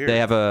Weird. they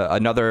have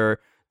another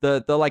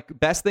the like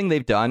best thing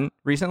they've done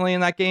recently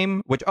in that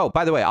game. Which, oh,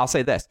 by the way, I'll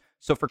say this.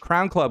 So for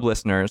Crown Club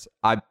listeners,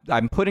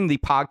 I'm putting the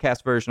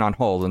podcast version on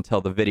hold until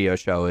the video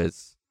show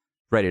is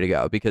ready to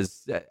go,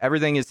 because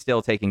everything is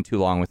still taking too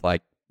long with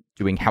like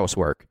doing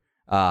housework,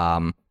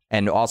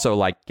 and also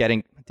like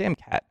getting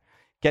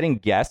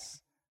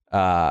guests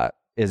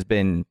has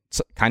been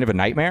kind of a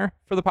nightmare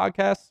for the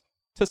podcast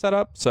to set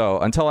up. So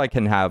until I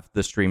can have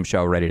the stream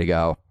show ready to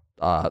go,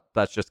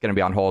 that's just going to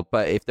be on hold.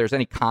 But if there's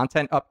any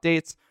content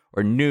updates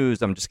or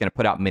news, I'm just going to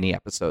put out mini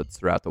episodes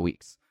throughout the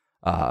weeks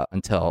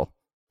until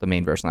the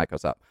main version of that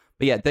goes up.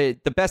 But yeah,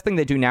 the best thing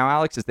they do now,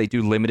 Alex, is they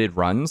do limited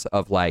runs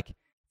of like,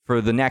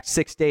 for the next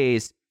 6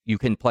 days, you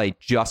can play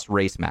just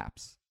race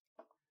maps.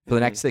 For the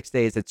next 6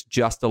 days, it's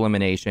just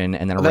elimination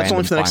and then a That's random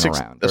only for the next final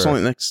 6. round. That's Or-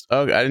 only the next.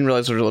 Oh, I didn't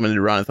realize there was a limited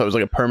run. I thought it was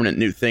like a permanent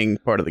new thing,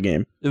 part of the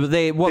game.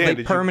 They Dan, did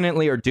you-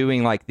 permanently are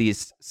doing like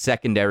these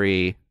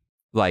secondary,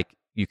 like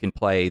you can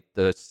play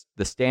the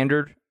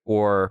standard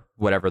or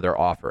whatever they're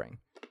offering.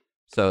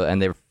 So,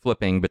 and they're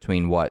flipping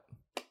between what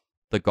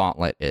the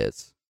gauntlet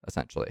is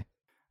essentially.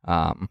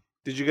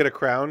 Did you get a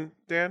crown,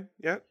 Dan,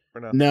 yet?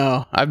 Or not?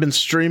 No, I've been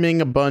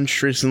streaming a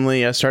bunch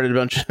recently. I started a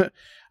bunch.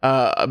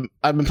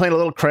 I've been playing a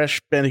little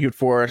Crash Bandicoot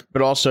 4,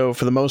 but also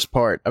for the most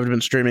part, I've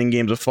been streaming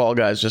games of Fall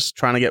Guys, just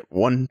trying to get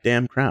one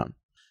damn crown,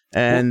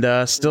 and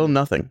still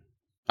nothing.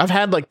 I've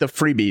had like the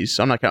freebies.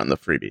 I'm not counting the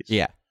freebies.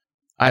 Yeah,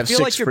 I have feel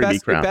 6 like your freebie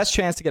best crowns.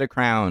 chance to get a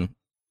crown.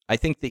 I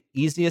think the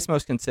easiest,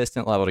 most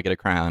consistent level to get a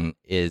crown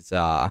is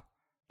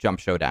Jump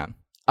Showdown.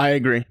 I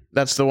agree.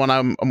 That's the one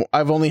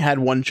I've only had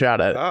one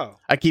shot at. Oh.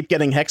 I keep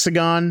getting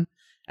Hexagon,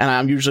 and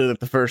I'm usually like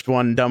the first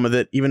one done with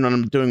it. Even when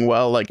I'm doing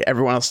well, like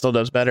everyone else still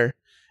does better.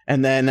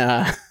 And then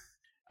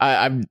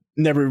I've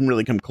never even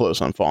really come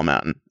close on Fall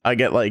Mountain. I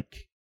get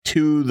like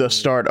to the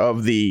start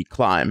of the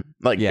climb,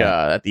 like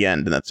at the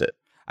end, and that's it.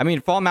 I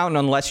mean, Fall Mountain,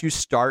 unless you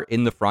start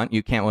in the front,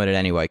 you can't win it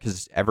anyway,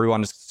 because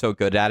everyone is so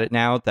good at it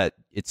now that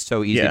it's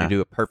so easy to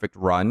do a perfect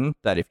run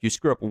that if you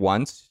screw up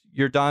once,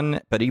 you're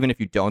done. But even if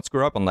you don't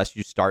screw up, unless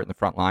you start in the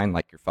front line,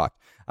 like, you're fucked.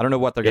 I don't know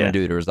what they're going to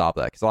do to resolve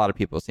that, because a lot of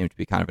people seem to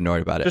be kind of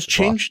annoyed about it. Just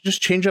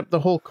change up the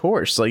whole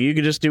course. Like you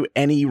could just do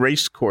any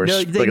race course.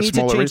 No, they like a need to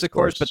smaller change race the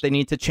course, but they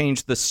need to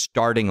change the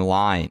starting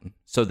line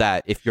so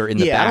that if you're in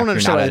the back, I don't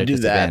understand you're why not they at a do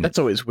that. disadvantage. That's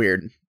always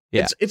weird.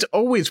 Yeah. It's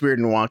always weird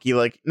and wonky.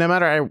 Like no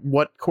matter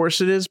what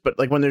course it is, but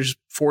like when there's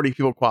 40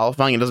 people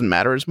qualifying, it doesn't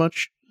matter as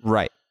much.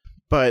 Right.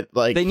 But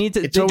like They need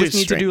to. it's They always just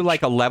need to do strange.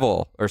 like a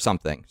level or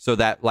something, so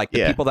that like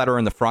the people that are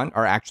in the front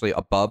are actually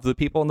above the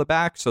people in the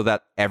back, so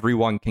that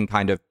everyone can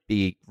kind of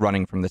be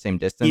running from the same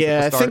distance. Yeah, at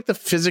the I start. think the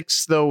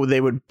physics though they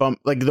would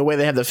bump like the way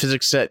they have the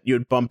physics set, you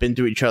would bump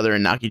into each other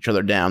and knock each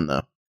other down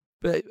though.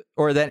 but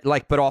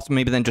also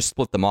maybe then just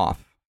split them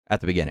off at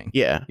the beginning.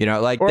 Yeah. You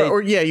know, like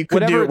Or yeah, you could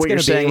whatever do it's what you're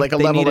gonna saying, be, like a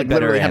they level, need a like better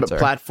literally have answer. a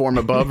platform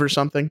above or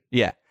something.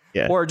 Yeah.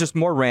 Yeah. Or just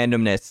more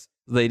randomness,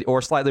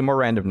 or slightly more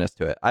randomness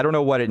to it. I don't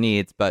know what it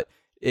needs, but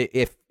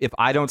if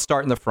I don't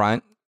start in the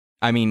front,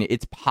 I mean,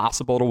 it's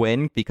possible to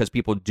win because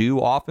people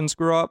do often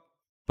screw up,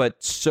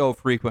 but so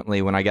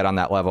frequently when I get on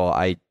that level,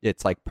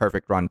 it's like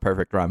perfect run,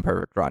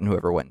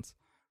 whoever wins.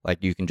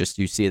 Like you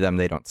see them,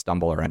 they don't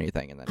stumble or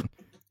anything, and then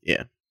you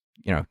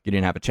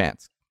didn't have a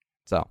chance.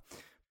 So,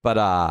 but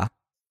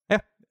yeah,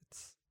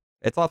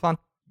 it's a lot of fun.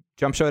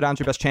 Jump Showdown's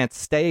your best chance.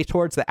 Stay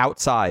towards the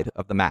outside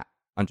of the map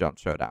on Jump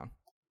Showdown.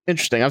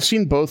 Interesting. I've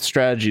seen both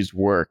strategies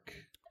work.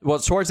 Well,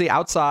 towards the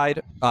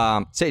outside,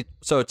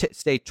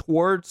 stay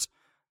towards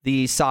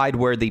the side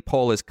where the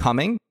pole is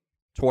coming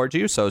towards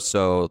you.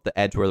 So the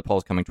edge where the pole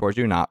is coming towards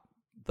you, not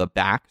the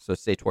back, so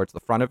stay towards the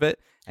front of it,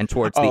 and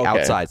towards the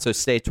outside, so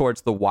stay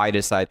towards the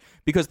widest side.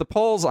 Because the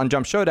poles on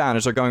Jump Showdown,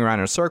 as they're going around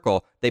in a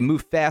circle, they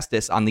move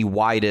fastest on the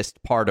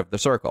widest part of the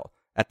circle.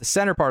 At the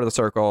center part of the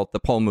circle, the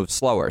pole moves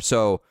slower.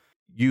 So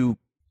your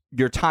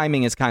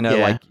timing is kind of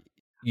like...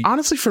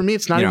 Honestly, for me,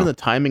 it's not even the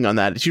timing on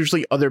that. It's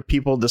usually other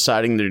people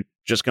deciding they're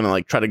just going to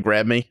like try to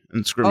grab me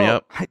and screw me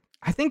up.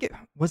 I think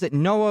was it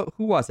Noah?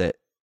 Who was it?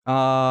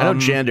 I know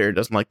Jander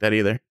doesn't like that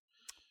either.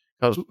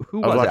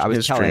 Who was it? I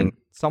was telling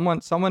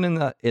someone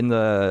in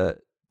the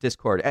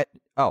Discord.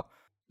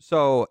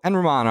 So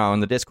Enromano in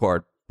the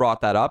Discord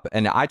brought that up,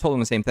 and I told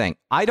him the same thing.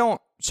 I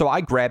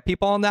grab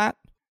people on that,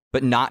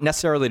 but not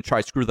necessarily to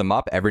try to screw them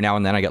up. Every now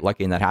and then I get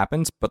lucky and that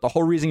happens. But the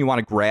whole reason you want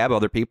to grab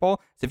other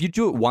people is if you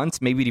do it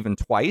once, maybe even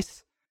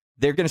twice,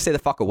 they're going to stay the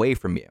fuck away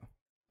from you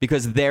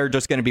because they're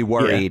just going to be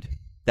worried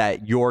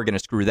that you're going to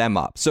screw them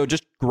up. So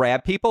just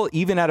grab people,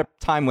 even at a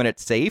time when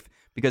it's safe,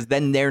 because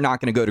then they're not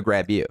going to go to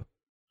grab you.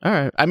 All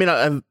right. I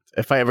mean,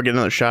 if I ever get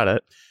another shot at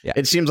it,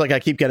 it seems like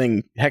I keep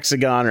getting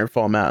Hexagon or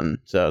Fall Mountain.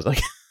 So I was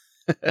like,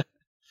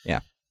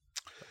 yeah.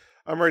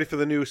 I'm ready for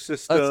the new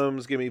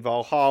systems. Give me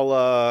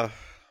Valhalla.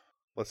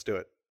 Let's do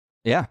it.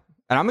 Yeah.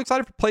 And I'm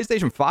excited for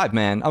PlayStation 5,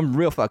 man. I'm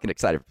real fucking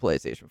excited for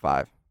PlayStation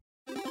 5.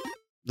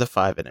 The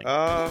 5 inning.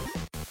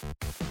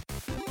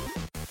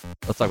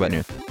 Let's talk about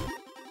news.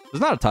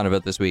 There's not a ton of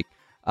it this week.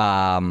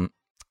 AOC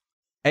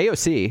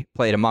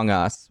played Among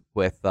Us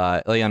with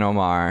Ilhan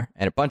Omar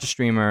and a bunch of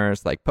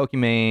streamers like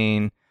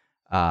Pokimane,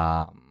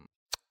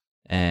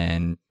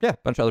 and a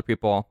bunch of other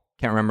people.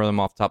 Can't remember them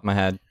off the top of my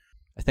head.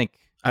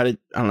 I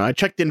don't know. I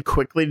checked in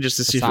quickly just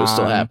to see if it was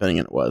still happening,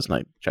 and it was, and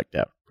I checked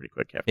out pretty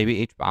quick after. Maybe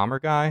H Bomber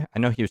guy. I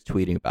know he was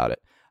tweeting about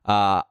it.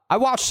 I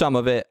watched some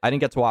of it. I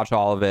didn't get to watch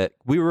all of it.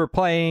 We were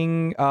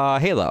playing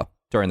Halo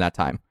during that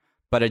time,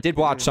 but I did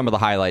watch some of the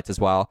highlights as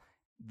well.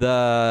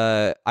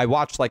 I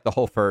watched like the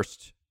whole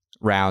first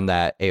round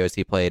that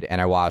AOC played,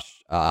 and I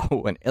watched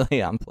when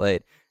Ilhan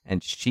played,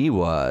 and she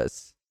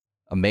was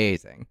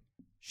amazing.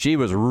 She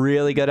was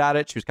really good at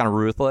it. She was kind of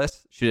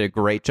ruthless. She did a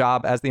great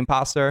job as the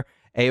imposter.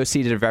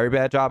 AOC did a very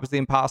bad job as the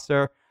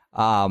imposter.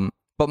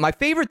 But my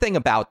favorite thing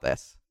about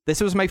this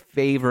was my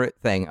favorite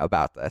thing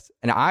about this.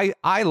 And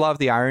I love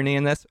the irony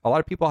in this. A lot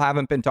of people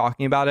haven't been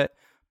talking about it,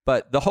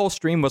 but the whole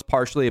stream was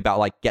partially about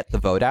like get the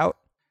vote out.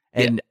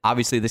 And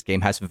obviously this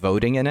game has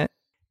voting in it.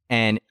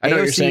 And I know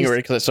what you're saying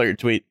already because I saw your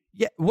tweet.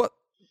 Yeah, what?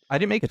 I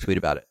didn't make a tweet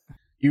about it.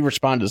 You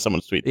responded to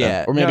someone's tweet, though.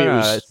 Yeah, or maybe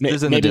it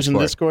was in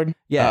Discord.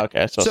 Yeah,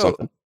 okay, I saw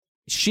something.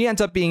 She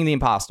ends up being the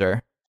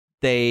imposter.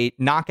 They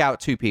knock out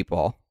 2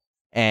 people,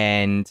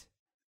 and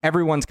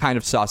everyone's kind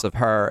of sus of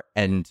her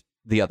and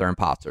the other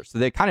imposter. So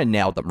they kind of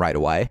nailed them right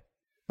away.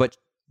 But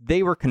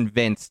they were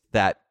convinced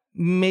that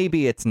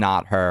maybe it's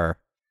not her,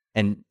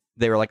 and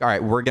they were like, "All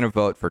right, we're going to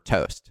vote for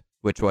Toast,"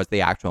 which was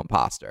the actual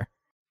imposter.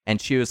 And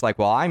she was like,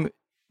 "Well,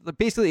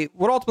 basically,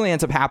 what ultimately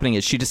ends up happening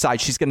is she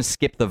decides she's going to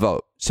skip the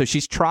vote. So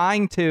she's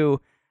trying to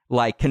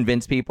like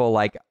convince people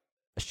like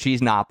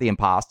she's not the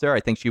imposter. I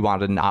think she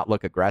wanted to not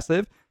look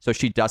aggressive, so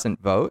she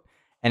doesn't vote.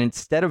 And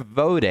instead of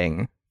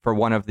voting for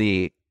one of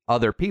the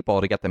other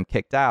people to get them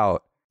kicked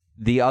out,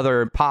 the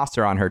other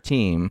imposter on her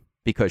team,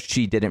 because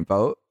she didn't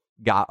vote,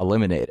 got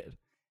eliminated.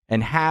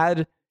 And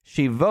had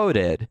she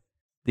voted,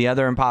 the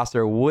other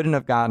imposter wouldn't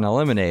have gotten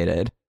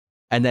eliminated.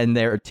 And then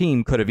their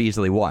team could have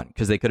easily won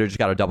because they could have just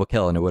got a double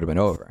kill and it would have been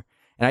over.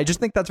 And I just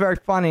think that's very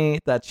funny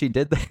that she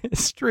did the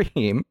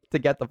stream to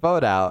get the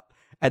vote out.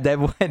 And then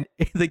when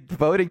the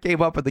voting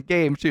came up in the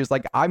game, she was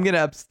like, I'm going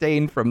to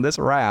abstain from this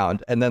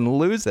round and then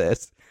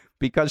loses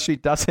because she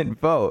doesn't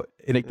vote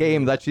in a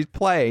game that she's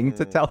playing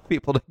to tell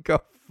people to go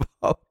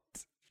vote.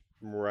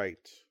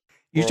 Right.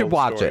 You should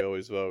watch it.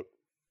 Always vote.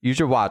 You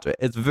should watch it.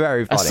 It's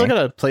very funny. I still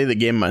got to play the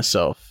game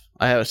myself.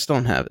 I still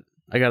don't have it.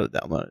 I got to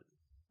download it.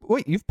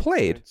 Wait, you've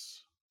played?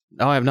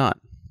 No, I have not.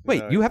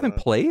 Wait, you haven't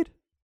played?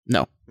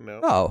 No.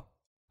 Oh.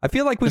 I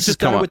feel like we've just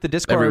done it with the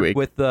Discord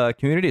with the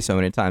community so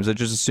many times. I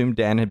just assumed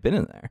Dan had been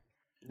in there.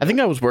 I think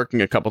I was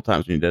working a couple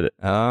times when you did it.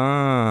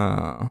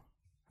 Oh.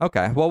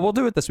 Okay. Well, we'll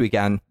do it this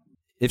weekend.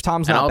 If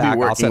Tom's not back,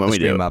 I'll set the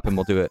stream up and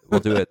we'll do it.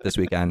 We'll do it this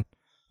weekend.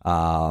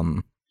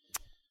 And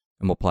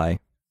we'll play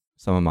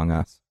some Among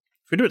Us.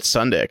 If we do it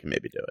Sunday, I can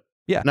maybe do it.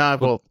 Yeah. No,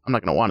 well, I'm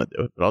not going to want to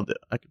do it, but I'll do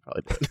it. I can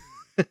probably do it.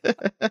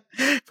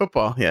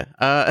 Football, yeah.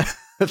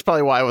 That's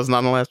probably why I wasn't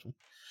on the last one.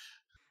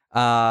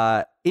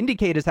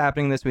 Indiecade is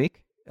happening this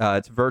week.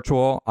 It's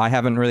virtual. I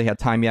haven't really had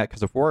time yet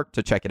because of work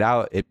to check it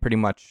out. It pretty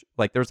much,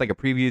 like, there's like a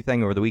preview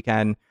thing over the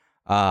weekend,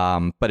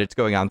 but it's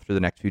going on through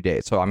the next few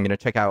days. So I'm going to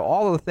check out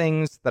all of the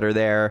things that are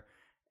there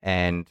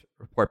and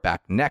report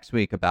back next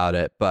week about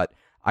it. But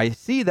I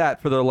see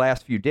that for the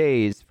last few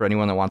days, for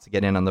anyone that wants to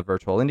get in on the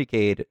virtual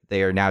Indiecade,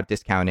 they are now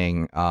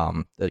discounting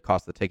the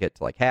cost of the ticket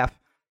to like half.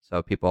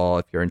 So people,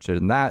 if you're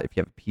interested in that, if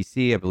you have a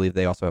PC, I believe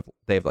they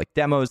have like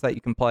demos that you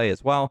can play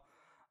as well.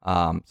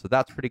 So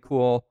that's pretty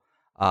cool.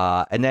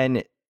 And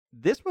then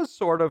this was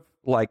sort of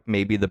like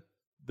maybe the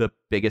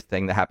biggest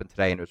thing that happened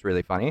today, and it was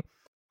really funny.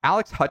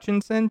 Alex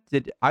Hutchinson,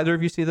 did either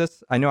of you see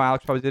this? I know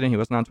Alex probably didn't. He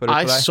wasn't on Twitter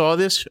today. I saw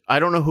this. I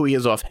don't know who he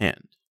is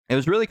offhand. It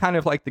was really kind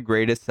of like the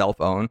greatest cell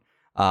phone.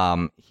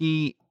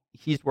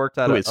 He's worked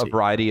at a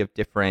variety of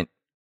different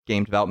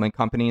game development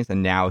companies,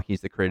 and now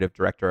he's the creative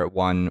director at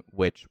one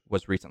which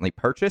was recently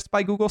purchased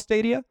by Google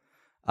Stadia.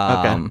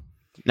 Okay.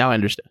 Now I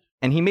understand.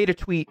 And he made a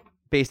tweet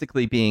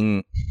basically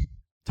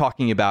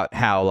talking about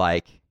how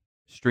like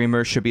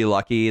streamers should be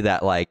lucky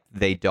that like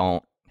they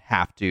don't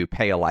have to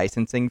pay a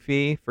licensing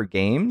fee for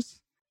games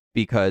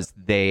because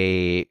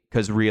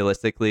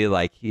realistically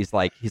like he's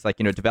like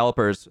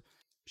developers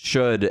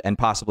should and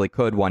possibly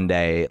could one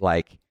day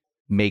like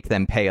make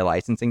them pay a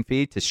licensing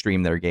fee to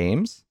stream their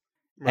games.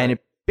 Right. And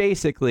it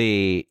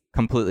basically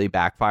completely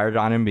backfired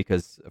on him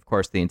because of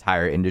course the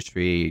entire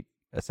industry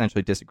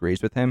essentially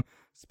disagrees with him,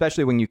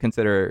 especially when you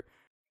consider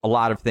a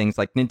lot of things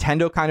like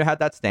Nintendo kind of had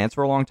that stance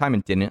for a long time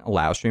and didn't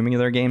allow streaming of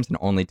their games and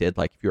only did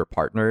like if you were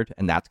partnered,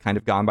 and that's kind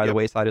of gone by the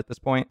wayside at this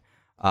point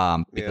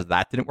because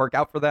that didn't work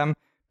out for them.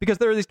 Because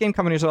there are these game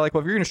companies that are like,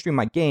 well, if you're going to stream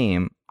my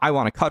game, I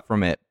want to cut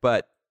from it.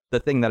 But the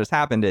thing that has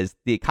happened is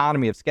the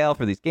economy of scale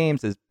for these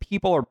games is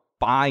people are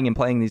buying and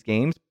playing these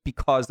games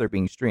because they're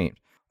being streamed.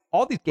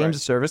 All these games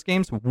of service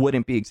games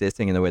wouldn't be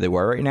existing in the way they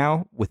were right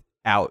now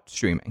without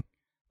streaming.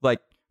 Like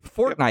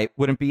Fortnite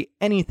wouldn't be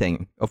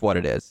anything of what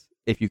it is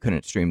if you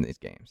couldn't stream these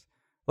games.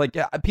 Like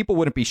people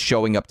wouldn't be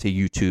showing up to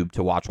YouTube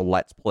to watch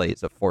Let's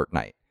Plays of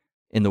Fortnite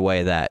in the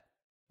way that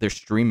they're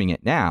streaming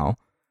it now.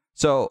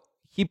 So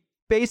he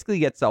basically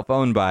gets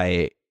self-owned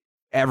by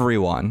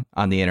everyone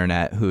on the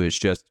internet who is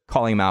just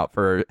calling him out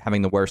for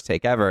having the worst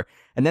take ever.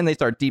 And then they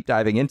start deep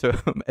diving into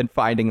him and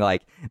finding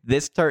like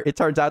it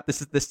turns out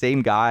this is the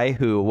same guy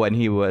who, when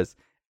he was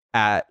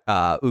at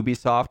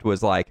Ubisoft,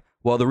 was like,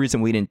 well, the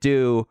reason we didn't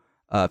do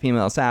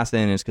Female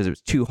Assassin is because it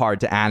was too hard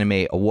to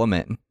animate a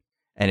woman.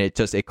 And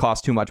it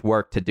cost too much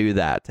work to do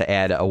that, to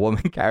add a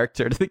woman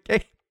character to the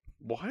game.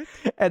 What?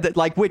 And that,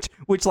 like, which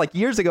like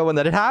years ago when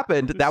that had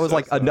happened, that was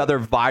like another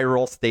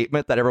viral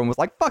statement that everyone was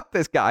like, fuck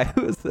this guy.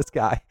 Who is this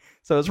guy?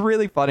 So it was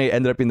really funny. It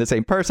ended up being the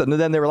same person. And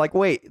then they were like,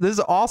 wait, this is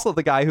also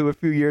the guy who a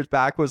few years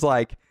back was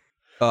like,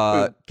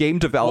 game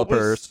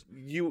developers.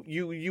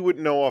 You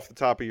wouldn't know off the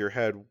top of your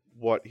head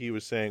what he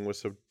was saying was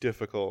so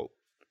difficult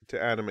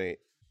to animate.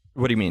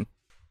 What do you mean?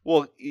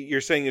 Well,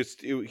 you're saying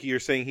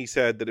he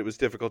said that it was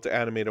difficult to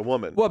animate a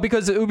woman. Well,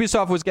 because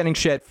Ubisoft was getting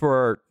shit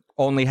for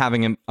only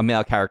having a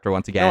male character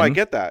once again. No, I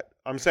get that.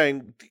 I'm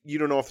saying you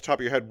don't know off the top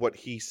of your head what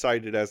he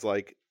cited as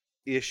like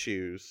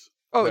issues.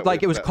 Oh,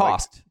 like it was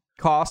cost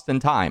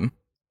and time.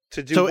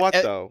 To do what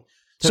though?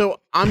 So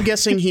I'm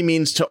guessing he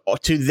means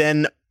to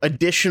then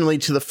additionally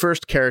to the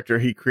first character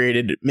he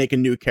created, make a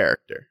new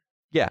character.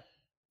 Yeah.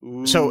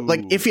 Ooh. So,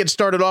 like, if he had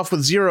started off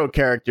with 0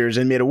 characters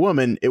and made a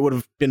woman, it would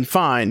have been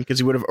fine because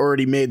he would have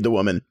already made the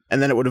woman,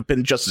 and then it would have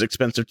been just as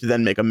expensive to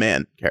then make a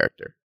man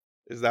character.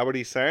 Is that what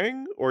he's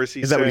saying, or is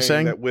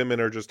saying that women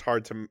are just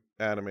hard to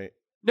animate?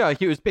 No,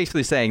 he was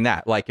basically saying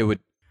that, like it would,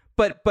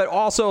 but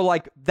also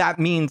like that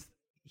means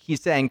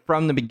he's saying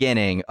from the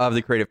beginning of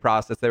the creative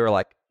process they were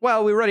like,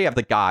 well, we already have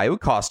the guy. It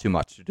would cost too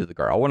much to do the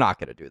girl. We're not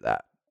going to do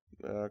that.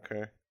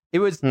 Okay. It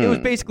was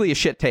basically a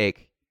shit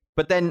take.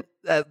 But then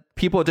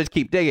people just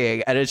keep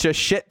digging, and it's just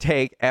shit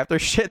take after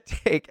shit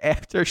take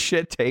after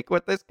shit take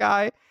with this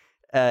guy.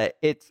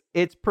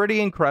 It's pretty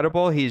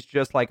incredible. He's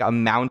just like a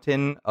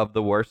mountain of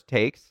the worst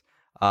takes.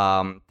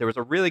 There was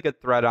a really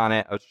good thread on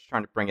it. I was just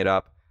trying to bring it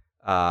up.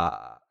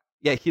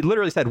 Yeah, he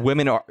literally said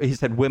women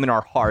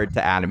are hard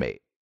to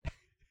animate.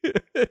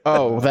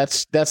 Oh,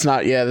 that's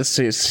not. Yeah, this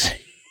is.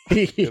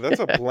 Yeah, that's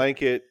a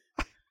blanket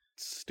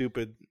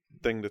stupid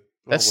thing to.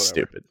 That's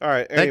stupid. All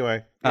right.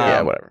 Anyway.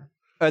 Yeah, whatever.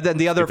 Then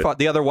the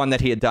other one that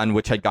he had done,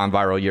 which had gone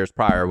viral years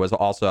prior, was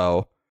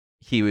also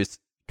he was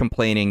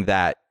complaining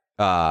that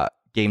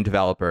game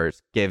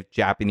developers give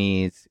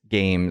Japanese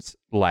games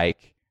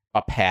like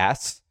a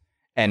pass,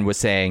 and was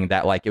saying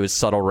that like it was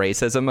subtle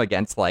racism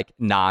against like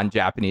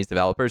non-Japanese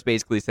developers,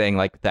 basically saying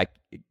like that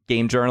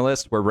game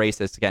journalists were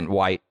racist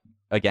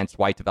against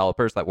white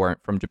developers that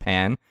weren't from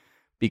Japan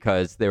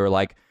because they're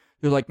like,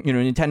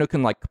 Nintendo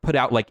can like put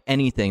out like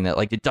anything that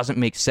like it doesn't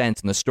make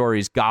sense and the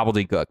story's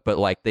gobbledygook, but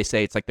like they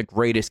say it's like the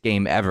greatest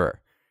game ever,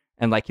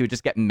 and like he would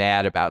just get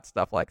mad about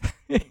stuff like that.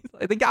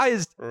 Like, the guy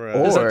is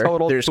a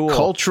total there's tool.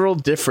 Cultural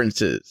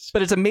differences,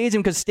 but it's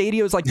amazing because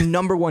Stadia is like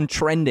 #1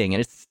 trending,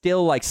 and it's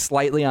still like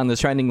slightly on the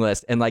trending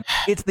list, and like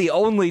it's the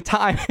only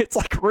time it's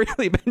like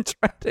really been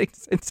trending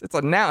since it's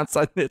announced,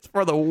 and it's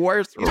for the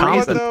worst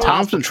reason.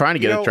 Tom's been trying to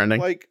get it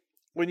trending. Like,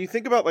 when you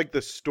think about like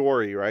the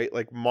story, right?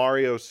 Like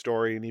Mario's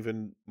story and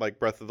even like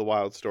Breath of the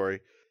Wild story.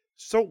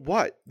 So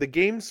what? The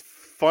game's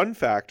fun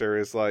factor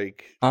is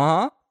like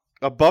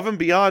above and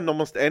beyond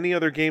almost any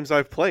other games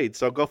I've played.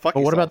 So go fuck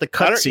yourself. What about the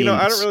cutscenes?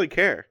 I don't really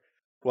care.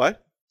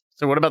 What?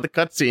 So what about the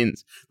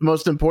cutscenes? The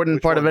most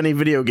important part of any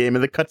video game are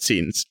the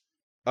cutscenes.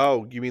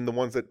 Oh, you mean the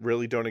ones that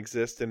really don't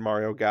exist in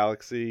Mario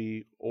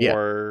Galaxy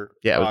or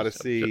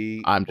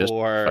Odyssey? I'm just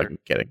fucking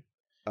kidding.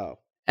 Oh.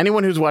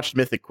 Anyone who's watched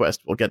Mythic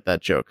Quest will get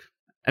that joke.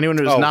 Anyone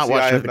who's not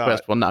watched Mythic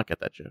Quest will not get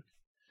that joke.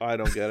 I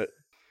don't get it.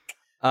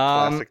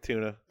 Classic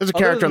tuna. There's a Other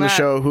character on than the that-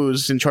 show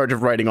who's in charge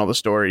of writing all the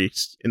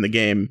stories in the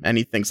game, and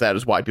he thinks that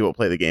is why people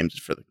play the game,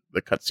 just for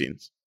the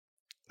cutscenes.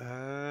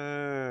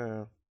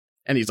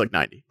 And he's like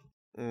 90.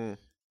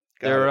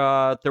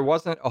 Got it. There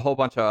wasn't a whole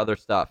bunch of other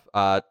stuff.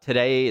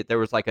 Today there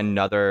was like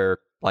another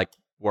like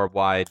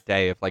worldwide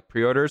day of like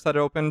pre-orders that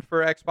opened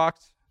for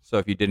Xbox. So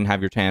if you didn't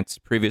have your chance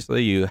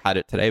previously, you had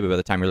it today. But by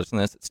the time you're listening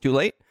to this, it's too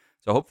late.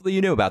 So hopefully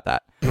you knew about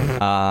that.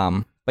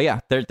 But yeah,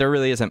 there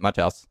really isn't much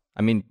else.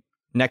 I mean,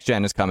 next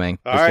gen is coming.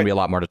 There's right. gonna be a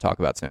lot more to talk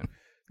about soon.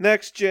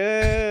 Next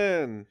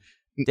gen.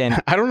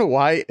 Dan, I don't know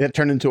why it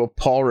turned into a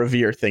Paul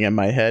Revere thing in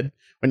my head.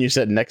 When you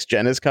said next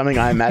gen is coming,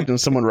 I imagine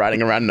someone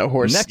riding around in a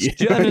horse. next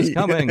gen is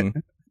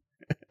coming.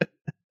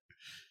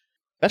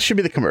 That should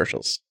be the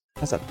commercials.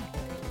 How's that?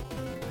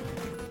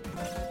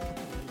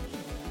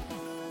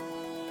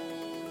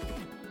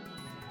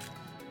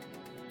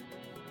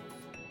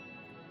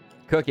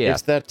 Cookie.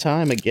 It's that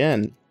time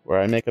again where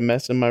I make a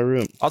mess in my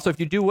room. Also, if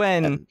you do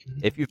win,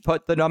 if you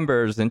put the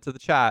numbers into the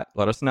chat,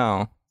 let us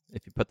know.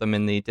 If you put them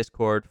in the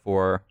Discord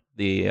for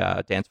the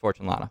Dance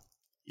Fortune Lotto.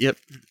 Yep.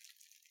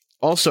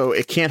 Also,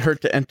 it can't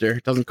hurt to enter.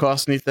 It doesn't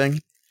cost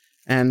anything.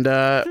 And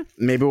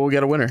maybe we'll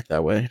get a winner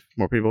that way.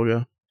 More people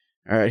go.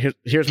 All right,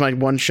 here's my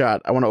one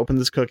shot. I want to open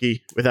this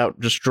cookie without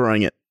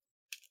destroying it.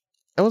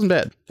 That wasn't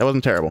bad. That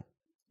wasn't terrible.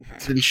 It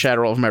didn't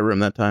shatter all of my room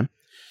that time.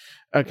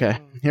 Okay,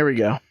 here we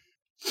go.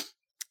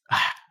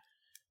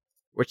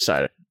 Which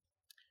side?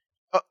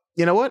 Oh,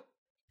 you know what?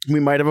 We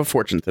might have a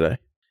fortune today.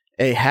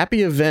 A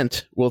happy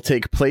event will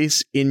take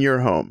place in your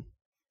home.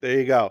 There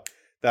you go.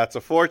 That's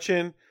a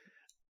fortune.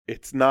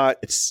 It's not.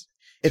 It's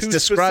too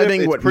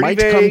describing specific. what It's pretty might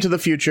vague. come to the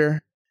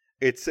future.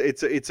 It's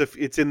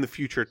in the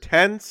future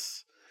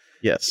tense.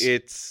 Yes,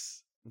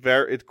 It's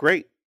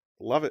great.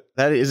 Love it.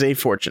 that is a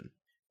fortune.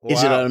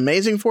 Is it Wow. an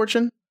amazing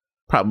fortune?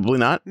 Probably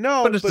not.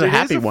 No, but it's a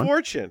happy it is a one.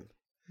 fortune.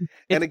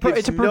 And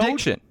It's a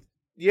prediction.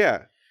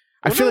 Yeah.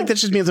 I Well, feel no. like that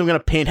just means I'm going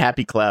to paint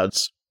happy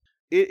clouds.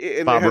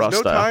 It Bob has Ross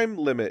no style. time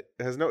limit.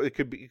 It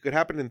could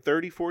happen in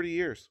 30, 40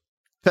 years.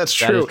 That's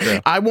That true. is true.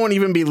 I won't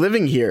even be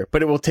living here,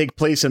 but it will take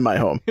place in my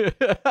home.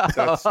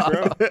 That's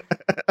true.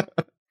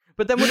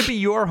 But then would it be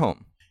your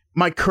home?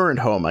 My current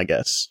home, I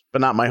guess,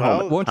 but not my Well,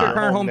 home. Won't your your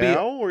current home be-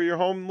 now or your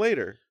home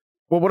later?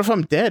 Well, what if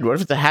I'm dead? What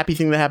if it's a happy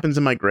thing that happens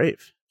in my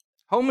grave?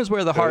 Home is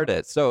where the heart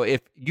is. So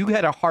if you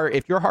had a heart,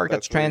 if your heart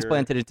gets That's where you're-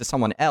 transplanted into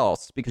someone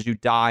else because you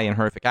die in a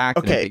horrific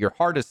accident, Okay. but your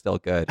heart is still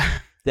good,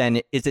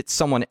 then is it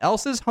someone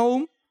else's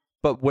home,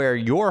 but where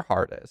your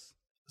heart is?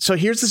 So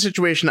here's the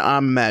situation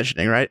I'm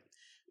imagining, right?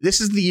 This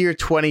is the year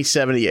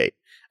 2078.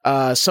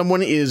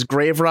 Someone is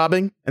grave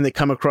robbing, and they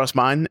come across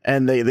mine,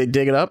 and they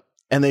dig it up,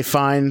 and they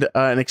find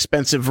an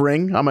expensive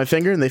ring on my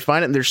finger, and they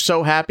find it, and they're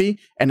so happy,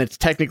 and it's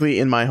technically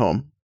in my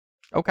home.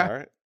 Okay. All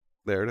right.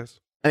 There it is.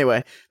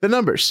 Anyway, the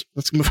numbers.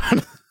 Let's move on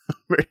to the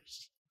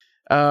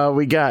numbers.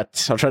 We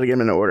got, I'll try to get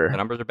them in The order.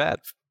 numbers are bad.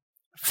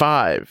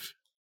 5,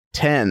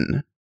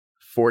 10,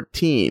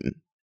 14,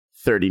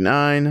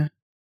 39,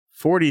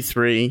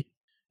 43,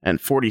 and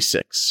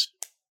 46.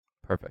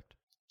 Perfect.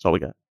 That's all we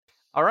got.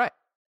 All right.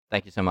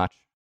 Thank you so much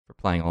for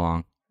playing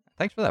along.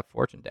 Thanks for that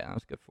fortune, Dan. That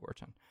was good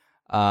fortune.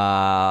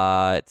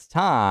 It's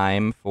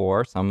time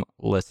for some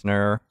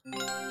listener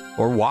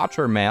or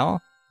watcher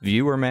mail,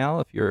 viewer mail,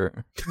 if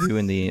you're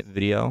doing the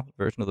video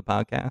version of the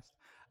podcast.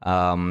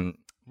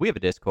 We have a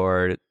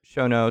Discord,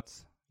 show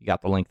notes. You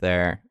got the link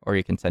there, or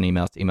you can send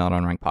emails to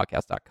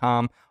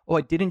email@unrankpodcast.com. Oh,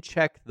 I didn't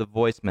check the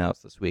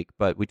voicemails this week,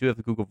 but we do have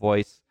the Google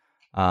Voice,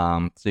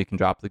 so you can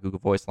drop the Google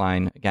Voice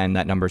line. Again,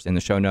 that number's in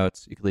the show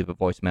notes. You can leave a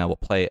voicemail. We'll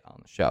play it on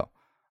the show.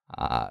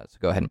 So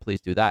go ahead and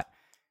please do that.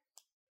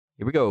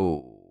 Here we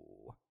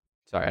go.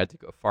 Sorry, I had to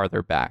go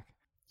farther back.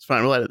 It's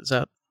fine. We'll edit this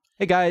out.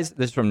 Hey guys,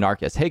 this is from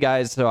Narcus. Hey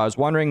guys, so I was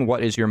wondering,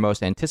 what is your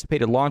most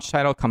anticipated launch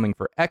title coming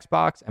for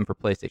Xbox and for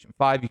PlayStation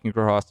 5?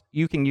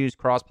 You can use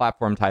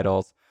cross-platform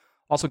titles,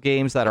 also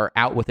games that are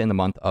out within the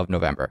month of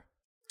November.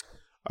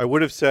 I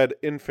would have said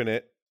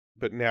Infinite,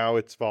 but now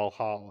it's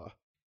Valhalla.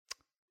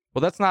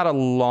 Well, that's not a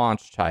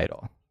launch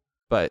title,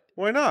 but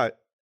Why not?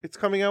 It's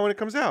coming out when it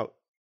comes out.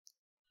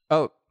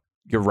 oh,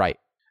 you're right.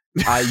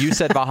 You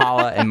said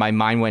Valhalla, and my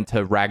mind went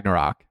to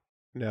Ragnarok.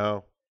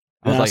 No.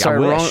 I was No, like,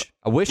 sorry,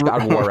 I wish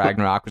God of War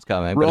Ragnarok was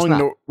coming, but it's Wrong,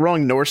 not.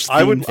 wrong Norse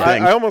I would.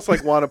 thing. I almost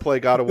want to play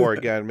God of War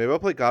again. Maybe I'll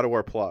play God of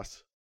War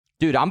Plus.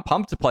 Dude, I'm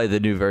pumped to play the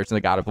new version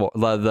of God of War,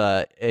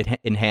 the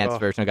enhanced Oh.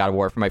 version of God of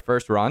War for my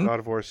first run. God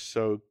of War is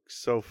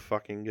so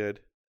fucking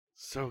good.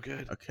 So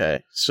good.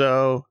 Okay,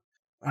 so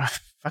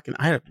fucking,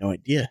 I have no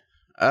idea.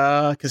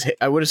 Because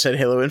I would have said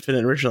Halo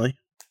Infinite originally.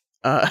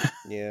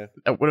 Yeah.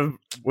 I would have.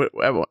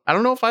 I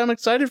don't know if I'm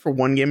excited for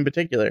one game in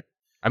particular,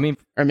 I mean,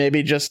 or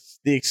maybe just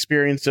the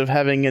experience of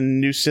having a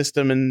new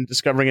system and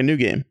discovering a new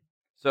game.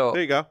 so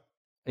There you go.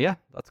 yeah,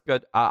 that's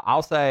good.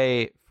 I'll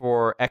say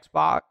for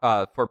Xbox,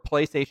 for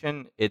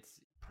PlayStation,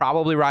 it's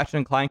probably Ratchet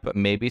and Clank, but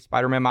maybe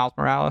Spider-Man Miles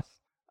Morales.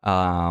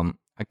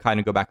 I kind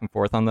of go back and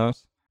forth on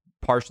those.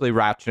 Partially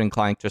Ratchet and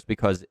Clank, just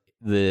because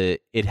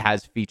it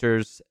has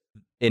features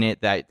in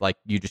it that like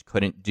you just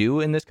couldn't do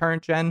in this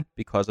current gen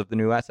because of the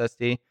new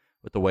SSD,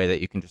 with the way that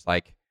you can just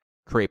like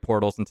create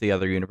portals into the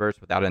other universe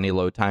without any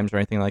load times or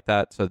anything like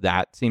that. So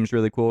that seems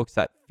really cool because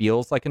that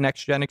feels like a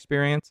next gen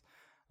experience.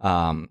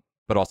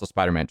 But also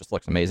Spider-Man just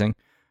looks amazing.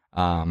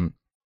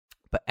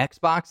 But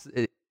Xbox,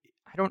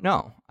 I don't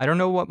know. I don't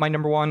know what my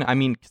number one. I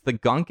mean, 'cause the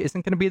Gunk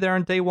isn't going to be there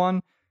on day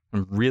one.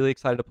 I'm really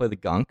excited to play the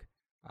Gunk.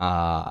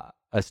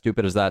 As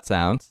stupid as that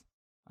sounds.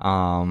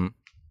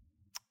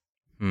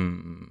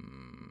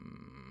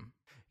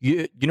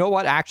 You know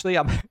what? Actually,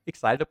 I'm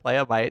excited to play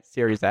on my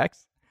Series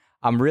X.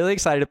 I'm really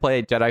excited to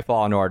play Jedi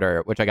Fallen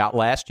Order, which I got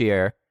last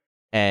year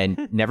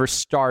and never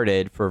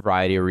started for a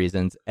variety of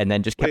reasons, and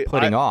then just kept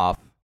putting off.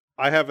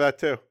 I have that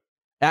too.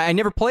 I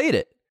never played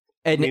it.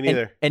 And, Me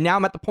neither. And now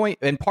I'm at the point,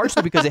 and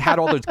partially because it had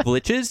all those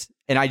glitches,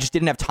 and I just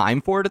didn't have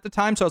time for it at the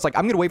time. So I was like,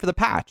 I'm going to wait for the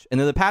patch. And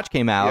then the patch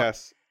came out.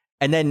 Yes.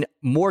 And then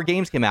more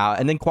games came out,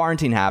 and then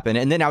quarantine happened.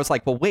 And then I was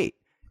like, well, wait.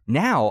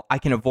 Now I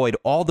can avoid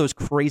all those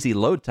crazy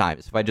load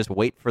times if I just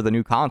wait for the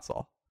new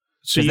console.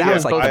 So you that guys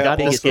was, like, both the got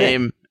this biggest thing.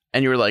 game,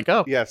 and you were like,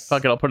 "Oh, Yes.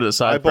 fuck it, I'll put it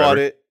aside." I bought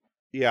it.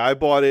 Yeah, I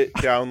bought it,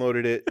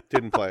 downloaded it,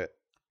 didn't play it.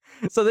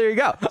 So there you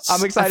go.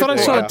 I'm excited. I thought I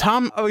to saw play it.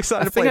 Tom. I'm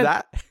excited I to play think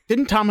that.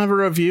 Didn't Tom have a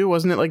review?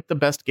 Wasn't it like the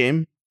best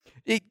game?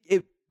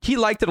 He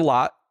liked it a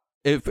lot.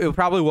 It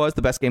probably was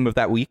the best game of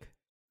that week.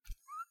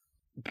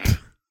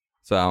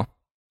 So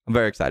I'm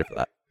very excited for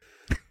that.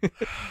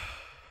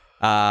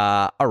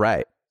 All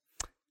right.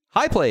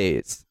 High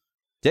plays.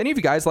 Do any of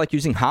you guys like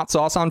using hot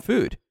sauce on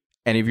food?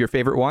 Any of your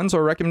favorite ones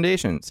or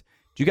recommendations?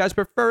 Do you guys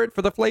prefer it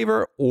for the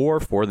flavor or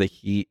for the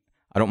heat?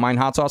 I don't mind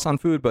hot sauce on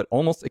food, but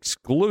almost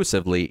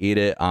exclusively eat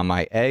it on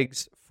my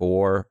eggs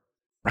for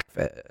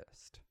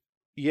breakfast.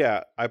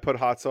 Yeah, I put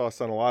hot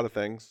sauce on a lot of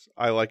things.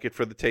 I like it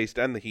for the taste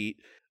and the heat.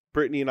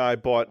 Brittany and I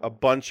bought a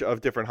bunch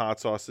of different hot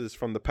sauces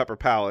from the Pepper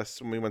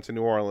Palace when we went to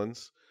New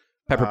Orleans.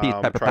 Pepper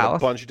Palace?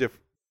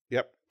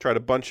 Tried a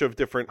bunch of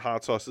different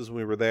hot sauces when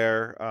we were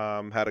there.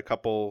 Had a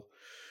couple.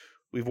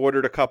 We've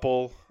ordered a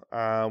couple.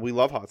 We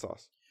love hot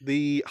sauce.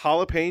 The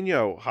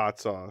jalapeno hot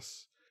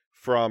sauce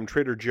from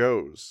Trader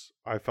Joe's,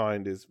 I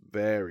find, is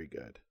very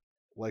good.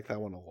 Like that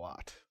one a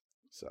lot.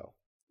 So,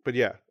 but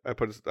yeah, I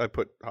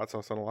put hot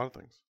sauce on a lot of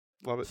things.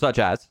 Love it. Such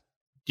as?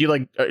 Do you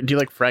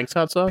like Frank's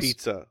hot sauce?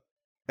 Pizza,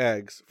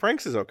 eggs.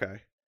 Frank's is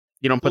okay.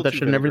 You don't put Little that too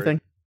shit in vinegary.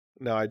 everything?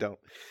 No, I don't.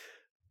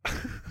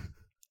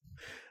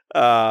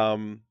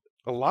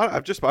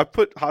 I've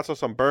put hot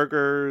sauce on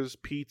burgers,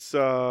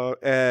 pizza,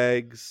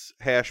 eggs,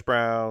 hash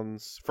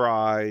browns,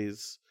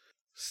 fries,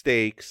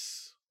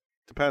 steaks.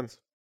 Depends.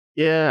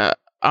 Yeah,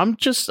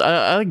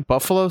 I like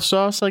buffalo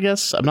sauce, I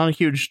guess. I'm not a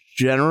huge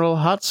general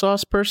hot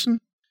sauce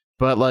person,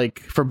 but like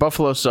for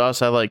buffalo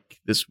sauce, I like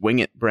this Wing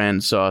It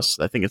brand sauce.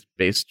 I think it's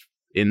based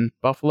in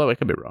Buffalo. I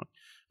could be wrong,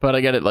 but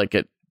I get it like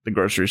at the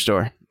grocery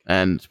store,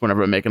 and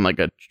whenever I'm making like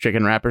a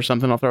chicken wrap or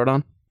something, I'll throw it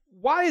on.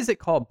 Why is it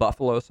called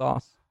buffalo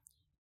sauce?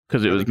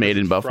 Because it was made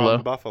in Buffalo.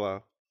 From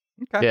Buffalo.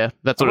 Okay. Yeah,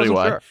 that's literally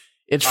why. Sure.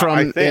 It's I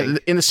from think.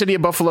 in the city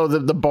of Buffalo.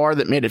 The bar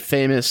that made it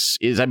famous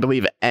is, I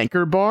believe,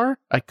 Anchor Bar.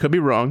 I could be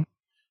wrong,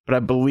 but I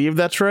believe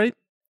that's right.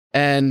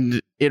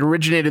 And it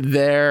originated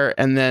there,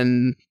 and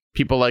then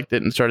people liked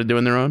it and started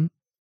doing their own.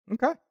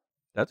 Okay.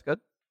 That's good.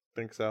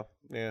 Think so.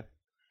 Yeah.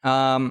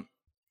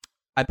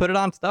 I put it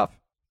on stuff,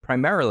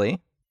 primarily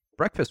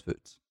breakfast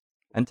foods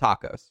and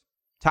tacos.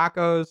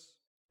 Tacos,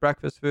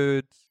 breakfast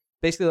foods,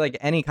 basically like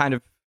any kind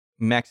of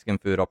Mexican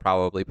food, I'll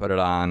probably put it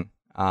on.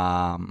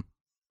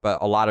 But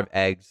a lot of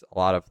eggs, a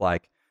lot of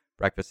like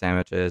breakfast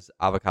sandwiches,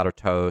 avocado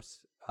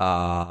toast,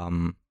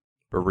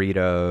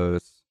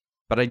 burritos.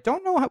 But I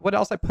don't know what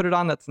else I put it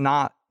on that's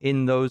not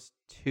in those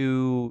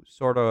two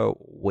sort of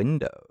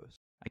windows.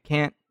 I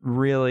can't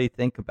really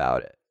think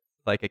about it.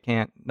 Like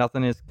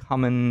nothing is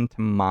coming to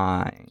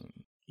mind.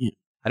 Yeah.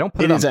 I don't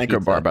put It it is on Anchor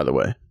pizza. Bar, by the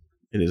way.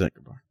 It is Anchor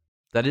Bar.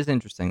 That is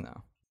interesting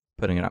though.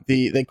 Putting it on.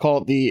 They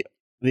call it the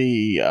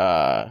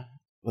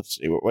let's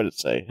see, what did it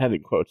say? Had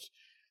in quotes.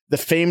 The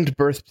famed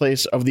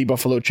birthplace of the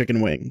buffalo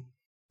chicken wing.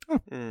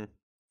 Mm.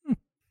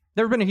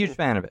 Never been a huge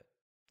fan of it.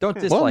 Don't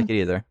Well, dislike it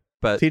either.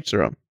 But Teach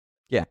their own.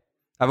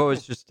 I've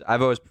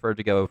always preferred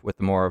to go with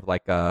more of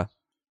like a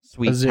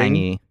sweet, A zing?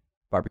 tangy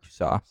barbecue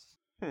sauce.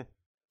 There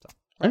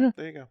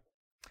you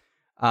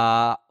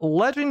go.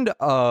 Legend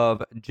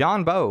of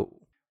John Bow.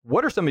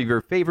 What are some of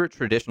your favorite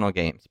traditional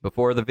games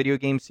before the video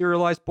game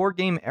serialized board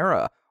game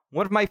era?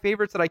 One of my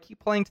favorites that I keep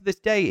playing to this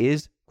day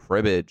is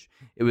Cribbage.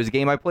 It was a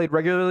game I played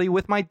regularly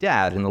with my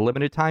dad in the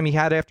limited time he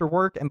had after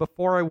work and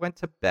before I went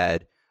to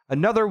bed.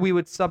 Another we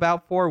would sub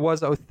out for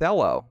was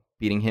Othello.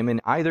 Beating him in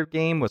either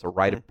game was a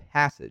rite of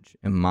passage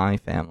in my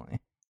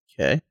family.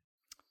 Okay.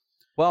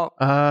 Well,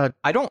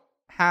 I don't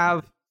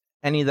have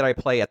any that I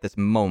play at this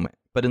moment,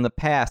 but in the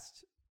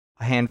past,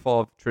 a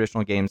handful of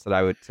traditional games that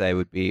I would say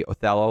would be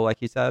Othello,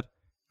 like you said.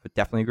 I would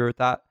definitely agree with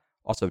that.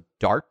 Also,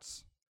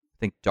 darts. I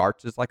think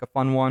darts is like a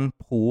fun one.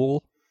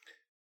 Pool.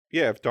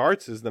 Yeah, if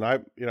darts is, then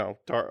I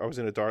was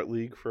in a dart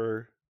league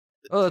for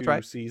Oh, that's 2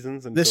 right.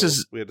 seasons until This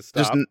is we had to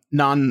Just stop.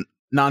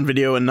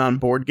 non-video and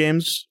non-board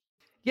games.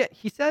 Yeah,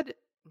 he said,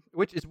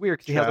 which is weird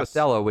because he has Chess.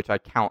 Othello, which I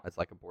count as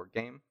like a board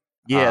game.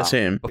 Yeah,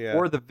 same.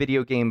 Before the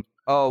video game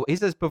Oh, he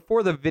says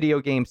before the video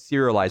game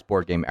serialized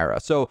board game era.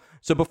 So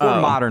before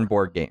modern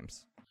board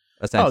games.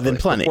 Essentially. Oh, then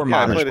plenty. Before Yeah, I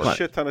modern played board. a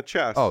shit ton of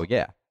chess. Oh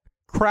yeah,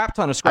 crap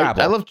ton of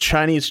Scrabble. I love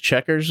Chinese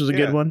checkers. Was a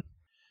good one.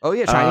 Oh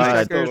yeah, Chinese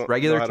I checkers,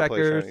 regular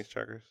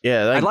checkers.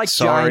 Yeah, I like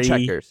sorry.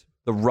 giant checkers.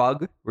 The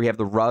rug, where you have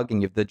the rug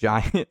and you have the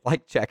giant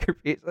like checker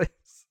pieces.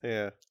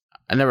 Yeah.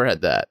 I never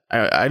had that.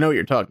 I know what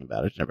you're talking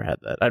about. I just never had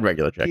that. I had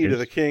regular checkers. Key to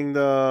the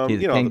Kingdom. Key to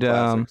the you know, Kingdom.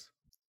 the classics.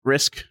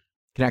 Risk.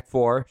 Connect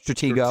 4,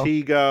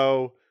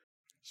 Stratego.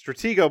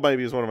 Stratego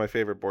maybe is one of my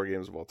favorite board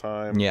games of all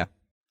time. Yeah,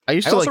 I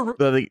used I to also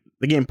like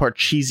the game part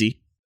Cheesy.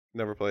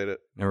 Never played it.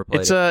 never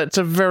played It's it.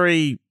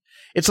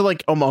 it's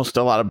like almost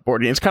a lot of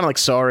board games. It's kind of like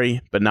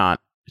Sorry, but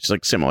not. It's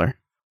like similar.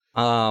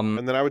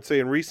 And then I would say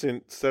in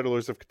recent,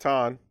 Settlers of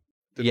Catan.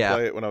 Didn't Yeah.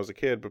 play it when I was a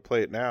kid, but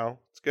play it now.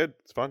 It's good.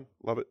 It's fun.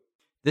 Love it.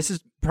 This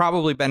is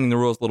probably bending the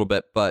rules a little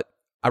bit, but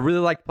I really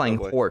like playing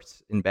Probably.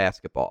 horse in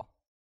basketball.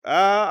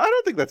 I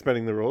don't think that's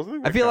bending the rules.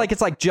 I feel like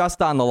it's like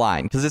just on the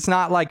line because it's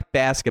not like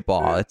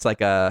basketball. Yeah. It's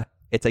like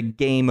it's a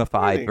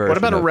gamified think- version. What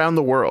about of, Around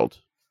the World?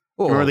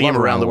 Oh, Remember the love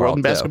game Around the World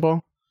in too.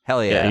 basketball?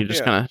 Hell Yeah, yeah, you just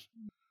Yeah. kind of.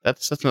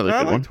 That's another I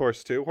good one. liked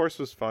Horse too. Horse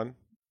was fun.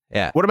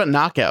 yeah. What about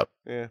Knockout?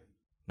 Yeah.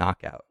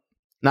 Knockout.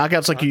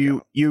 Knockout's like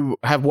you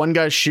have one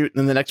guy shoot, and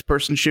then the next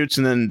person shoots,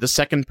 and then the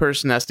second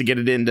person has to get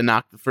it in to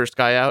knock the first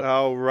guy out.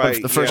 Oh, But right.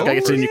 if the first yeah. guy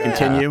gets in, you yeah.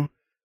 continue.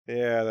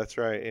 Yeah, that's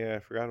right. Yeah, I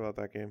forgot about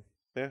that game.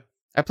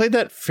 I played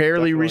that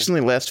fairly Definitely.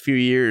 recently, last few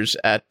years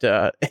at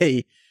a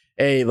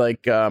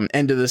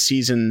end of the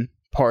season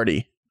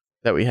party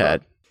that we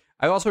had.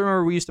 I also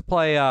remember we used to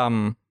play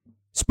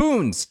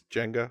Spoons.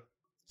 Jenga.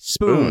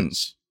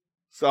 Spoons.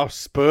 Oh,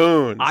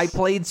 Spoons. I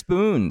played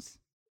Spoons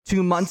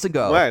 2 months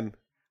ago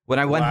When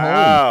I went home.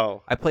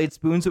 Wow. I played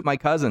Spoons with my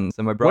cousins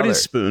and my brothers. What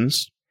is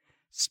Spoons?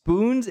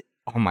 Spoons?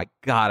 Oh my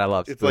god, I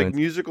love It's Spoons. like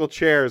musical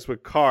chairs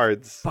with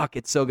cards. Fuck,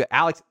 it's so good.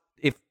 Alex,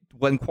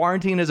 when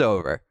quarantine is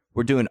over,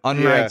 we're doing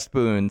unranked Yeah.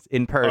 Spoons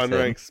in person.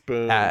 Unranked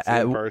Spoons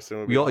in person.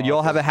 Would be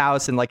You'll have a awesome.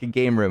 house in like a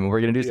game room, and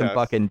we're gonna do some Yes.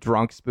 fucking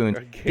drunk spoons.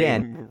 A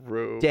game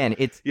room. Dan,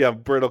 it's Yeah,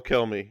 Britt'll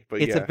kill me.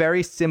 But it's yeah. a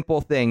very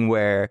simple thing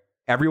where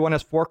everyone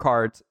has 4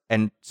 cards,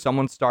 and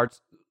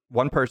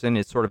one person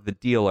is sort of the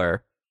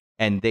dealer,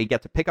 and they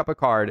get to pick up a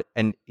card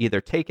and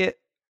either take it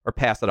or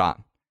pass it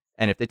on.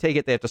 And if they take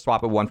it, they have to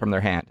swap it one from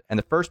their hand. And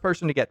the first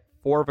person to get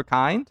 4 of a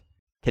kind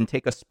can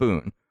take a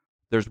spoon.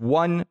 There's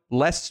one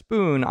less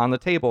spoon on the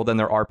table than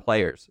there are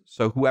players.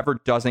 So whoever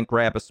doesn't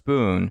grab a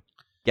spoon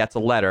gets a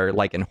letter,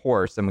 like in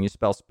horse. And when you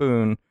spell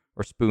spoon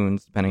or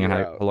spoons, depending on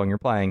how long you're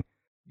playing,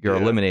 you're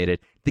Yeah. eliminated.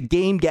 The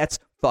game gets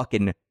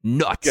fucking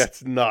nuts.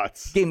 Gets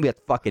nuts. Game gets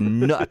fucking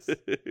nuts.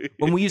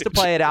 When we used to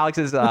play at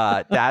Alex's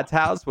dad's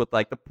house with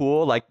like the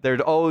pool, like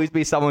there'd always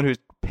be someone who's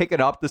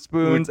picking up the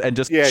spoons and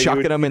just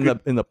chucking them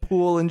in the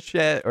pool and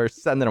shit, or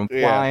sending them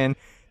flying.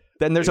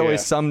 Then there's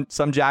always some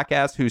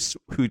jackass who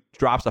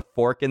drops a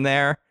fork in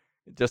there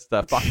just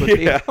to fuck with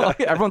people.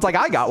 Everyone's like,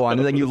 I got one,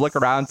 and then you look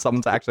around,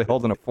 someone's actually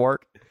holding a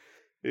fork.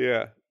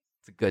 Yeah.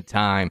 It's a good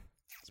time.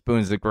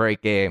 Spoons is a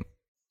great game,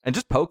 and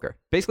just poker,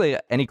 basically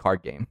any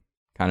card game,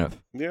 kind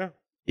of. Yeah.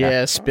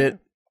 Yeah,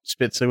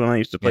 Spit's the one I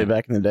used to play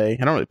back in the day.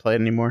 I don't really play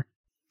it anymore.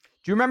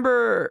 Do you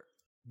remember?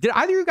 Did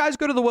either of you guys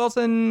go to the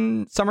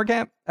Wilson summer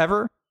camp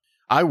ever?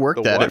 I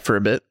worked at it for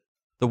a bit.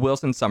 The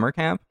Wilson summer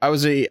camp? I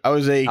was a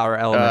Our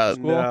elementary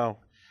school? No.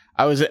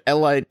 I was at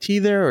LIT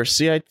there or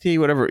CIT,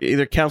 whatever,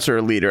 either counselor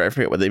or leader. I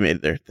forget what they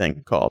made their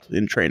thing called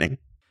in training.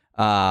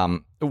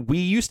 We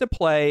used to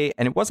play,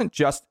 and it wasn't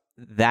just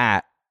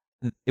that.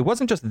 It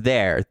wasn't just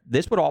there.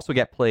 This would also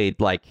get played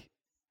like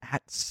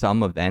at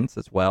some events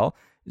as well.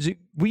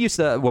 We used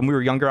to, when we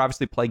were younger,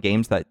 obviously play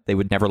games that they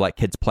would never let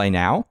kids play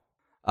now.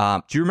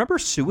 Do you remember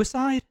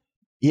Suicide?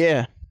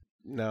 Yeah.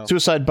 No.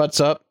 Suicide Butts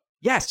Up.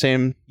 Yes.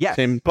 Same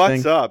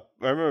Butts thing. Up.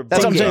 I remember.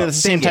 That's what I'm Butts saying. Up. It's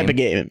the same type of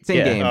game. Same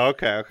Yeah. game. Oh,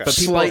 okay. But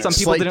some people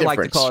Slight didn't like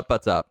to difference. call it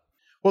Butts Up.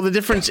 Well, the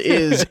difference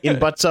is in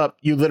Butts Up,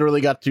 you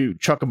literally got to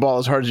chuck a ball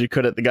as hard as you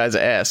could at the guy's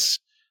ass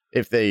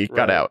if they got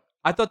Right. out.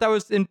 I thought that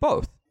was in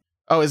both.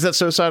 Oh, is that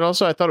Suicide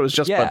also? I thought it was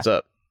just Yeah. Butts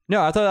Up.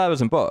 No, I thought that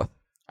was in both.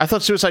 I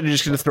thought Suicide, you're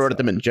just going to throw it at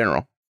them in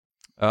general.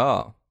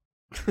 Oh.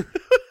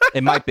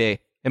 It might be.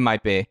 It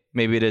might be.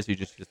 Maybe it is. You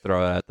just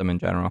throw it at them in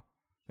general.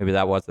 Maybe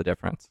that was the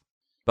difference.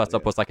 Butts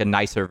Up was like a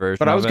nicer version.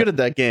 But I was of good it. at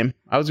that game.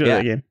 It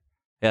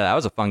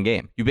was a fun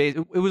game.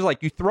 It was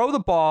like you throw the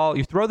ball,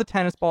 you throw the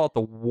tennis ball at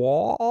the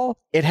wall.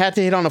 It had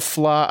to hit on a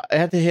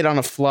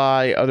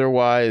fly.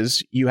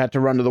 Otherwise, you had to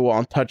run to the wall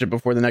and touch it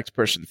before the next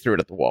person threw it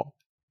at the wall.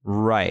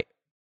 Right.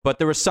 But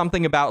there was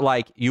something about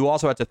like you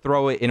also had to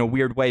throw it in a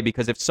weird way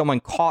because if someone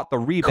caught the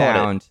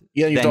rebound,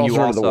 Yeah, you then also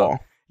run to the wall.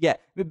 Yeah,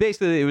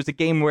 basically it was a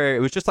game where it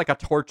was just like a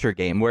torture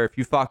game where if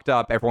you fucked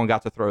up, everyone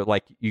got to throw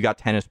like you got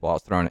tennis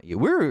balls thrown at you.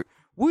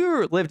 We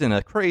were lived in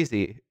a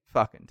crazy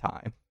fucking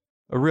time,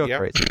 a real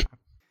crazy time.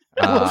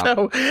 I love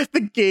how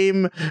the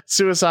game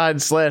Suicide /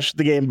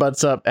 the game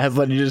Butts Up has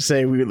led you to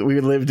say we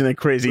lived in a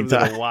crazy Lived in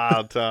time. a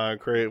wild time.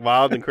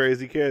 Wild and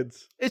crazy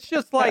kids. It's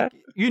just like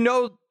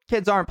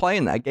kids aren't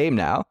playing that game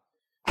now.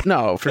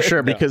 No, for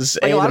sure, No. because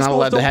Like, a A, lot they're of not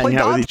allowed schools to don't hang play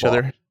out with each dodgeball.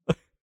 other.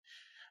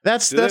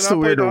 That's Do they the not play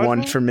weirder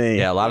one dodgeball? for me.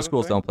 Yeah, a lot of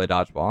schools Okay. don't play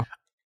dodgeball.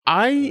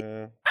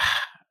 I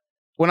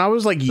when I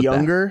was like The best.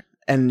 younger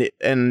and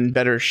in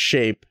better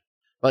shape,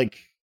 like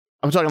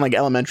I'm talking like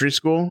elementary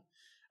school,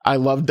 I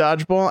loved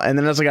dodgeball, and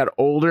then as I got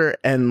older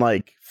and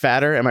like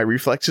fatter and my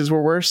reflexes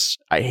were worse,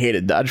 I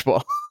hated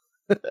dodgeball.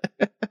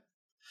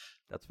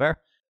 That's fair.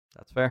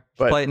 That's fair. Just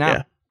But, play it now.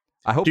 yeah.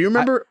 I hope. Do you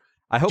remember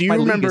I hope do you my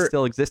league is remember-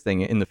 still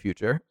existing in the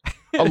future.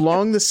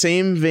 along the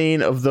same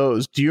vein of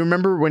those? Do you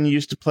remember when you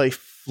used to play it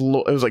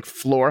was like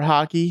floor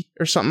hockey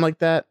or something like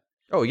that?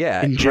 Oh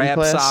yeah, In gym grab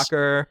class?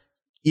 soccer.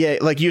 Yeah,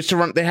 like you used to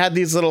run. They had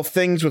these little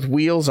things with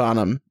wheels on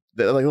them,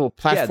 like little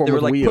Yeah, platform they were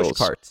with like wheels. push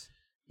carts.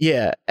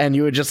 Yeah, and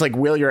you would just like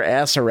wheel your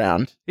ass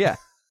around. Yeah.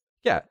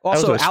 was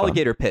Also, always fun.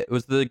 Alligator Pit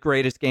was the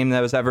greatest game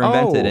that was ever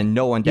invented, Oh, and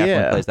no one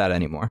definitely yeah. plays that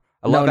anymore.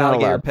 I No, love not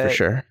Alligator allowed, Pit. for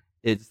sure.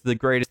 It's the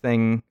greatest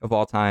thing of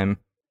all time.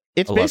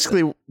 It's I loved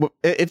basically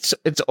it's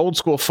old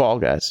school Fall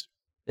Guys.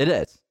 It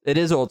is. It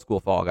is old school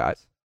Fall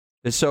Guys.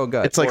 It's so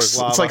good. It's like Floor's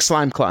lava. it's like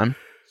Slime Climb.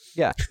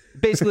 Yeah,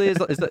 basically,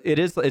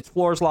 it's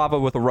floors lava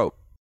with a rope.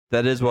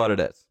 That is what it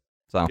is.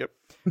 So,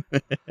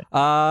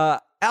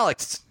 Yep.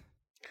 Alex,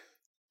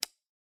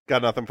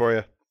 Got nothing for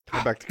you.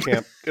 Go back to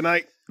camp. Good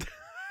night.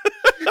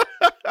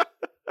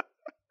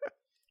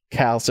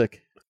 Calcic.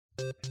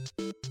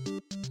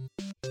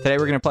 today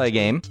we're gonna play a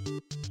game.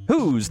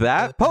 Who's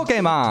that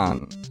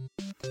Pokemon?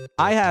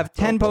 I have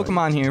 10 boy.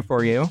 Pokemon here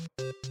for you.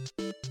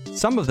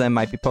 Some of them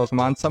might be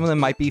Pokemon. Some of them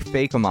might be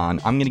Fakeomon.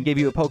 I'm gonna give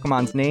you a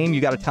Pokemon's name.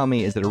 You got to tell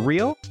me, is it a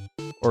real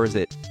or is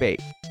it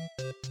fake?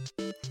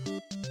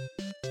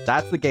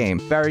 That's the game.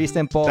 Very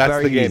simple. That's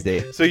very the game.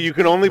 easy. So you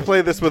can only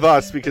play this with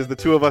us because the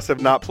two of us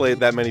have not played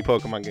that many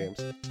Pokemon games.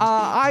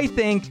 I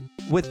think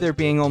with there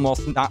being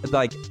almost not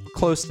like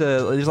close to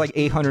there's like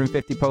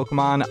 850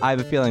 Pokemon, I have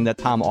a feeling that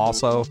Tom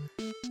also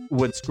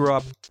would screw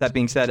up. That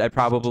being said, I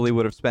probably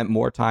would have spent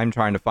more time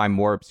trying to find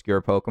more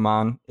obscure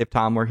Pokemon if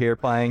Tom were here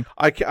playing.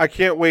 I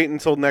can't wait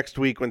until next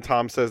week when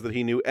Tom says that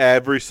he knew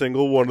every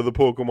single one of the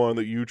Pokemon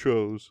that you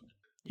chose.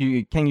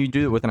 Can you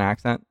do it with an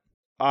accent?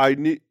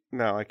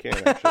 No, I can't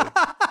actually.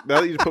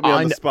 Now that you put me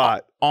on the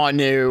spot. I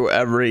knew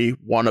every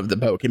one of the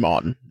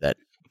Pokemon that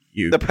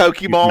you The you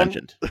Pokemon?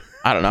 mentioned.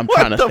 I don't know. I'm What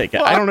trying to the think.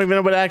 fuck? I don't even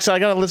know what accent. I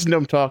gotta listen to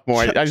him talk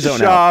more. I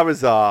zone out.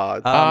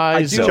 Charizard. I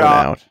do- zone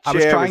Char- out. I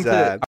was trying to.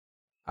 Charizard.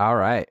 All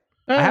right.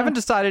 I haven't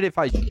decided if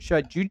I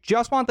should. Do you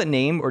just want the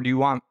name, or do you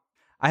want?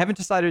 I haven't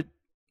decided.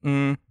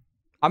 I'm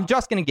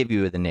just gonna give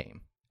you the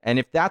name, and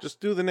if that's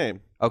Just do the name.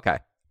 okay.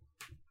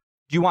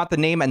 Do you want the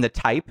name and the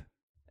type,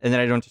 and then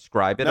I don't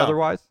describe it No.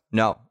 otherwise?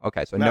 No.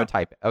 Okay, so no, No.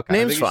 type. Okay.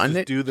 Name's think you should fine.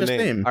 just do the Just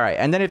name. All right,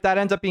 and then if that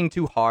ends up being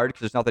too hard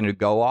because there's nothing to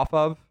go off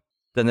of,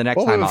 then the next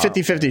Well, we time have a I'll-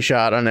 50-50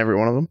 shot on every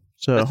one of them.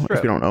 So That's if true.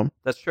 you don't know them.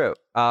 That's true.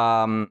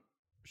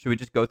 Should we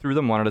just go through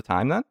them one at a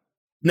time then?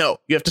 No,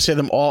 you have to say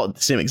them all at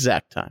the same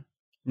exact time.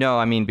 No,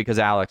 I mean because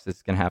Alex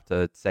is gonna have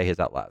to say his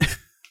out loud.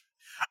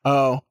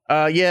 Oh,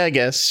 yeah, I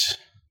guess.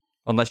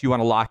 Unless you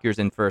want to lock yours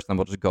in first, then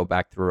we'll just go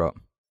back through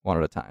them one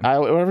at a time.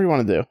 Whatever you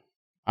want to do.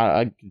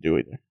 I can do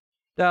either.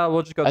 Yeah,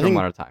 we'll just go I through them think-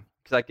 one at a time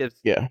because that gives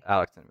Yeah.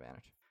 Alex an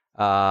advantage.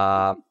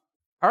 All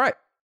right.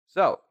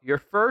 So your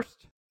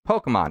first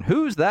Pokemon.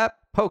 Who's that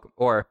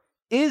or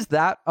is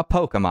that a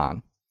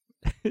Pokemon?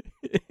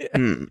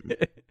 Hmm.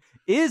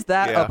 Is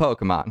that Yeah. a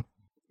Pokemon?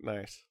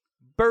 Nice.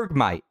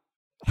 Bergmite.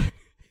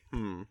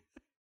 Hmm.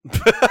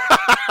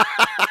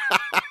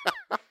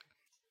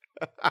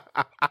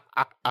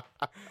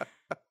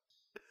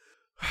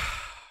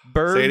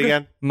 Say it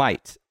again.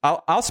 Bergmite.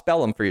 I'll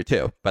spell them for you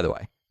too. By the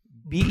way,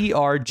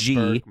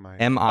 Bergmite.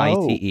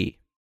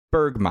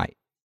 Bergmite.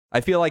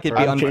 I feel like it'd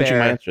be I'm changing my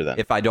unfair answer then.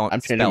 if I don't I'm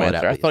changing spell my it.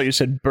 answer. At I thought least. you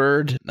said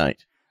bird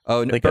night.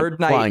 Oh, no, like a bird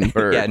flying night.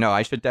 bird. Yeah, no,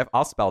 I should.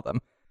 I'll spell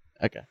them.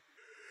 Okay.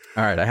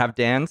 All right, I have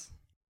Dan's.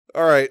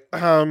 All right.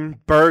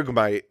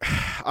 Bergmite.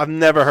 I've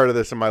never heard of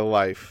this in my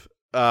life.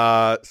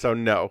 So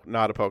no,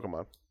 not a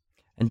Pokemon.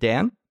 And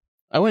Dan?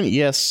 I went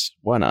yes.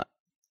 Why not?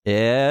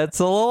 It's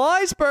a little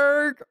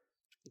iceberg.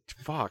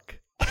 Fuck.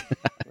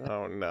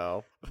 Oh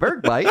no.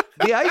 Bergmite,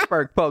 the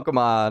iceberg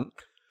Pokemon.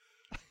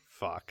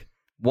 Fuck.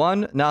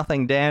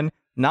 1-0, Dan.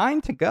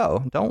 9 to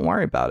go. Don't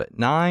worry about it.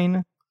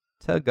 9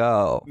 to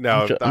go.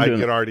 No, I'm I doing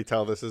can it. already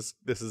tell this is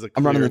a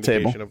I'm running clear the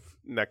table. indication of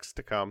next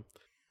to come.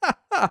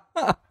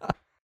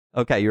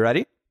 Okay, you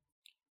ready?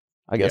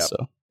 I guess Yep.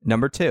 so.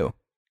 Number 2.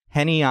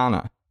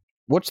 Heniana.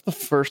 What's the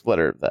first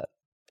letter of that?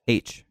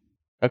 H.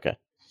 Okay.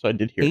 So I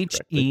did hear it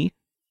correctly.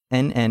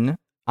 Henniana.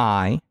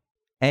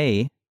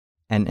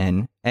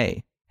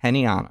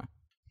 Heniana.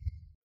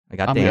 I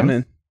got I'm Dan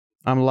in.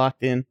 I'm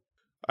locked in.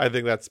 I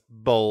think that's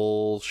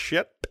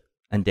bullshit.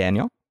 and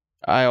Daniel.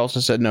 I also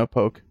said no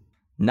poke.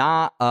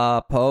 Not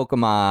a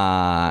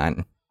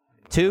Pokemon.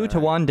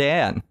 2-1,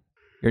 Dan.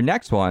 Your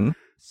next one,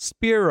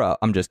 Spearow.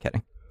 I'm just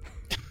kidding.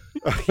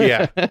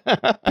 Yeah.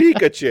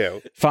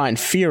 Pikachu. Fine,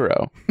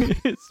 Fearow.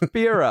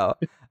 Spearow.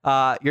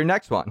 Your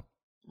next one,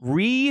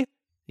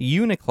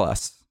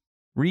 Reuniclus.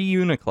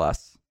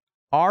 Reuniclus.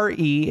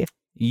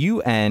 Reuniclus.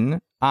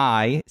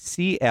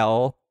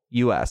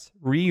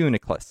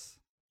 Reuniclus.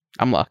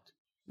 I'm locked.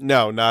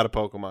 No, not a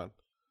Pokemon.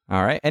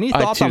 All right. Any I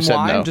thoughts too on said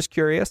why? no. I'm just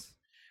curious.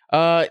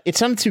 It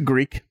sounded too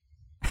Greek.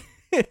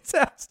 It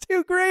sounds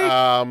too great.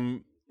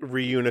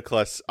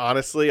 Reuniclus.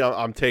 Honestly,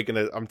 I'm taking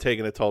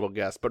a total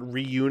guess, but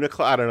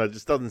Reuniclus. I don't know. It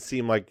just doesn't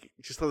seem like.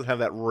 It just doesn't have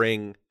that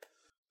ring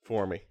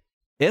for me.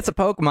 It's a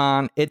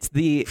Pokemon. It's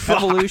the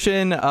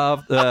evolution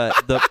of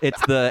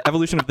it's the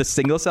evolution of the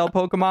single cell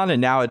Pokemon, and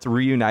now it's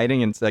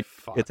reuniting, and it's like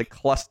it's a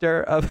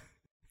cluster of.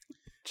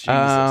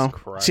 Jesus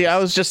Christ. See, I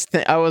was just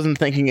I wasn't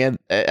thinking it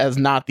as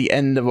not the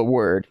end of a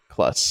word,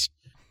 Klus.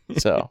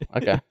 So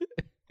okay,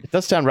 it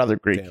does sound rather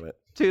Greek. Damn it.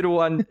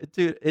 2-1.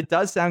 It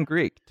does sound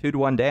Greek.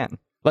 2-1, Dan.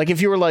 Like if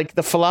you were like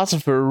the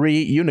philosopher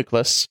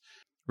Reuniclus.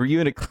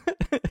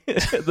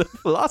 The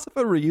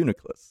philosopher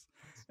Reuniclus,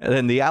 and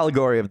then the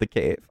allegory of the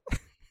cave.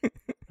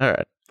 All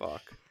right,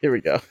 Fuck. here we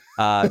go.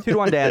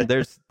 2-1, Dan.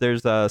 There's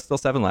still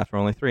 7 left. We're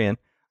only 3 in.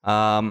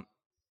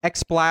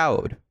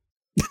 Exploud.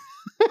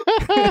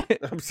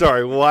 I'm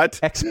sorry. What?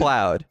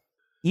 Exploud.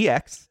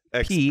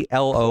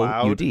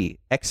 EXPLOUD.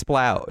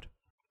 Exploud.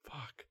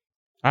 Fuck.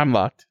 I'm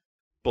locked.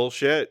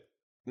 Bullshit.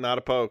 Not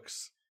a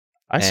pokes.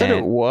 I said it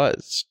And-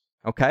 was.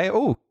 Okay.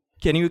 Oh,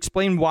 can you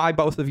explain why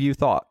both of you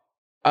thought?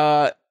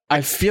 I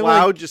feel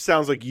Cloud like just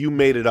sounds like you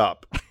made it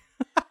up.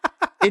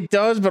 it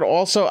does, but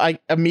also I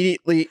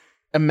immediately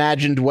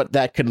imagined what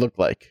that could look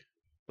like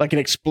an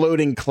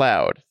exploding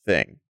cloud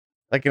thing,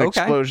 like an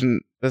Okay. explosion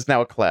that's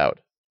now a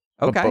cloud.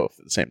 But Okay. both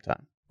at the same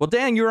time. Well,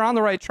 Dan, you were on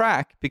the right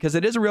track because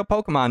it is a real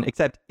Pokemon,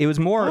 except it was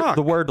more Fuck.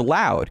 the word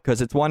loud because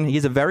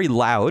he's a very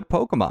loud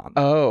Pokemon.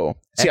 Oh,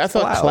 see, I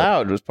thought Exploud.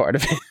 cloud was part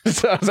of it,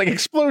 so I was like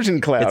explosion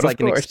cloud. It's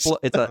like of course.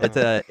 it's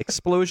a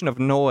explosion of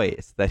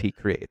noise that he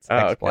creates. Oh,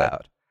 okay.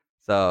 Exploud.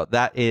 So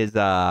that is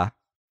 3 I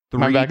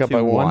back up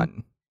by 1.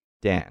 one?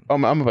 Dan. Oh,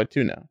 I'm up by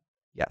 2 now.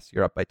 Yes,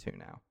 you're up by 2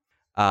 now.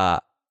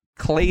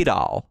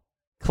 Claydol.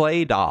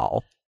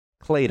 Claydol.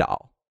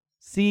 Claydol.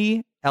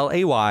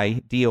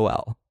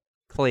 CLAYDOL.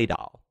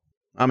 Claydol.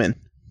 I'm in.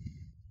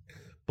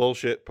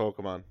 Bullshit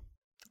Pokemon.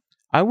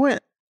 I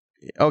went.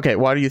 Okay,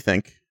 why do you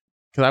think?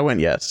 Because I went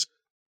yes.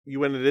 You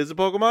when it is a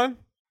Pokemon?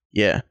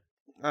 Yeah.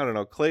 I don't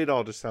know.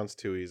 Claydol just sounds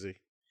too easy.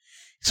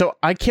 So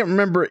I can't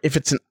remember if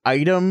it's an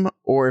item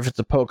or if it's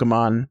a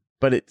Pokemon,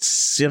 but it's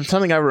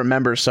something I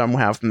remember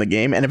somehow from the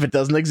game. And if it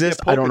doesn't exist,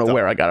 Yeah, I don't know Pokédoll.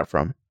 where I got it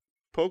from.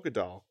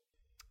 Pokédoll.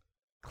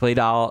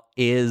 Claydol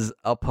is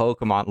a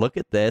Pokemon. Look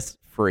at this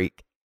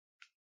freak.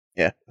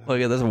 Yeah. Look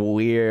at this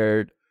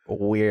weird,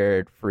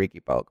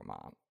 freaky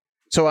Pokemon.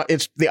 So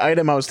it's the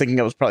item I was thinking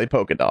of was probably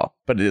Pokédoll,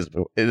 but it is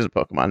a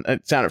Pokemon.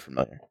 It sounded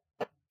familiar.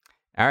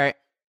 All right,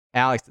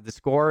 Alex, the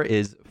score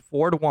is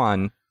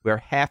 4-1. We're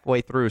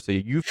halfway through, so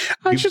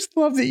I just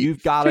love that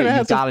you've got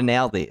to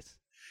nail these.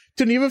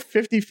 Dude, you have a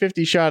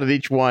 50-50 shot at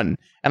each one,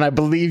 and I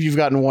believe you've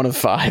gotten 1 of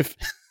 5.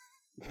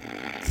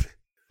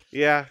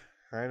 Yeah,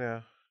 I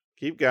know.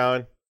 Keep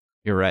going.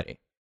 You're ready.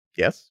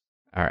 Yes.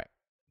 All right.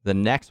 The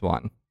next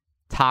one,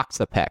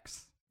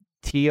 Toxapex.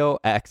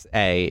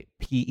 TOXAPEX.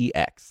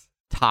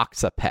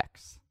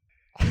 Toxapex.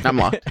 I'm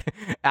locked.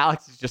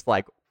 Alex is just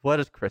like, what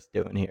is Chris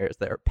doing here? Is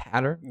there a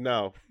pattern?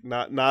 No,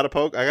 not a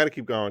poke. I got to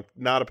keep going.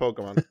 Not a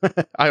Pokemon.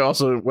 I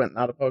also went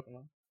not a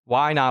Pokemon.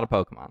 Why not a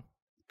Pokemon?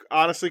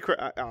 Honestly,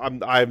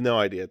 I have no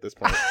idea at this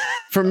point.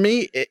 For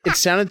me, it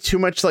sounded too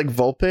much like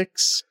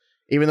Vulpix,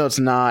 even though it's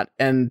not,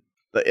 and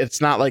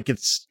it's not like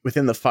it's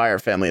within the fire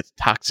family. It's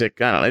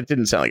toxic. I don't know. It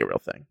didn't sound like a real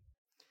thing.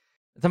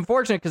 It's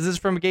unfortunate because this is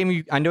from a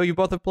game I know you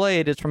both have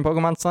played. It's from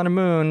Pokemon Sun and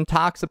Moon,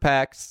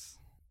 Toxapex.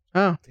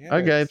 Oh, Damn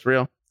okay, it. it's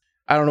real.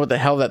 I don't know what the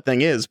hell that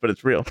thing is, but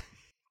it's real.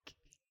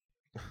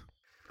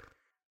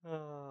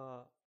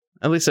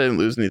 At least I didn't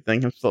lose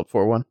anything. I'm still at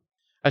 4-1.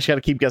 I just got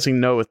to keep guessing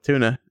no with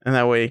Tuna, and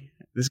that way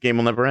this game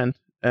will never end,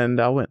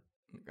 and I'll win.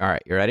 All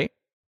right, you ready?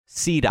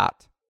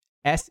 C-Dot.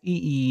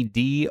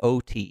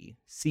 SEEDOT.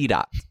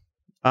 C-Dot.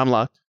 I'm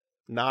locked.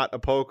 Not a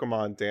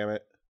Pokemon, damn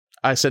it.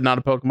 I said not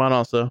a Pokemon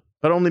also,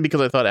 but only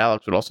because I thought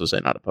Alex would also say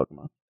not a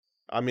Pokemon.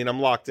 I mean, I'm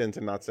locked into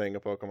not saying a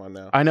Pokemon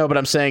now. I know, but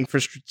I'm saying for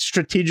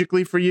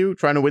strategically for you,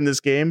 trying to win this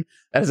game,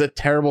 that is a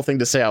terrible thing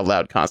to say out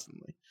loud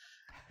constantly.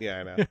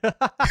 Yeah,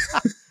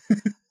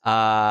 I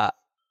know.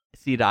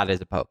 C-Dot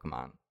is a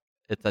Pokemon.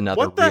 It's another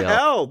What the real.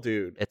 hell,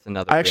 dude? It's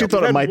another I actually real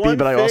thought it had might be, one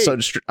but I also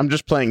fake. I'm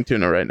just playing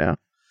Tuna right now.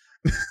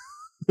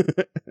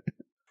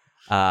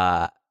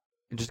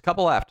 Just a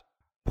couple left.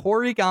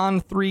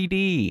 Porygon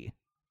 3D.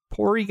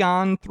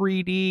 Porygon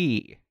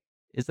 3D.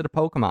 Is it a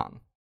Pokemon?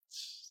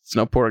 It's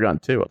no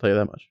Porygon 2, I'll tell you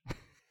that much.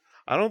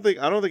 I don't think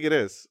it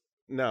is.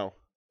 No.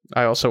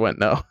 I also went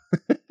no.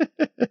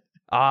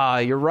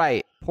 You're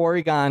right.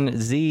 Porygon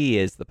Z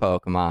is the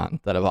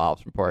Pokemon that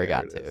evolves from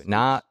Porygon There it 2, is.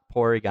 not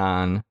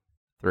Porygon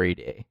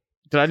 3D.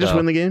 Did I just So-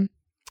 win the game?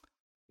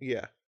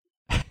 Yeah.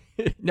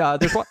 No,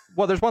 there's one.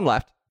 Well, there's one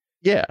left.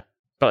 Yeah,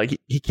 but like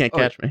he can't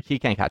catch me. He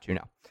can't catch you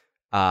now.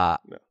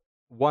 No.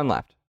 One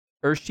left.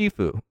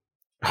 Urshifu.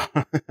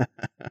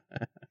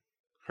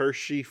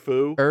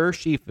 Urshifu.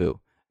 Urshifu.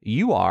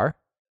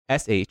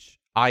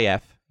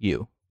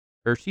 URSHIFU.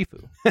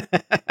 Urshifu.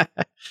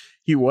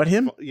 You what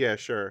him? Yeah,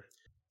 sure.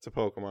 It's a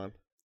Pokemon.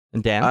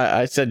 And Dan?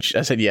 I said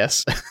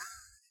yes.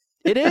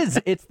 It is.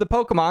 It's the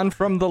Pokemon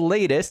from the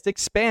latest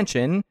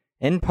expansion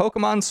in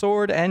Pokemon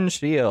Sword and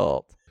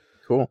Shield.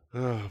 Cool.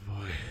 Oh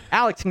boy.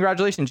 Alex,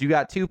 congratulations. You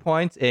got 2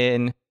 points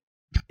in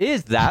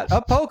Is That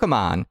a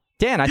Pokemon?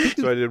 Dan, I think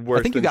So I did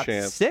worse you than got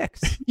Chance.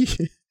 6.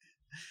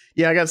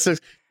 Yeah, I got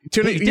 6.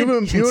 Tuna, You did you would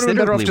have been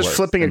better off considerably just worse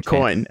flipping a than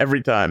coin Chance.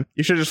 every time.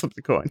 You should have just flipped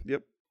the coin.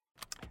 Yep.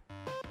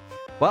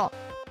 Well,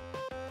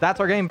 that's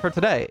our game for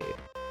today.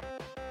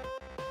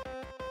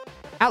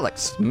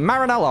 Alex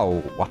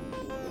Marinello,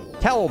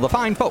 tell the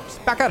fine folks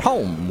back at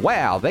home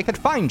where they could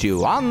find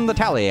you on the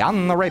telly,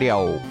 on the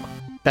radio.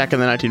 Back in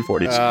the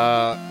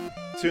 1940s.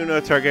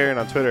 Tuna Targaryen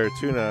on Twitter,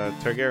 Tuna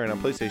Targaryen on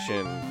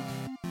PlayStation,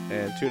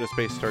 and Tuna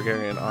Space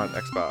Targaryen on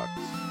Xbox.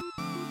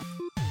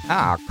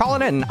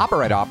 Calling in,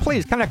 operator.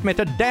 Please connect me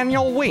to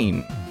Daniel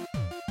Ween.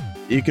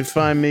 You can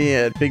find me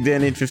at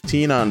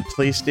BigDan815 on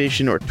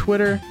PlayStation or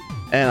Twitter,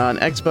 and on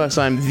Xbox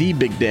I'm the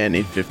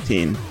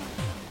BigDan815.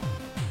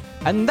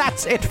 And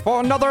that's it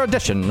for another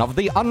edition of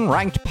the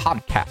Unranked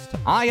Podcast.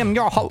 I am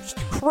your host,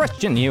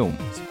 Christian Humes.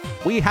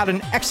 We had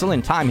an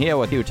excellent time here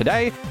with you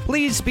today.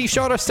 Please be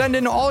sure to send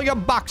in all your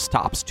box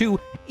tops to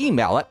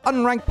email at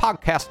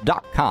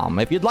unrankedpodcast.com.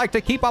 If you'd like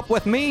to keep up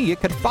with me, you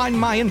could find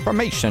my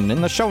information in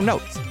the show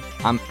notes.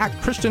 I'm at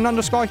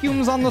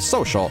Christian_Humes on the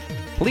social.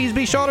 Please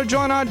be sure to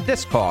join our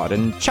Discord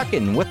and check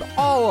in with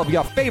all of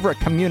your favorite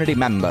community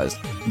members.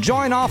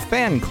 Join our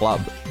fan club.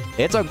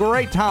 It's a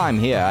great time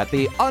here at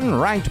the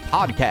Unranked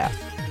Podcast.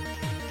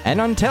 And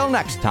until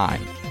next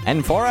time,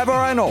 and forever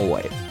and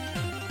always,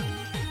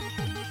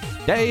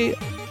 stay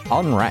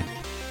unranked.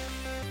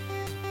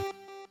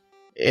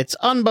 It's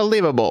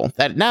unbelievable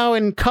that now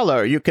in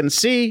color you can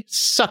see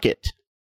Suck It.